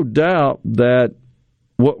there's no doubt that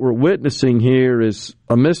what we're witnessing here is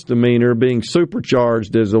a misdemeanor being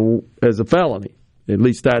supercharged as a felony. At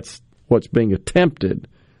least that's what's being attempted,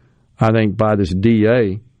 I think, by this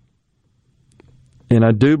DA. And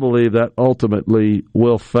I do believe that ultimately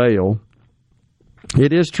will fail.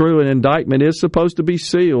 It is true an indictment is supposed to be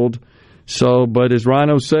sealed. So, but as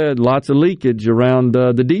Rhino said, lots of leakage around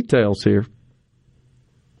the details here.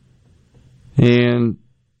 And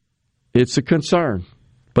it's a concern.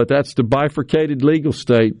 But that's the bifurcated legal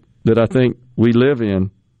state that I think we live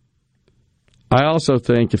in. I also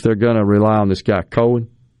think if they're going to rely on this guy Cohen,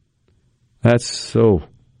 I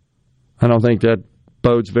don't think that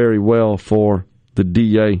bodes very well for the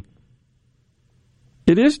DA.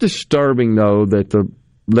 It is disturbing, though, that the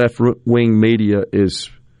left-wing media is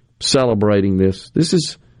celebrating this. This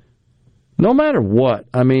is, no matter what,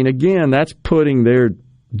 I mean, again, that's putting their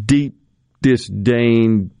deep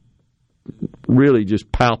disdain, really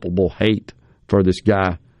just palpable hate for this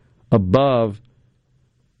guy above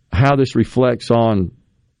how this reflects on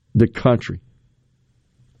the country.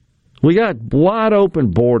 We got wide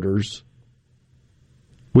open borders.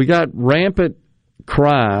 We got rampant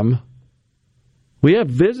crime. We have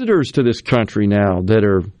visitors to this country now that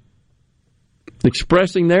are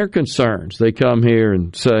expressing their concerns. They come here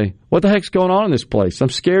and say, what the heck's going on in this place? I'm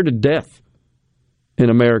scared to death in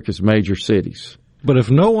America's major cities. But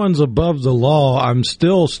if no one's above the law, I'm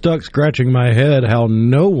still stuck scratching my head how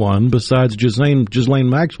no one besides Ghislaine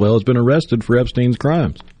Maxwell has been arrested for Epstein's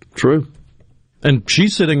crimes. True. And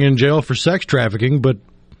she's sitting in jail for sex trafficking, but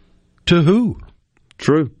to who?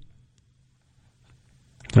 True.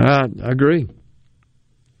 I agree.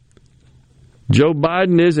 Joe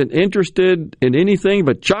Biden isn't interested in anything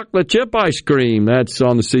but chocolate chip ice cream. That's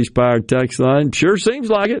on the C Spire text line. Sure seems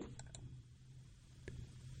like it.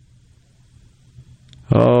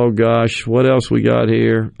 Oh, gosh, what else we got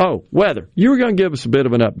here? Oh, weather. You were going to give us a bit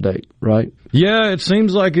of an update, right? Yeah, it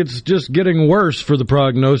seems like it's just getting worse for the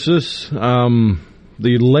prognosis. The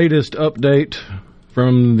latest update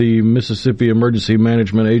from the Mississippi Emergency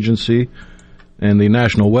Management Agency and the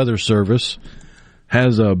National Weather Service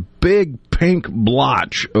has a big pink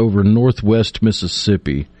blotch over northwest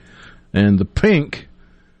Mississippi. And the pink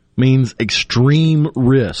means extreme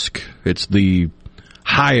risk. It's the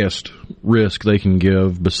highest risk they can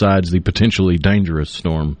give besides the potentially dangerous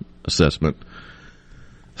storm assessment.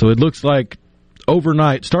 So it looks like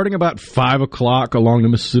overnight, starting about 5 o'clock along the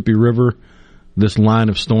Mississippi River, this line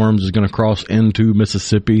of storms is going to cross into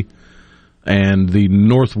Mississippi, and the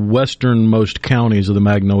northwesternmost counties of the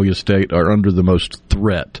Magnolia State are under the most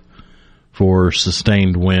threat for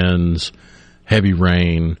sustained winds, heavy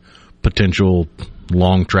rain, potential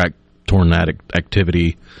long-track tornadic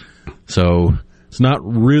activity. So it's not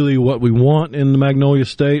really what we want in the Magnolia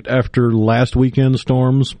State after last weekend's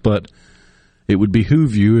storms, but it would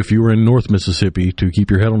behoove you, if you were in North Mississippi, to keep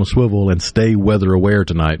your head on a swivel and stay weather aware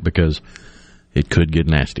tonight because it could get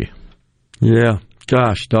nasty. Yeah,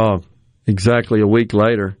 gosh, dog. Exactly a week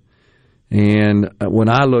later. And when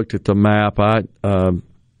I looked at the map, I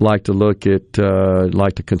like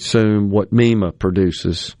to consume what MEMA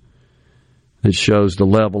produces. It shows the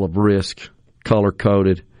level of risk,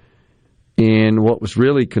 color-coded. And what was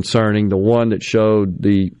really concerning, the one that showed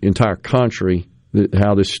the entire country,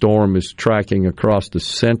 how this storm is tracking across the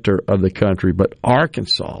center of the country. But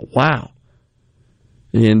Arkansas, wow.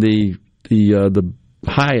 In the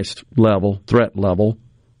highest level, threat level,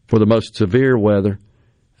 for the most severe weather,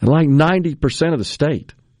 and like 90% of the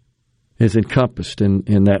state is encompassed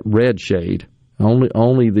in that red shade.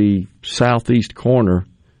 Only the southeast corner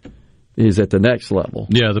is at the next level.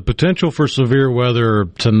 Yeah, the potential for severe weather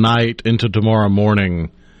tonight into tomorrow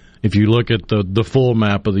morning, if you look at the full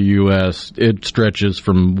map of the U.S., it stretches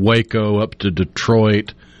from Waco up to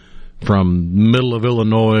Detroit, from middle of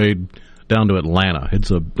Illinois down to Atlanta.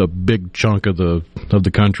 It's a big chunk of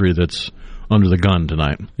the country that's under the gun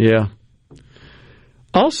tonight. Yeah.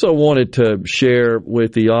 Also wanted to share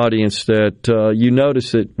with the audience that you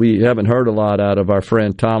notice that we haven't heard a lot out of our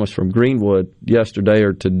friend Thomas from Greenwood yesterday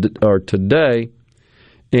or today,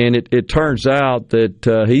 and it turns out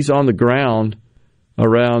that he's on the ground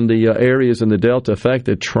around the areas in the Delta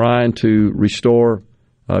affected trying to restore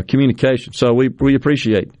communication. So we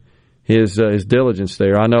appreciate his diligence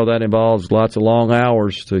there. I know that involves lots of long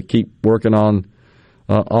hours to keep working on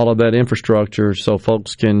all of that infrastructure so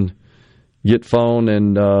folks can get phone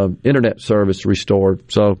and internet service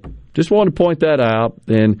restored. So just wanted to point that out.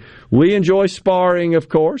 And we enjoy sparring, of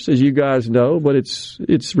course, as you guys know, but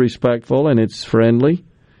it's respectful and it's friendly.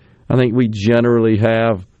 I think we generally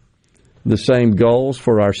have the same goals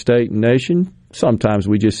for our state and nation. Sometimes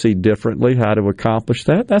we just see differently how to accomplish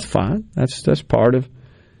that. That's fine. That's part of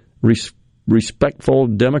respectful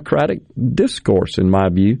democratic discourse, in my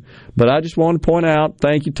view. But I just want to point out,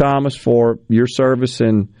 thank you, Thomas, for your service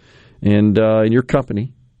and your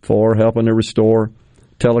company for helping to restore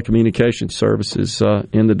telecommunications services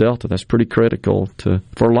in the Delta. That's pretty critical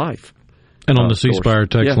for life. And on the C Spire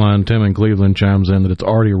text line, Tim in Cleveland chimes in that it's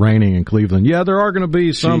already raining in Cleveland. Yeah, there are going to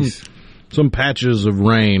be some patches of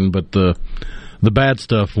rain, but the bad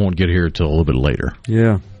stuff won't get here till a little bit later.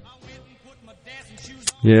 Yeah.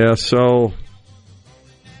 Yeah, so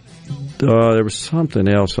there was something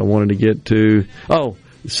else I wanted to get to. Oh,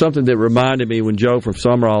 something that reminded me when Joe from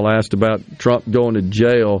Summerall asked about Trump going to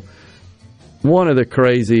jail. One of the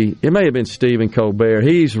crazy, it may have been Stephen Colbert,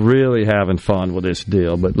 he's really having fun with this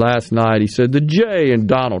deal. But last night he said the J in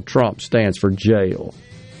Donald Trump stands for jail.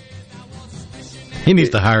 He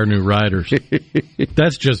needs to hire new writers.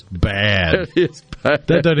 That's just bad. It's bad.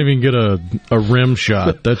 That doesn't even get a rim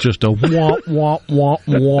shot. That's just a wah, wah, wah,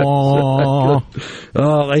 wah.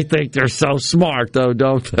 Oh, they think they're so smart, though,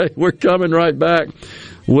 don't they? We're coming right back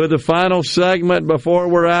with the final segment before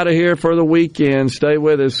we're out of here for the weekend. Stay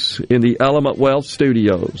with us in the Element Wealth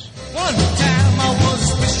Studios. One time I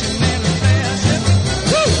was fishing in a fashion.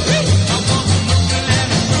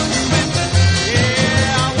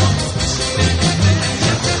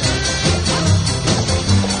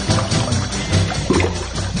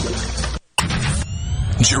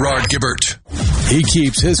 Gerard Gibert. He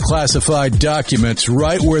keeps his classified documents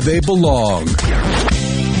right where they belong.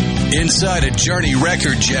 Inside a Journey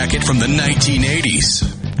record jacket from the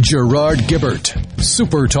 1980s. Gerard Gibert,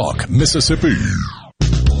 SuperTalk, Mississippi.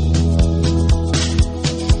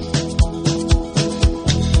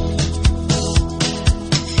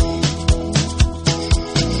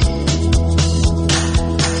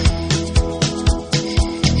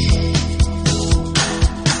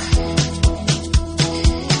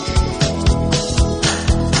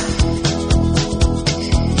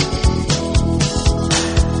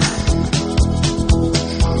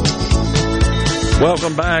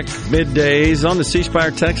 Welcome back. Middays on the C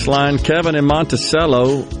Spire text line. Kevin in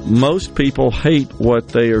Monticello. Most people hate what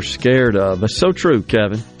they are scared of. That's so true,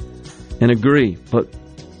 Kevin, and agree. But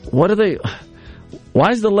what are they?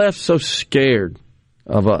 Why is the left so scared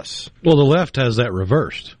of us? Well, the left has that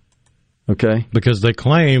reversed. Okay. Because they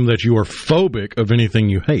claim that you are phobic of anything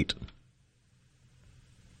you hate.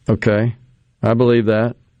 Okay. I believe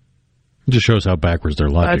that. It just shows how backwards their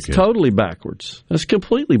logic is. That's totally backwards. That's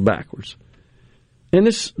completely backwards. And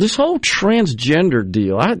this whole transgender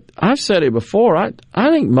deal, I've said it before, I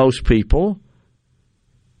think most people,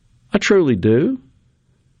 I truly do,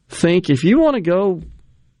 think if you want to go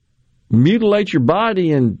mutilate your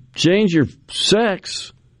body and change your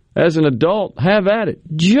sex as an adult, have at it.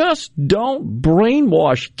 Just don't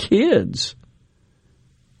brainwash kids.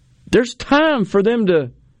 There's time for them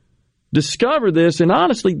to discover this, and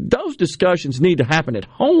honestly, those discussions need to happen at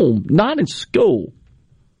home, not in school.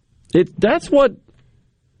 That's what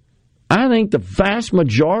I think the vast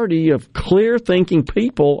majority of clear-thinking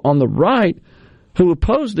people on the right who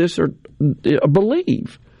oppose this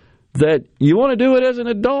believe that you want to do it as an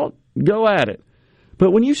adult, go at it.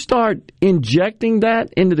 But when you start injecting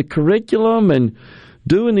that into the curriculum and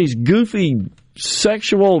doing these goofy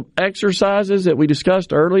sexual exercises that we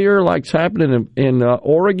discussed earlier, like's happening in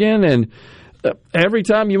Oregon, and every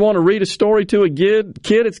time you want to read a story to a kid,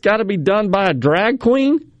 it's got to be done by a drag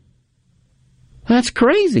queen, that's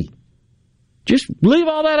crazy. Just leave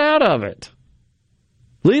all that out of it.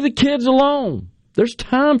 Leave the kids alone. There's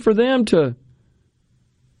time for them to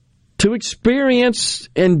experience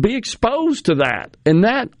and be exposed to that. And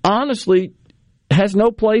that, honestly, has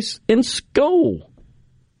no place in school.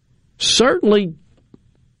 Certainly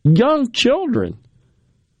young children.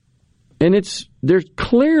 And there's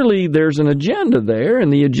an agenda there,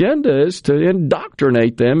 and the agenda is to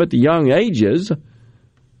indoctrinate them at the young ages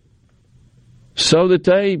so that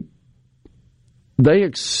they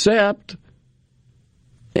accept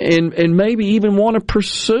and maybe even want to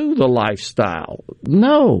pursue the lifestyle.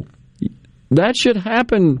 No, that should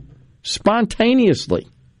happen spontaneously,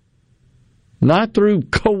 not through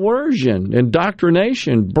coercion,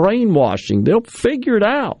 indoctrination, brainwashing. They'll figure it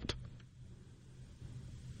out.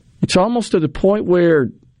 It's almost to the point where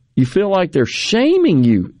you feel like they're shaming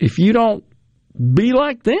you if you don't be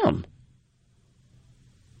like them.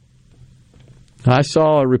 I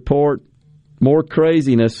saw a report. More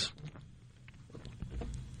craziness.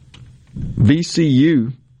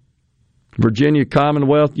 VCU, Virginia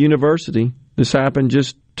Commonwealth University. This happened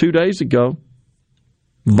just 2 days ago.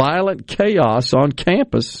 Violent chaos on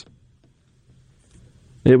campus.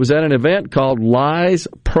 It was at an event called Lies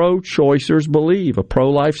Pro-Choicers Believe, a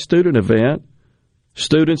pro-life student event.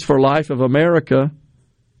 Students for Life of America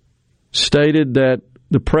stated that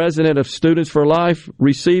the president of Students for Life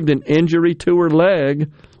received an injury to her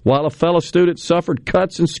leg while a fellow student suffered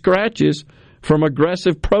cuts and scratches from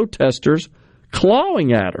aggressive protesters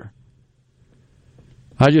clawing at her.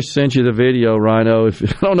 I just sent you the video, Rhino. I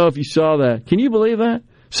don't know if you saw that. Can you believe that?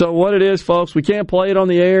 So what it is, folks, we can't play it on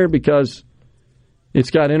the air because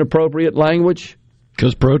it's got inappropriate language.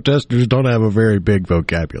 Because protesters don't have a very big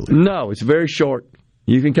vocabulary. No, it's very short.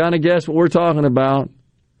 You can kind of guess what we're talking about.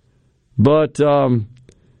 But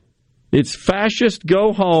it's fascist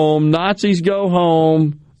go home, Nazis go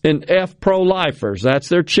home, and F pro-lifers. That's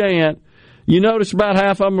their chant. You notice about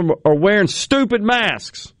half of them are wearing stupid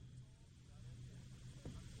masks.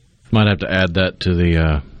 Might have to add that to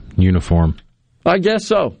the uniform. I guess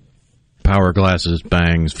so. Power glasses,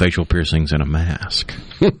 bangs, facial piercings, and a mask.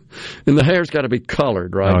 And the hair's got to be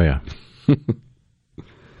colored, right? Oh, yeah.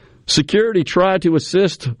 Security tried to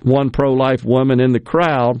assist one pro-life woman in the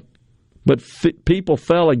crowd, but people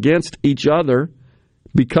fell against each other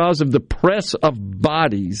because of the press of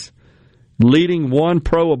bodies, leading one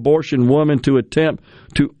pro-abortion woman to attempt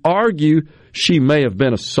to argue she may have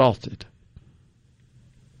been assaulted.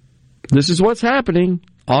 This is what's happening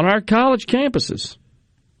on our college campuses.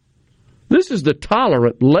 This is the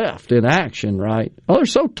tolerant left in action, right? Oh, they're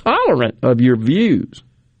so tolerant of your views.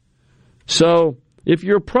 So if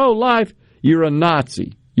you're pro-life, you're a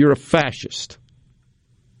Nazi. You're a fascist.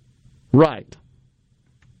 Right.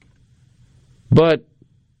 But,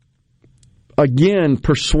 again,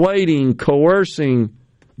 persuading, coercing,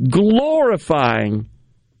 glorifying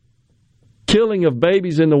killing of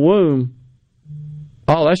babies in the womb,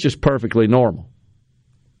 oh, that's just perfectly normal.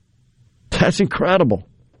 That's incredible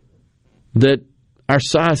that our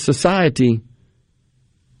society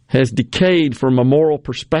has decayed from a moral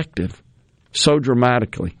perspective so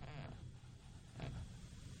dramatically.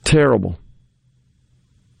 Terrible.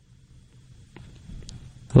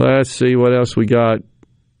 Let's see what else we got.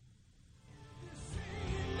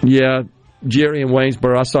 Yeah, Jerry in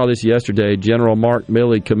Waynesboro, I saw this yesterday. General Mark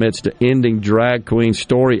Milley commits to ending drag queen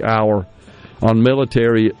story hour on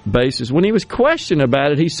military bases. When he was questioned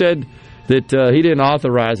about it, he said that he didn't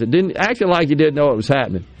authorize it, acting like he didn't know what was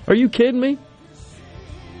happening. Are you kidding me?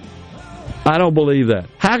 I don't believe that.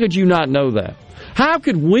 How could you not know that? How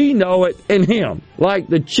could we know it and him? Like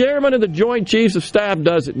the chairman of the Joint Chiefs of Staff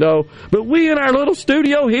doesn't know, but we in our little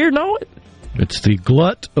studio here know it? It's the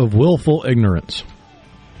glut of willful ignorance.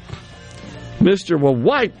 Mr. Well,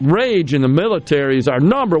 white rage in the military is our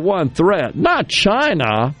number one threat, not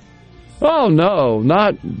China. Oh, no,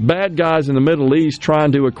 not bad guys in the Middle East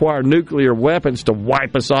trying to acquire nuclear weapons to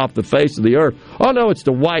wipe us off the face of the earth. Oh, no, it's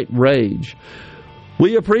the white rage.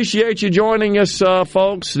 We appreciate you joining us,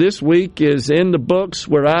 folks. This week is in the books.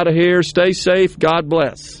 We're out of here. Stay safe. God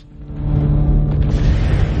bless.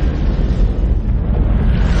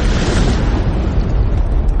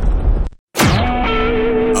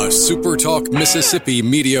 A SuperTalk Mississippi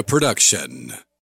media production.